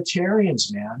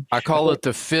humanitarians, man. I call it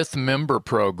the fifth member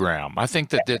program. I think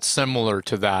that it's similar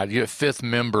to that. You have fifth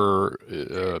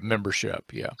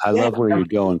membership. Yeah, I love where you're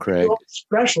going, Craig.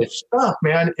 Special stuff,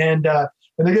 man, and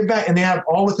and they get back, and they have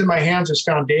All Within My Hands as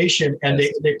foundation, and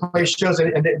they play shows,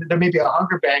 and there may be a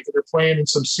hunger bank that they're playing in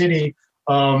some city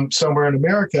somewhere in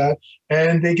America,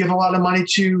 and they give a lot of money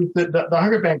to the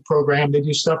hunger bank program. They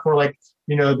do stuff for like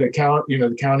the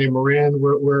county of Marin,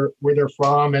 where they're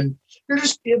from, and they're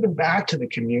just giving back to the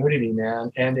community,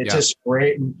 man, and it's just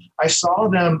great. And I saw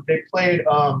them; they played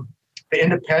the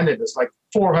Independent. It's like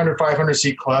 400, 500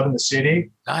 seat club in the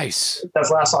city. Nice. That's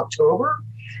last October,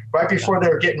 right before they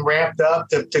were getting ramped up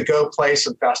to go play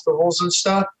some festivals and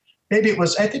stuff. I think it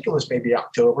was maybe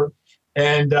October.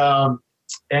 And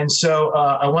so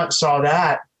I went and saw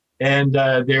that. And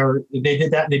they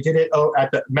did that. And they did it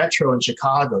at the Metro in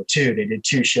Chicago too. They did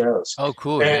 2 shows. Oh,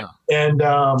 cool. They're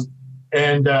all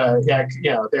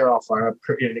fired up.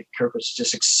 Kirk was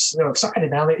just so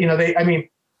excited now.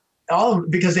 All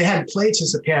because they hadn't played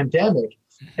since the pandemic.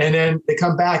 And then they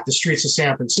come back the streets of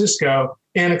San Francisco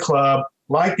in a club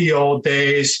like the old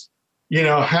days,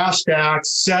 half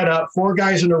stacks, set up, 4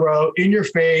 guys in a row, in your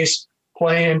face,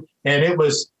 playing. And it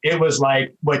was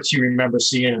like what you remember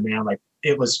seeing, man. Like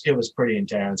it was pretty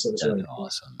intense. It was really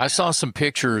awesome. I saw some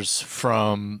pictures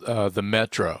from the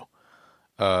Metro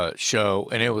show,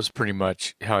 and it was pretty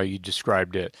much how you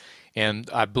described it. And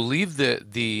I believe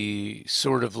that the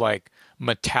sort of like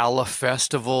Metalla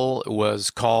Festival was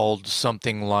called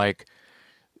something like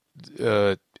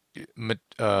San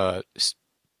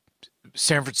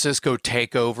Francisco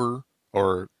Takeover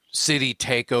or City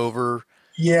Takeover.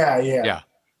 Yeah.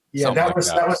 That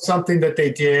was something that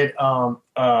they did.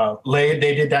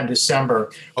 They did that in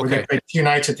December. Where they played 2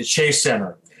 nights at the Chase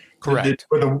Center. Correct.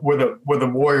 Where the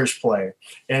Warriors play,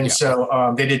 and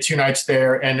so they did 2 nights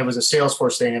there, and it was a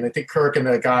Salesforce thing. And I think Kirk and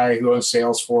the guy who owns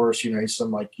Salesforce, he's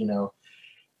some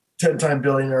 10-time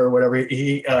billionaire or whatever.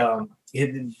 They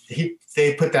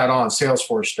put that on.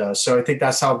 Salesforce does. So I think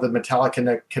that's how the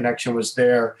Metallica connection was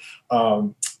there.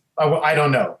 I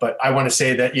don't know, but I want to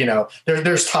say that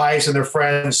there's ties and they're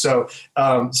friends. So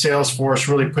Salesforce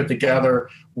really put together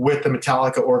with the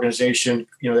Metallica organization.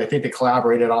 I think they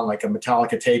collaborated on like a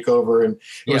Metallica takeover, and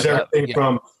it was everything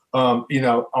from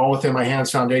All Within My Hands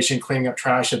Foundation cleaning up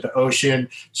trash at the ocean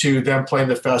to them playing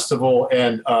the festival,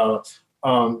 and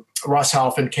Russ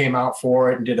Halfin came out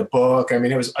for it and did a book. I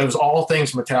mean, it was all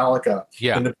things Metallica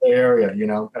in the Bay Area. As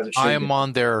it should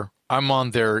be. I'm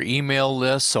on their email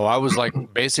list, so I was like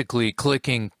basically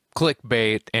clicking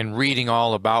clickbait and reading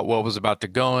all about what was about to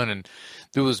go in, and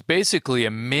there was basically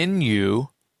a menu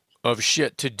of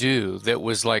shit to do that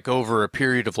was like over a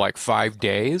period of like 5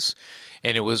 days,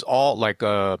 and it was all like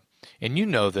and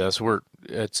this,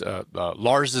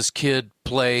 Lars's kid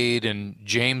played and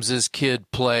James's kid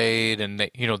played, and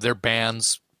their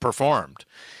bands performed.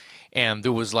 And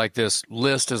there was like this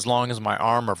list as long as my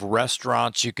arm of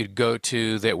restaurants you could go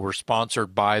to that were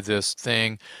sponsored by this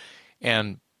thing.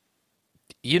 And,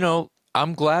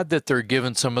 I'm glad that they're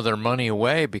giving some of their money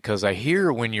away, because I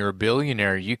hear when you're a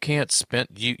billionaire, you can't spend,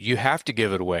 you have to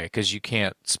give it away because you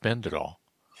can't spend it all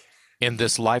in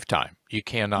this lifetime. You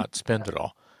cannot spend it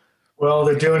all. Well,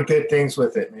 they're doing good things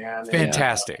with it, man.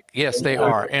 Fantastic. Yes, they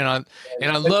are. And I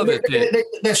love it.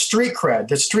 The street cred.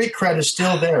 The street cred is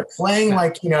still there. Playing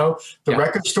like, the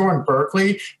record store in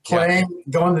Berkeley, going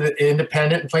to the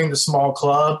Independent and playing the small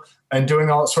club and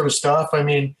doing all that sort of stuff. I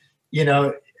mean,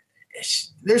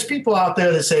 there's people out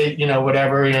there that say,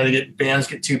 whatever, bands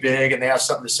get too big and they have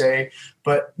something to say.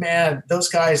 But man, those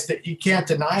guys, that you can't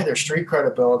deny their street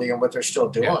credibility and what they're still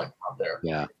doing out there.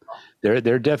 Yeah.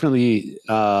 They're definitely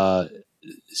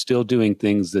still doing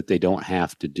things that they don't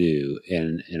have to do,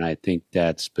 and I think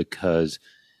that's because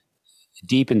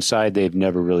deep inside they've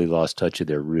never really lost touch of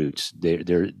their roots.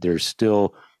 They're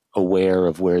still aware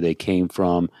of where they came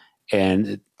from,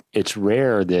 and it's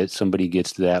rare that somebody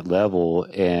gets to that level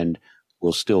and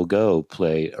will still go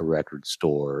play a record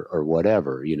store or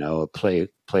whatever, play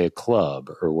a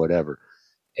club or whatever.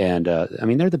 And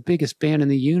they're the biggest band in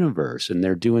the universe, and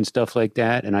they're doing stuff like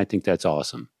that, and I think that's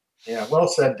awesome. Yeah, well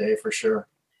said, Dave, for sure.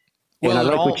 And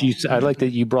I like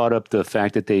that you brought up the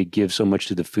fact that they give so much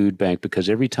to the food bank, because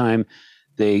every time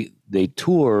they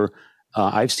tour,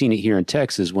 I've seen it here in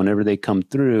Texas. Whenever they come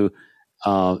through,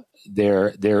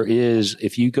 there is,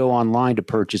 if you go online to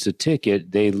purchase a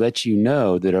ticket, they let you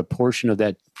know that a portion of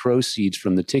that proceeds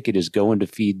from the ticket is going to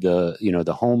feed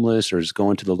the homeless, or is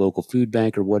going to the local food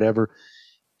bank or whatever.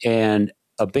 And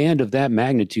a band of that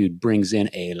magnitude brings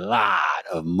in a lot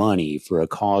of money for a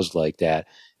cause like that.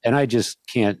 And I just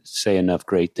can't say enough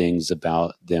great things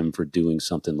about them for doing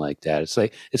something like that.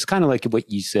 It's kind of like what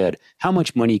you said. How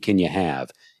much money can you have?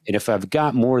 And if I've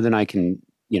got more than I can,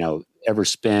 ever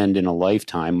spend in a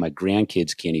lifetime, my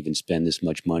grandkids can't even spend this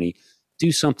much money.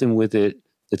 Do something with it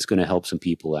that's going to help some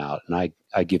people out. And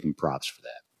I give them props for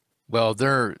that. Well,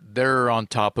 they're on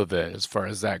top of it as far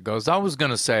as that goes. I was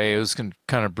going to say, I was going to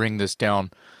kind of bring this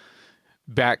down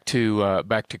back to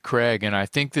Craig, and I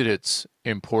think that it's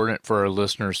important for our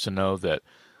listeners to know that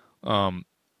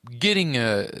getting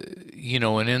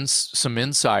some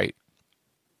insight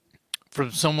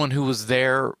from someone who was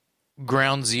there,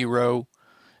 ground zero,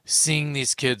 seeing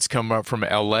these kids come up from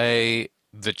LA,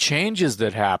 the changes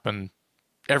that happen.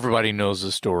 Everybody knows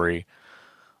the story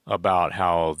about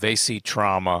how they see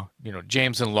trauma.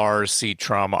 James and Lars see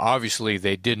trauma. Obviously,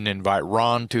 they didn't invite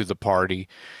Ron to the party.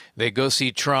 They go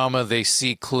see trauma. They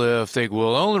see Cliff. They go,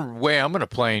 well, the only way I'm going to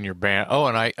play in your band. Oh,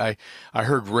 and I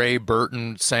heard Ray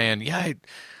Burton saying, yeah,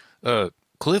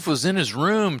 Cliff was in his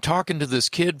room talking to this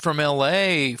kid from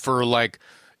L.A. for like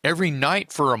every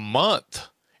night for a month.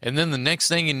 And then the next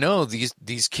thing you know,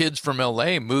 these kids from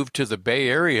L.A. moved to the Bay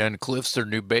Area and Cliff's their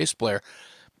new bass player,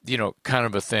 kind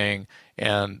of a thing.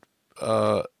 And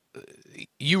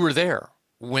you were there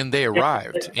when they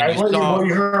arrived. Yeah. And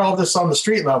you heard all this on the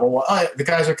street level. Well, the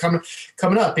guys are coming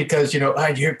up because, you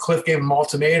hear Cliff gave them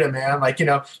ultimatum, man. Like,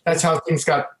 that's how things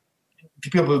got.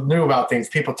 People knew about things.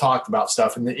 People talked about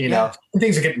stuff, and and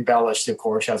things would get embellished, of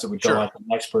course, as it would go on to the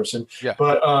next person. Yeah.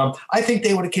 But I think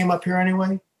they would have came up here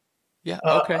anyway. Yeah.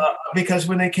 Okay. Because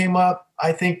when they came up,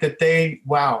 I think that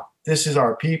this is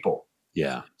our people.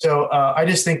 Yeah. So I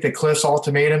just think that Cliff's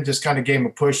ultimatum just kind of gave them a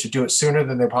push to do it sooner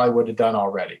than they probably would have done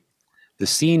already. The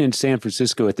scene in San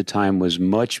Francisco at the time was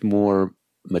much more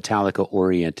Metallica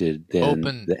oriented than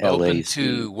the LA open scene.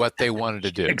 To what they wanted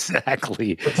to do.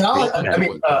 Exactly.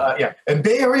 Metallica, and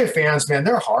Bay Area fans, man,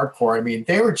 they're hardcore. I mean,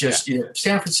 they were just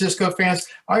San Francisco fans.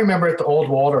 I remember at the old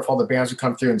Waldorf, all the bands would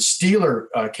come through, and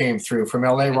Steeler came through from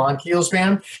LA, Ron Keel's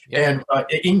band, and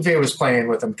Yngwie was playing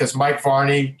with them because Mike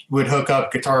Varney would hook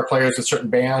up guitar players with certain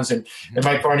bands, and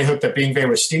Mike Varney hooked up Yngwie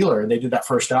with Steeler, and they did that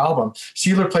first album.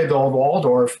 Steeler played the old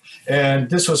Waldorf, and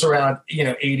this was around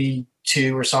 82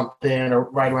 or something, or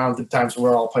right around the times we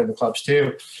were all playing the clubs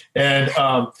too. And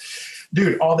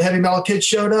dude, all the heavy metal kids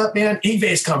showed up, man.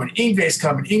 Yngwie's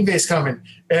coming.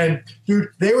 And dude,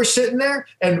 they were sitting there,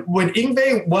 and when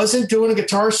Yngwie wasn't doing a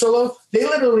guitar solo,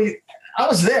 I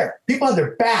was there. People had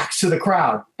their backs to the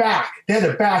crowd. They had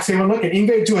their backs. They would look at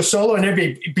Yngwie do a solo, and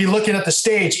they'd be looking at the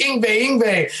stage.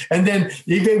 Yngwie. And then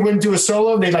Yngwie wouldn't do a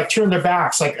solo, and they'd like turn their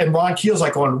backs. And Ron Keel's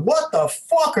like going, what the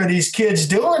fuck are these kids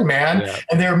doing, man? Yeah.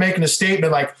 And they were making a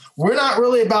statement like, we're not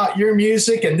really about your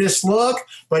music and this look,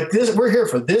 but we're here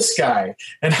for this guy.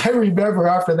 And I remember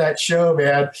after that show,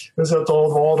 man, it was at the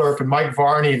old Waldorf, and Mike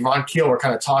Varney and Ron Keel were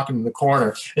kind of talking in the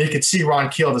corner. And you could see Ron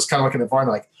Keel just kind of looking at Varney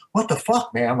like, what the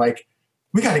fuck, man? Like,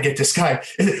 we got to get this guy.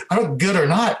 I don't good or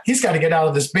not. He's got to get out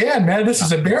of this band, man. This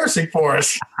is embarrassing for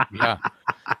us. Yeah,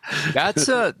 that's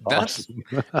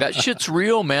that shit's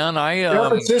real, man. San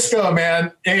Francisco,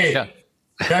 man. Hey,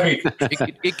 heavy.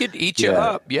 It could eat you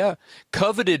up. Yeah,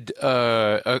 coveted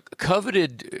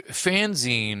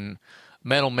fanzine,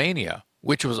 Metal Mania,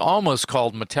 which was almost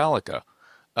called Metallica.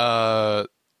 I'm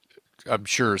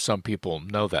sure some people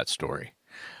know that story.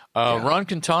 Ron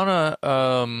Quintana.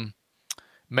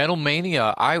 Metal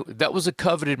Mania, that was a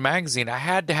coveted magazine. I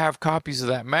had to have copies of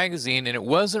that magazine, and it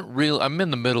wasn't real. I'm in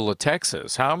the middle of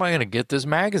Texas. How am I going to get this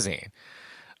magazine?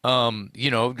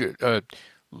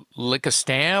 Lick a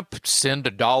stamp, send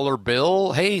a $1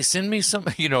 bill. Hey, send me some.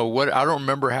 What? I don't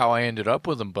remember how I ended up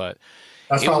with them, but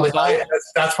that's probably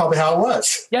how it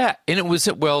was. Yeah, and it was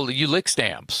you lick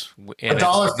stamps.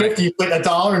 $1.50, put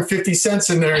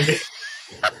 $1.50 in there.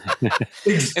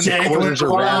 There's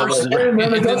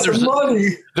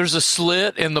a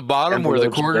slit in the bottom where the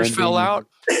quarters fell out.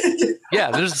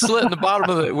 Yeah, there's a slit in the bottom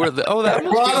of it where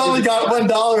Ron only got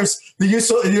 $1.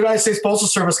 The United States Postal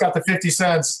Service got the 50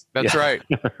 cents. That's right.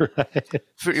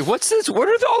 What's this? What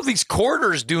are all these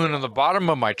quarters doing in the bottom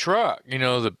of my truck?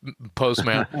 The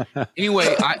postman.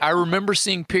 Anyway, I remember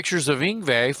seeing pictures of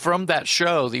Yngwie from that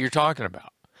show that you're talking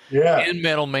about. Yeah. In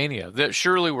Metal Mania that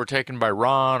surely were taken by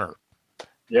Ron or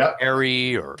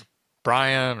Harry or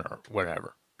Brian or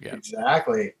whatever. Yeah,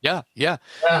 exactly. Yeah.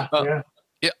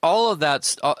 All of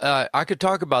that. I could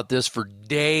talk about this for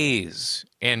days,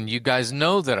 and you guys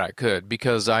know that I could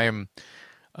because I am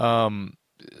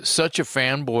such a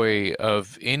fanboy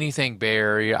of anything Bay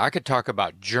Area. I could talk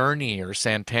about Journey or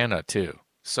Santana too.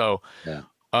 So,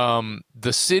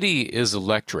 the city is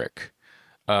electric.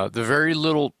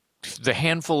 The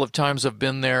handful of times I've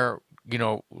been there,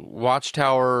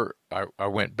 Watchtower. I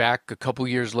went back a couple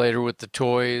years later with the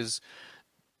Toys.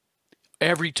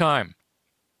 Every time,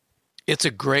 it's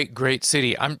a great, great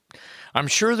city. I'm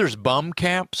sure there's bum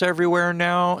camps everywhere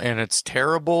now, and it's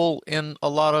terrible in a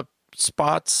lot of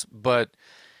spots. But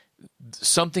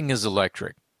something is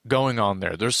electric going on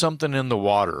there. There's something in the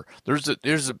water. You're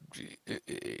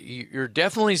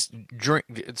definitely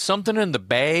something in the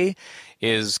bay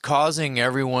is causing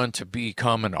everyone to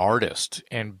become an artist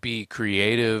and be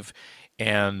creative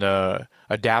and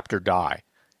adapt or die.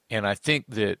 And I think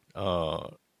that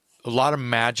a lot of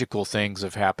magical things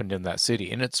have happened in that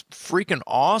city, and it's freaking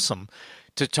awesome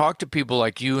to talk to people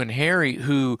like you and Harry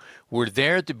who were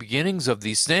there at the beginnings of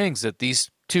these things, that these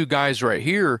two guys right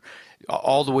here,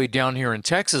 all the way down here in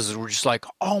Texas, were just like,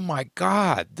 oh my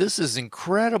God, this is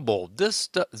incredible. This,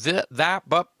 but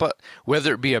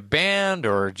whether it be a band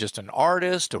or just an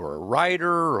artist or a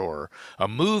writer or a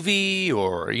movie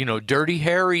or, Dirty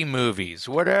Harry movies,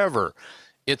 whatever,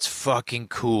 it's fucking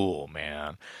cool,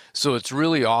 man. So it's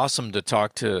really awesome to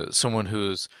talk to someone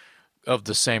who's of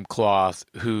the same cloth,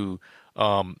 who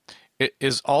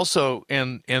is also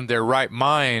in their right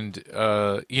mind,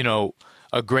 a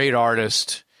great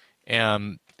artist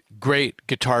and great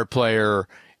guitar player.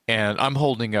 And I'm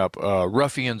holding up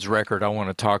Ruffian's record I want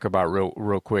to talk about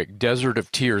real quick, Desert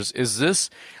of Tears. Is this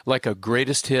like a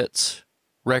greatest hits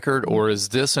record, or is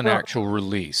this an actual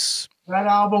release? That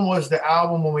album was the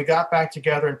album when we got back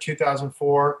together in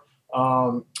 2004.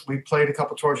 We played a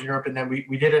couple tours in Europe, and then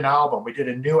we did an album. We did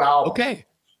a new album. Okay.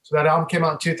 So that album came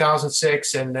out in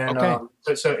 2006, and then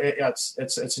it's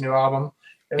a new album.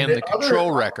 And the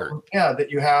Control record, that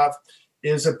you have,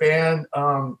 is a band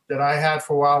that I had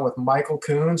for a while with Michael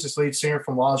Coons, this lead singer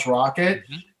from Laws Rocket.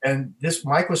 Mm-hmm. And this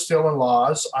Mike was still in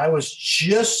Laws. I was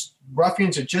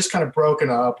Ruffians had just kind of broken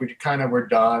up. We kind of were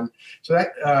done. So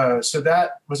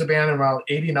that was a band around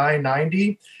 89,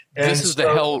 90. And this is the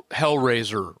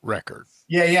Hellraiser record.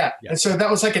 Yeah. And so that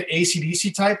was like an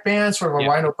AC/DC type band, sort of a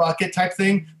Rhino Bucket type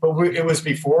thing. But it was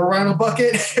before Rhino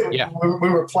Bucket. we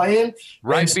were playing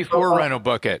before Rhino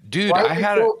Bucket, dude. I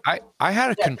had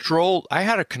a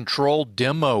Control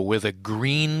demo with a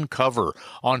green cover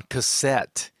on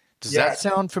cassette. Does that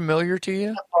sound familiar to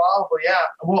you? Probably, yeah.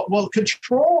 Well,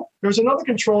 Control. There's another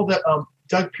Control that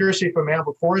Doug Piercy from Man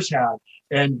Before Us had,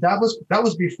 and that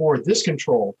was before this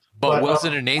Control. But was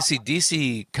it an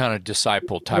AC/DC kind of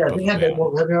disciple type of band? Yeah, they had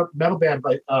a metal band,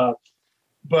 but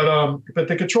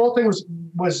the Control thing was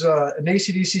an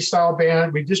AC/DC style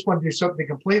band. We just wanted to do something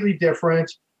completely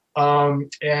different. So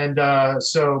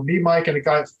me, Mike, and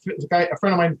a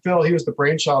friend of mine, Phil, he was the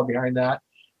brainchild behind that.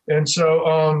 And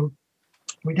so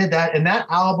we did that. And that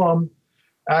album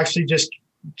actually just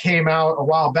came out a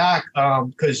while back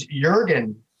because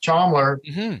Jürgen Chalmler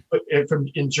from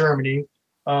in Germany,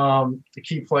 the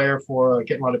key player for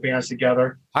getting a lot of bands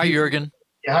together. Hi, Jürgen.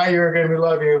 Yeah, hi, Jürgen. We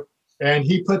love you. And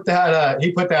he put that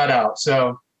out.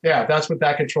 So yeah, that's what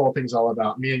that Control thing's all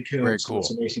about. Me and Coons, very cool.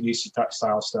 Some AC/DC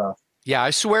style stuff. Yeah,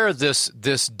 I swear this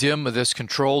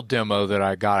Control demo that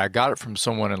I got it from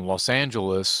someone in Los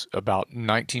Angeles about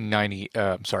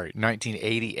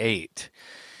 1988.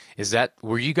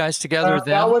 Were you guys together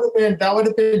then? That would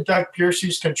have been Doug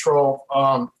Piercy's Control.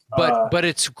 But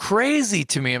it's crazy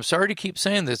to me. I'm sorry to keep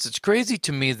saying this. It's crazy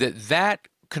to me that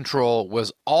Control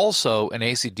was also an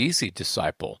AC/DC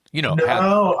disciple.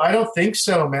 No, I don't think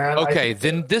so, man. Okay,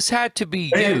 then this had to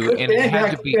be you, and it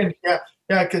had to be.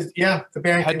 Because the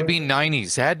band had to be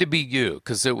 90s. It had to be you,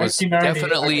 because it was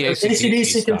definitely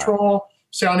AC/DC Control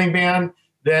sounding band.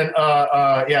 Then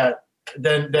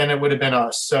then it would have been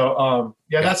us. So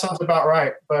that sounds about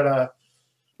right. But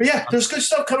yeah, there's good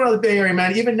stuff coming out of the Bay Area,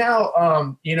 man. Even now,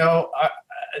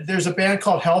 there's a band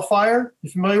called Hellfire.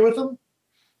 You familiar with them?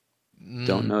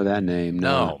 Don't know that name.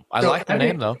 No. I like the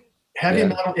name though. Heavy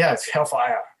metal. Yeah, it's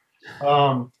Hellfire.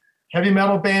 Heavy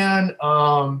metal band.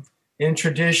 In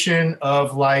tradition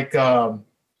of like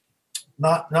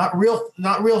not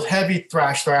real heavy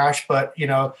thrash, but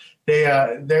they're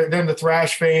in the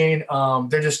thrash vein.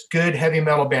 They're just good heavy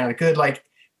metal band, good like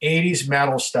 80s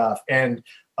metal stuff, and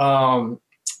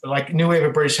like new wave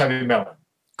of British heavy metal.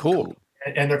 Cool.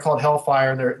 And they're called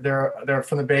Hellfire. And they're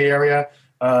from the Bay Area.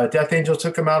 Death Angel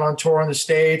took them out on tour in the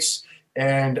States,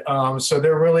 and so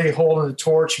they're really holding the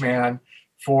torch, man,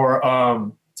 for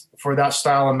that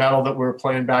style of metal that we were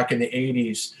playing back in the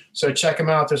 80s. So check them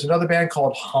out. There's another band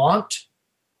called Haunt,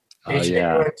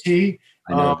 H-A-U-N-T,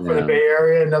 for the Bay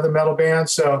Area, another metal band.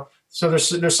 So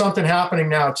there's something happening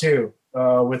now too.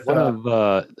 With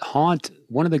Haunt,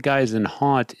 one of the guys in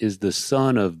Haunt is the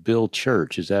son of Bill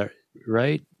Church. Is that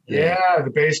right? Yeah,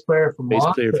 the bass player from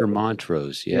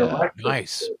Montrose. Yeah.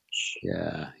 Nice.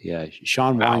 Yeah.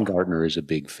 Sean Weingartner is a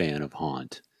big fan of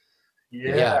Haunt.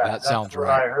 Yeah, that sounds what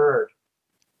right. I heard.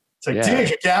 It's like, dude,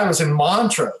 your dad was in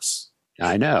Montrose.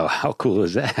 I know. How cool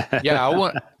is that? Yeah,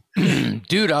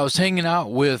 Dude, I was hanging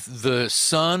out with the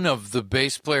son of the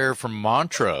bass player from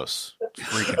Montrose.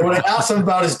 When I asked him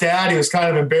about his dad, he was kind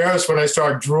of embarrassed when I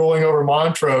started drooling over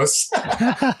Montrose.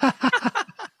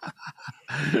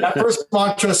 That first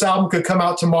Montrose album could come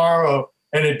out tomorrow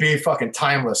and it'd be fucking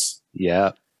timeless.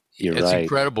 Yeah, you're It's right.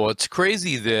 incredible. It's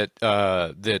crazy that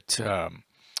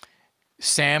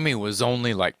Sammy was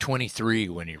only like 23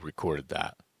 when he recorded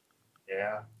that.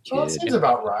 Yeah. Well, it seems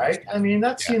about right. I mean,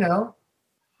 that's, Yeah. you know.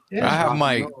 Yeah, I have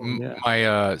my Yeah.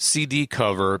 my CD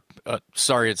cover.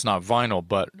 Sorry, it's not vinyl,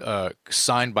 but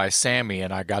signed by Sammy,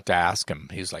 and I got to ask him.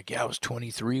 He's like, "Yeah, I was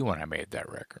 23 when I made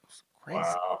that record." Crazy.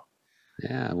 Wow.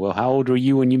 Yeah. Well, how old were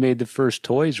you when you made the first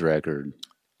Toys record?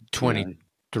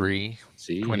 23,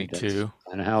 See, 22.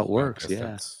 Kind of how it works.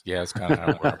 Yeah, Yeah. it's kind of how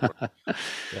it works.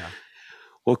 Yeah,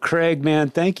 Well, Craig, man,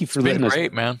 thank you for it's been letting us.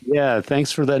 great, man. Yeah,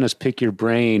 thanks for letting us pick your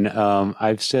brain.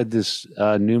 I've said this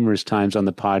numerous times on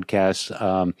the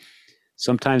podcast.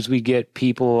 Sometimes we get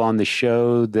people on the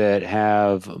show that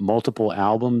have multiple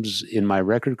albums in my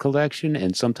record collection,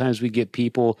 and sometimes we get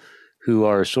people who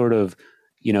are sort of,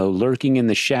 lurking in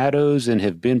the shadows and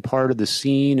have been part of the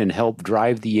scene and helped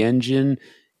drive the engine.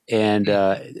 And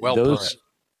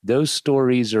those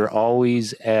stories are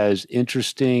always as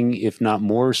interesting, if not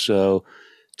more so,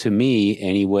 to me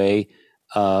anyway,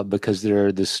 because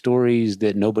they're the stories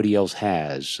that nobody else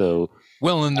has. So,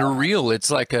 well, and they're real. It's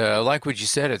like what you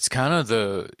said. It's kind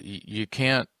of you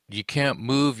can't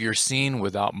move your scene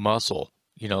without muscle.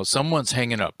 Someone's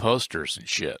hanging up posters and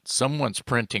shit. Someone's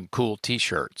printing cool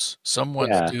T-shirts.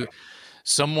 Someone's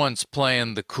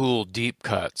playing the cool deep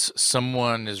cuts.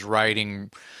 Someone is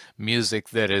writing music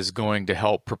that is going to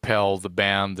help propel the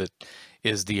band that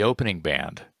is the opening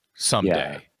band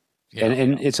someday. Yeah.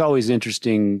 And it's always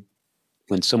interesting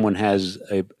when someone has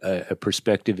a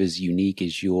perspective as unique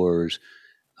as yours,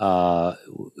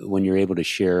 when you're able to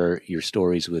share your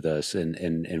stories with us,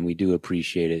 and we do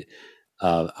appreciate it.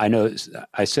 I know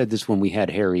I said this when we had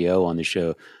Harry O on the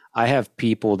show. I have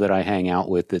people that I hang out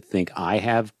with that think I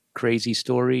have crazy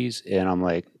stories, and I'm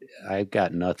like, I've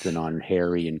got nothing on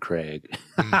Harry and Craig.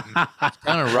 Kind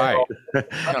of right.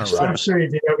 I'm sure you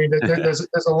do. I mean, there's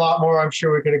a lot more I'm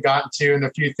sure we could have gotten to, and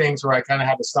a few things where I kind of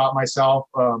had to stop myself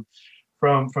from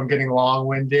getting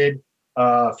long-winded.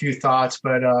 A few thoughts,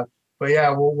 but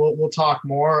yeah, we'll talk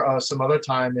more some other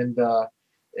time, and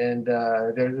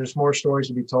there's more stories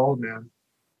to be told, man.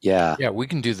 Yeah, we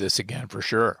can do this again for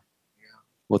sure.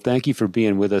 Well, thank you for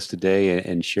being with us today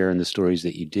and sharing the stories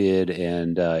that you did.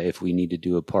 And if we need to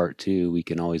do a part 2, we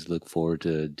can always look forward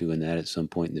to doing that at some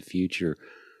point in the future.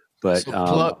 But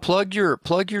so plug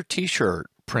your T-shirt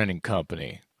printing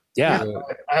company. Yeah,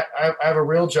 I have a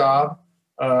real job.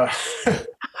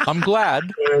 I'm glad.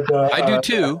 And, I do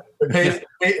too.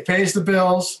 It pays the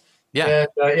bills. Yeah.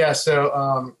 And,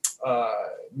 so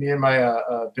me and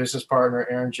my business partner,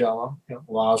 Aaron Jellum,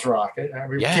 Laws Rocket.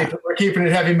 We're keeping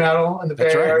it heavy metal in the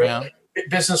Bay Area,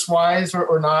 business-wise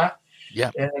or not.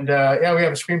 Yeah. And we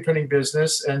have a screen printing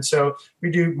business. And so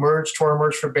we do tour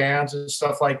merch for bands and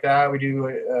stuff like that. We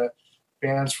do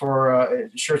bands for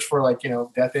shirts for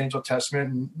Death Angel,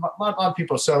 Testament, and a lot of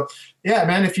people. So, yeah,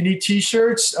 man, if you need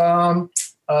T-shirts,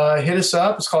 hit us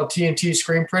up. It's called TNT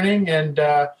Screen Printing. And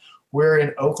we're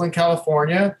in Oakland,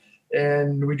 California.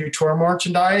 And we do tour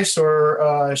merchandise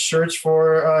or shirts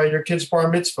for your kid's bar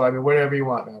mitzvah. I mean, whatever you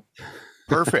want, man.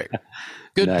 Perfect.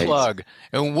 Good Nice. plug.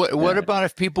 And what about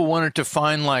if people wanted to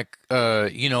find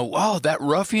that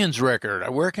Ruffians record?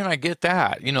 Where can I get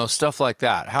that? Stuff like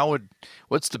that.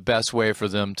 What's the best way for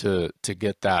them to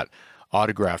get that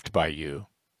autographed by you?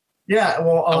 Yeah,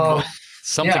 well,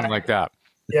 something like that.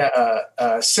 Yeah,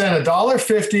 send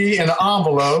 $1.50 in an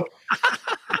envelope.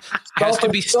 Has to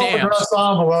be stamped.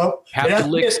 Envelope. Have it has to to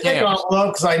be lick a stick stamps.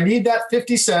 envelope because I need that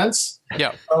 50 cents.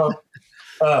 Yeah.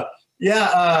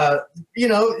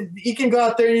 You can go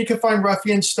out there and you can find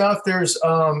Ruffian stuff. There's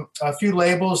a few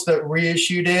labels that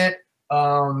reissued it.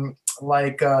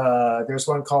 There's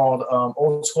one called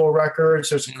Old School Records.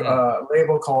 There's a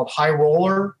label called High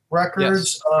Roller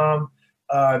Records. Yes.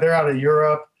 They're out of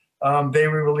Europe. They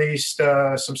re-released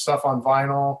some stuff on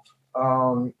vinyl.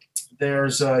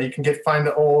 There's you can find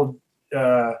the old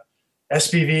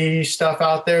SPV stuff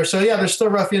out there. So yeah, there's still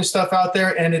Ruffian stuff out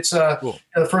there, and it's cool.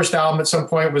 The first album at some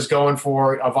point was going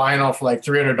for a vinyl for like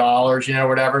 $300,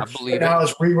 whatever. I believe now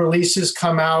as re-releases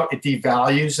come out, it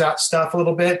devalues that stuff a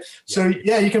little bit. So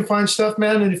yeah, you can find stuff,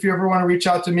 man. And if you ever want to reach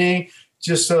out to me,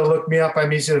 just look me up.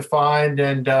 I'm easy to find,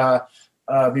 and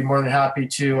be more than happy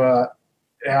to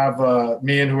have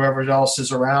me and whoever else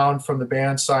is around from the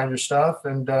band sign your stuff.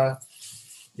 And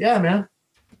yeah, man.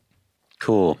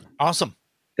 Cool. Awesome.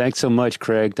 Thanks so much,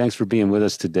 Craig. Thanks for being with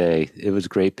us today. It was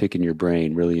great picking your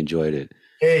brain. Really enjoyed it.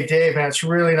 Hey, Dave, man, it's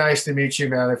really nice to meet you,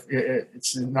 man.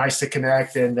 It's nice to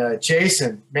connect. And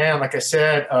Jason, man, like I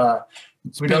said,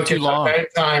 we don't get that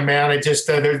time, man. I just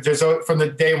there's from the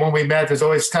day when we met, there's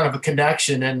always kind of a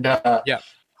connection, and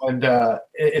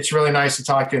it's really nice to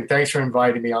talk to you. And thanks for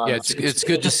inviting me on. Yeah, it's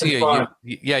good to see you.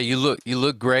 You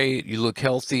look great. You look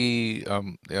healthy.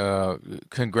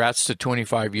 Congrats to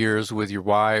 25 years with your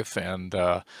wife, and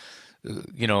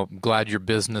glad your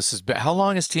business has been. How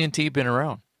long has TNT been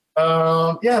around?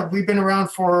 We've been around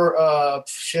for a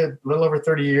little over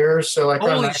 30 years. So like,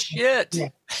 holy shit,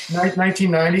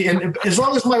 1990. And as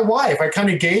long as my wife, I kind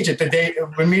of gauge it the day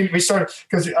when we started,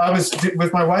 because I was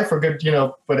with my wife for a good,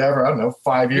 whatever, I don't know,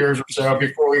 5 years or so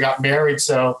before we got married.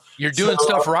 So you're doing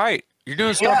stuff right. You're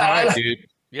doing stuff right, dude.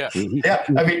 Yeah. Yeah.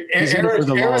 I mean,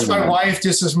 Erin's my wife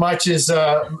just as much as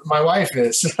my wife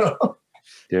is. So.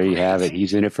 There you have it.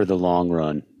 He's in it for the long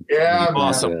run. Yeah.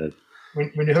 Awesome.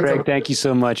 Craig, thank you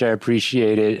so much. I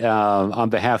appreciate it. On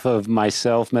behalf of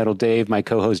myself, Metal Dave, my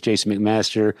co-host Jason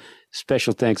McMaster,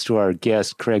 special thanks to our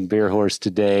guest Craig Beerhorst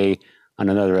today on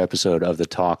another episode of the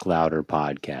Talk Louder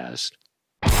podcast.